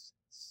asterisk.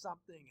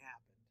 Something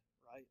happened,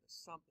 right?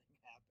 Something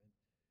happened.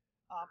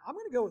 I'm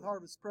going to go with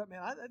Harvest Prep,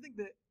 man. I think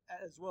that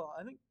as well.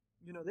 I think,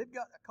 they've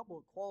got a couple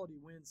of quality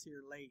wins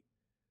here late.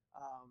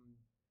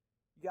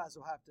 You guys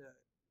will have to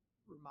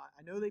remind.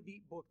 I know they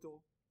beat Buchtel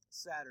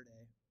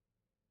Saturday.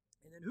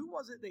 And then who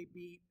was it they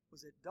beat?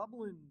 Was it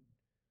Dublin?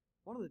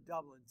 One of the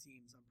Dublin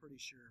teams, I'm pretty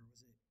sure.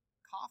 Was it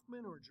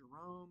Kaufman or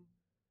Jerome?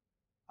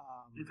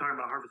 You talking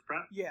about Harvest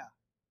Prep? Yeah.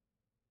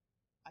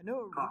 I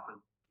know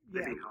Kaufman.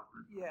 Yeah,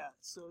 Kaufman. Yeah.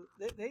 So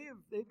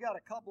they've got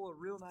a couple of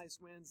real nice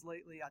wins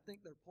lately. I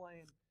think they're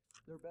playing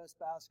their best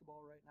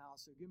basketball right now.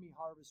 So give me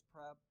Harvest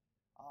Prep.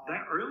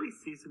 That early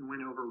season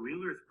win over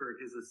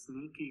Wheelersburg is a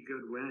sneaky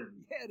good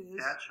win. Yeah, it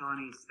is. At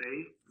Shawnee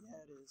State. Yeah,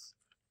 it is.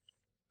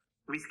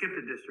 We skipped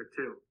a district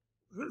too.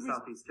 The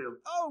Southeast 2.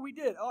 Oh, we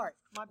did. All right,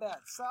 my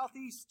bad.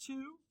 Southeast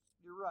 2.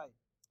 You're right.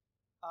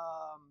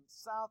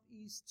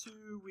 Southeast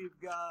 2. We've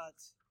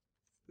got.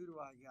 Who do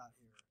I got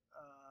here?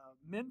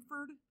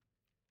 Minford,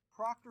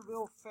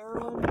 Proctorville,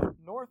 Fairland,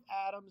 North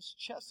Adams,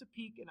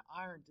 Chesapeake, and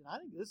Ironton. I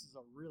think this is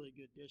a really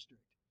good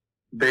district.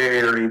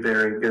 Very,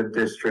 very good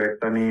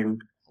district. I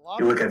mean,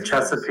 you look at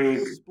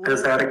Chesapeake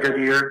has had a good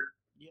year.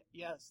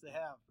 Yes, they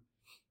have.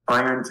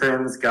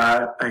 Ironton's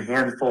got a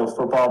handful of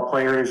football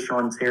players.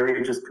 Sean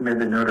Terry just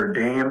committed to Notre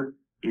Dame.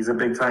 He's a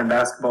big-time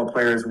basketball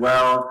player as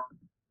well.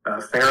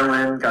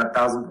 Fairland got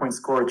 1,000-point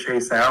scorer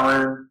Chase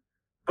Allen.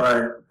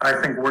 But I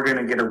think we're going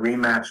to get a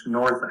rematch,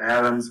 North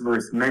Adams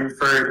versus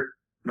Minford.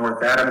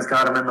 North Adams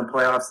got him in the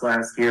playoffs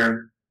last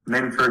year.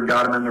 Minford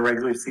got him in the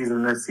regular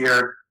season this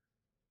year.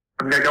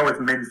 I'm going to go with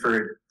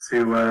Minford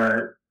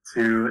to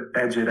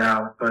edge it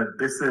out. But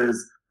this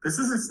is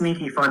a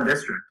sneaky fun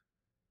district.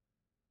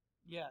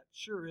 Yeah, it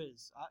sure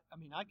is. I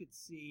mean, I could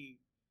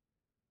see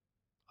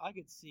at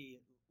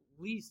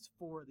least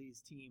 4 of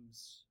these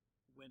teams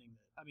winning it.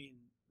 I mean,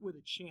 with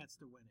a chance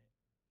to win it.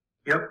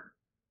 Yep.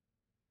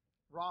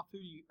 Roth,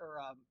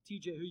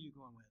 TJ, who you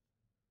going with?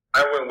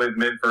 I went with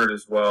Minford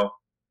as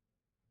well.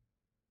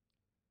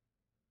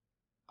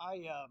 I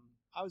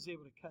was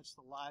able to catch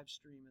the live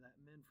stream of that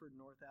Minford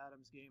North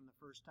Adams game the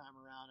first time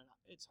around, and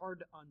it's hard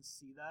to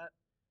unsee that.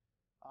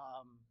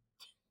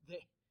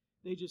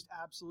 They just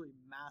absolutely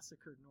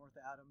massacred North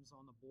Adams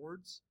on the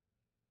boards.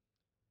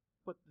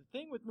 But the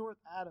thing with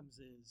North Adams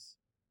is,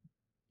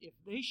 if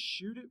they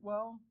shoot it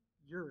well,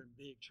 you're in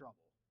big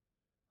trouble.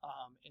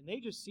 And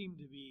they just seem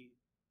to be,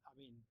 I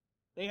mean,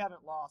 they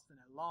haven't lost in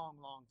a long,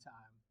 long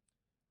time.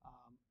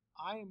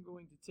 I am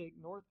going to take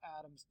North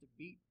Adams to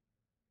beat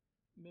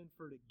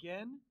Minford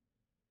again,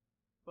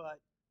 but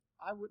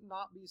I would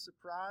not be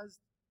surprised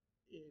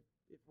if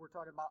we're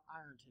talking about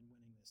Ironton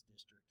winning this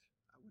district.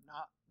 I would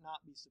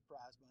not be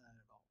surprised by that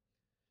at all.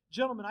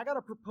 Gentlemen, I got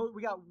to propose.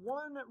 We got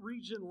one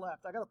region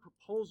left. I got a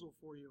proposal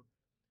for you.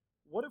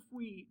 What if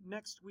we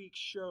next week's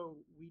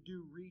show we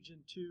do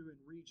Region 2 and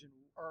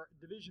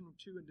Division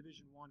 2 and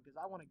Division 1, because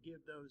I want to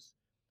give those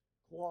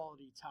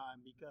quality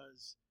time,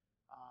 because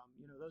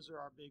those are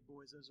our big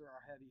boys, those are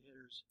our heavy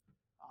hitters.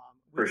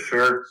 For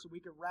sure. So we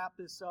can wrap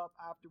this up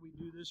after we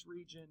do this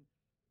region,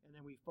 and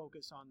then we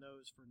focus on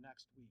those for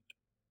next week.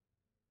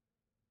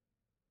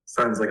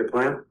 Sounds like a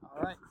plan.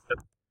 All right.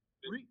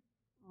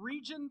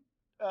 Region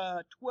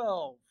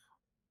 12.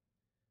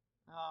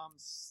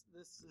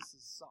 This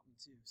is something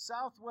too.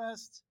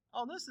 Southwest.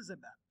 Oh, this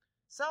isn't bad.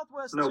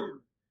 Southwest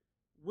 2.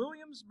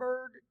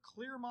 Williamsburg,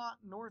 Clearmont,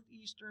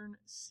 Northeastern,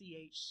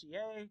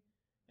 CHCA.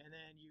 And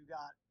then you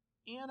got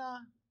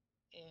Anna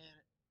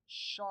and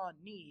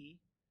Shawnee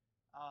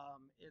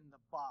in the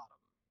bottom.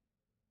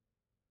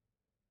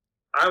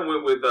 I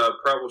went with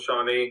Preble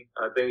Shawnee.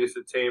 I think it's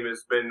a team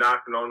that's been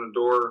knocking on the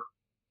door.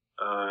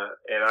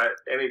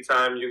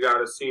 Anytime you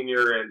got a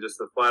senior and just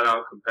a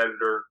flat-out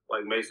competitor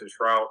like Mason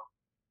Shrout,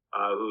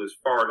 who is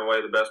far and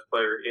away the best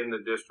player in the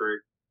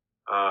district,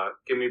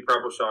 give me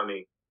Preble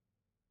Shawnee.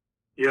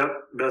 Yep,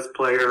 best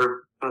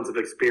player, tons of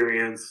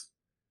experience.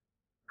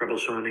 Preble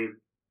Shawnee.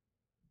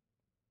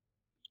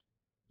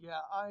 Yeah,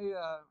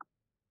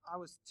 I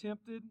was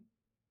tempted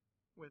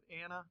with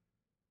Anna,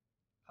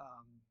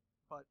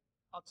 but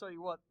I'll tell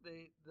you what,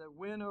 the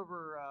win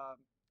over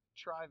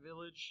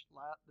Tri-Village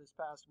this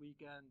past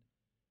weekend,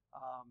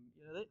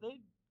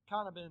 they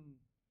kind of been,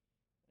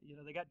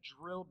 they got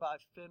drilled by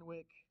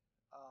Fenwick,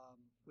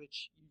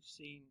 which you've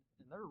seen,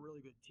 and they're a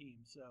really good team.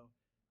 So,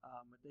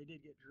 but they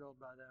did get drilled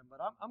by them. But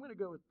I'm going to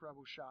go with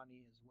Preble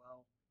Shawnee as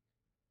well.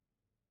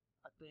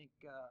 I think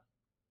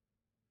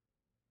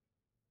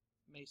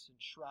Mason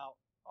Shrout,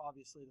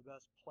 obviously the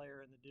best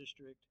player in the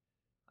district.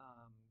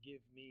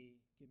 Give me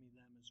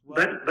them as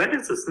well. That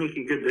is a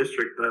sneaky good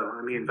district, though.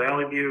 I mean,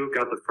 Valley View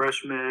got the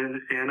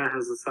freshmen. Anna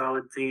has a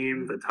solid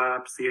team. The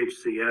top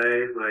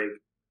CHCA,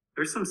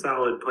 there's some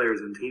solid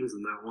players and teams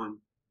in that one.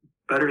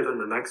 Better than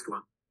the next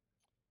one.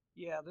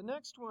 Yeah, the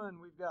next one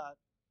we've got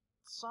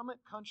Summit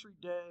Country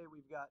Day.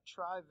 We've got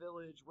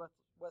Tri-Village,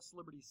 West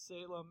Liberty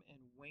Salem, and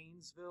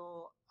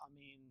Waynesville. I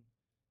mean,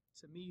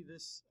 to me,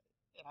 this,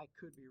 and I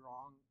could be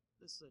wrong,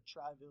 this is a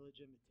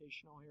Tri-Village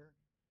Invitational here.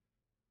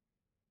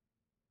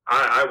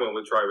 I went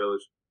with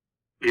Tri-Village.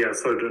 Yeah,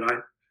 so did I.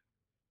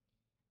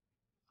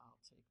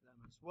 I'll take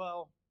them as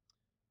well.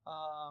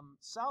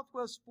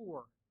 Southwest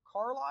 4,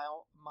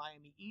 Carlisle,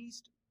 Miami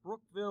East,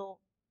 Brookville,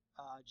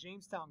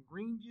 Jamestown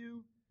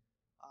Greenview,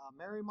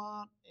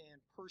 Marymount,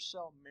 and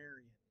Purcell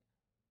Marion.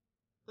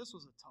 This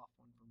was a tough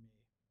one for me.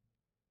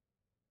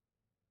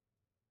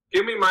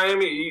 Give me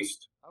Miami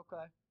East.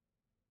 Okay.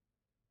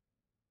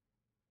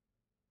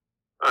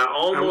 I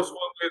almost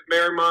went with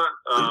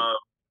Marymount.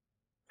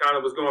 Kind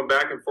of was going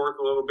back and forth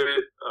a little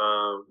bit.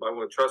 I'm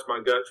going to trust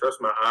my gut, trust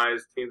my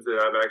eyes. Teams that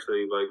I've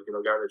actually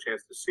gotten a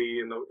chance to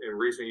see in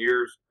recent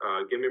years.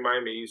 Give me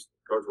Miami East,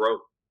 Coach Rowe.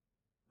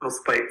 I'll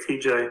spike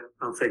TJ.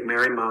 I'll take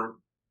Marymount.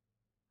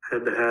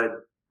 Head to head,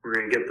 we're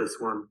going to get this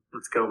one.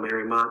 Let's go,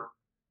 Marymount.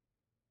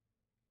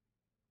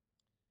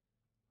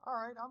 All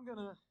right, I'm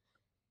gonna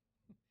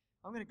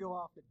go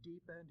off the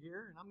deep end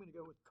here, and I'm gonna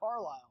go with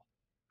Carlisle.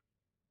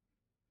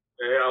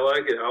 Yeah, I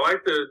like it. I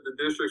like the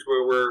districts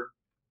where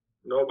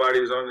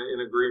nobody's in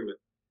agreement.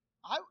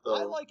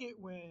 I like it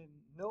when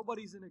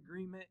nobody's in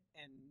agreement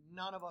and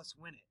none of us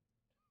win it.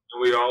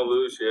 And we all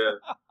lose, yeah.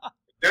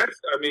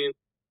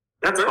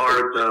 That's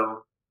hard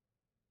though.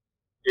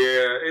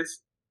 Yeah,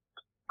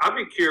 I'd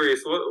be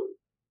curious.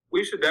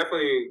 We should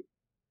definitely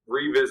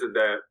revisit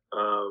that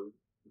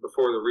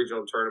before the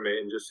regional tournament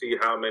and just see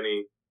how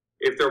many,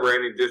 if there were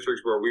any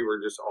districts where we were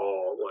just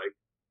all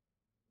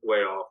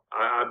way off.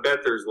 I bet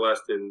there's less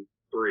than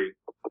 3.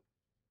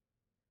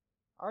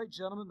 All right,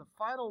 gentlemen, the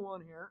final one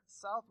here,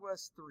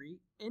 Southwest 3,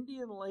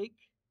 Indian Lake.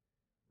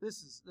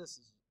 This is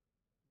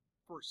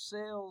for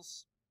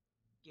Sales,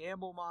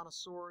 Gamble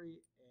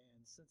Montessori,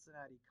 and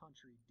Cincinnati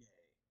Country Day.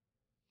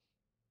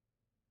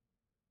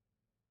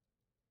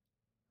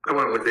 I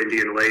went with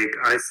Indian Lake.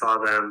 I saw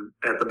them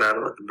at the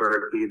Battle at the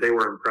Berkeley. They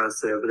were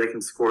impressive. They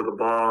can score the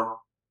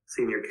ball.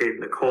 Senior Kate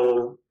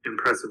Nicole,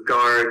 impressive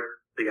guard.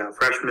 They got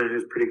freshman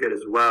who's pretty good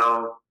as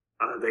well.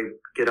 They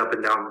get up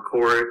and down the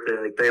court.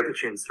 They have a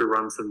chance to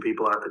run some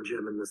people out the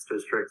gym in this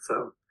district.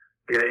 So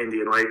I got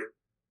Indian Lake.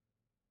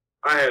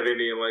 I have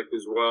Indian Lake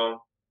as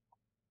well.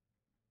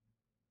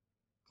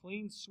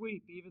 Clean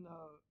sweep, even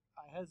though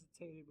I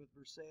hesitated with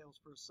Versailles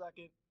for a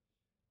second.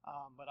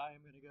 But I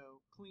am going to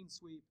go clean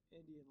sweep,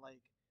 Indian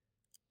Lake.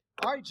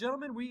 All right,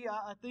 gentlemen,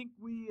 I think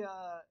we've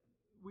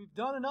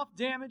done enough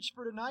damage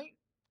for tonight.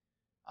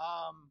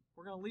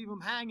 We're going to leave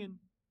them hanging.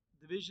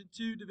 Division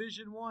 2,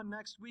 Division 1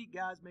 next week,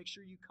 guys. Make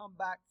sure you come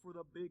back for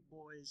the big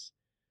boys.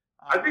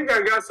 I think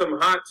I got some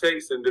hot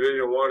takes in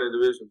Division 1 and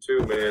Division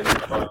 2, man.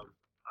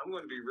 I'm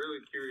going to be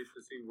really curious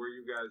to see where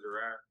you guys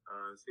are at,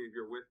 see if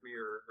you're with me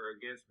or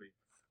against me,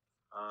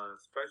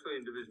 especially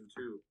in Division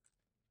 2.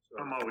 So,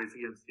 I'm always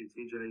against you,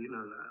 TJ. You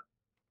know that.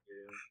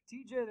 Yeah.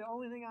 TJ, the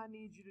only thing I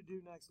need you to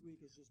do next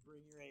week is just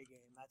bring your A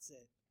game. That's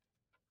it.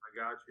 I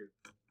got you.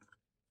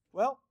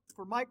 Well,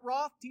 for Mike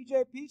Roth,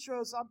 TJ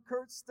Petros, I'm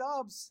Kurt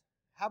Stubbs.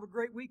 Have a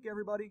great week,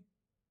 everybody.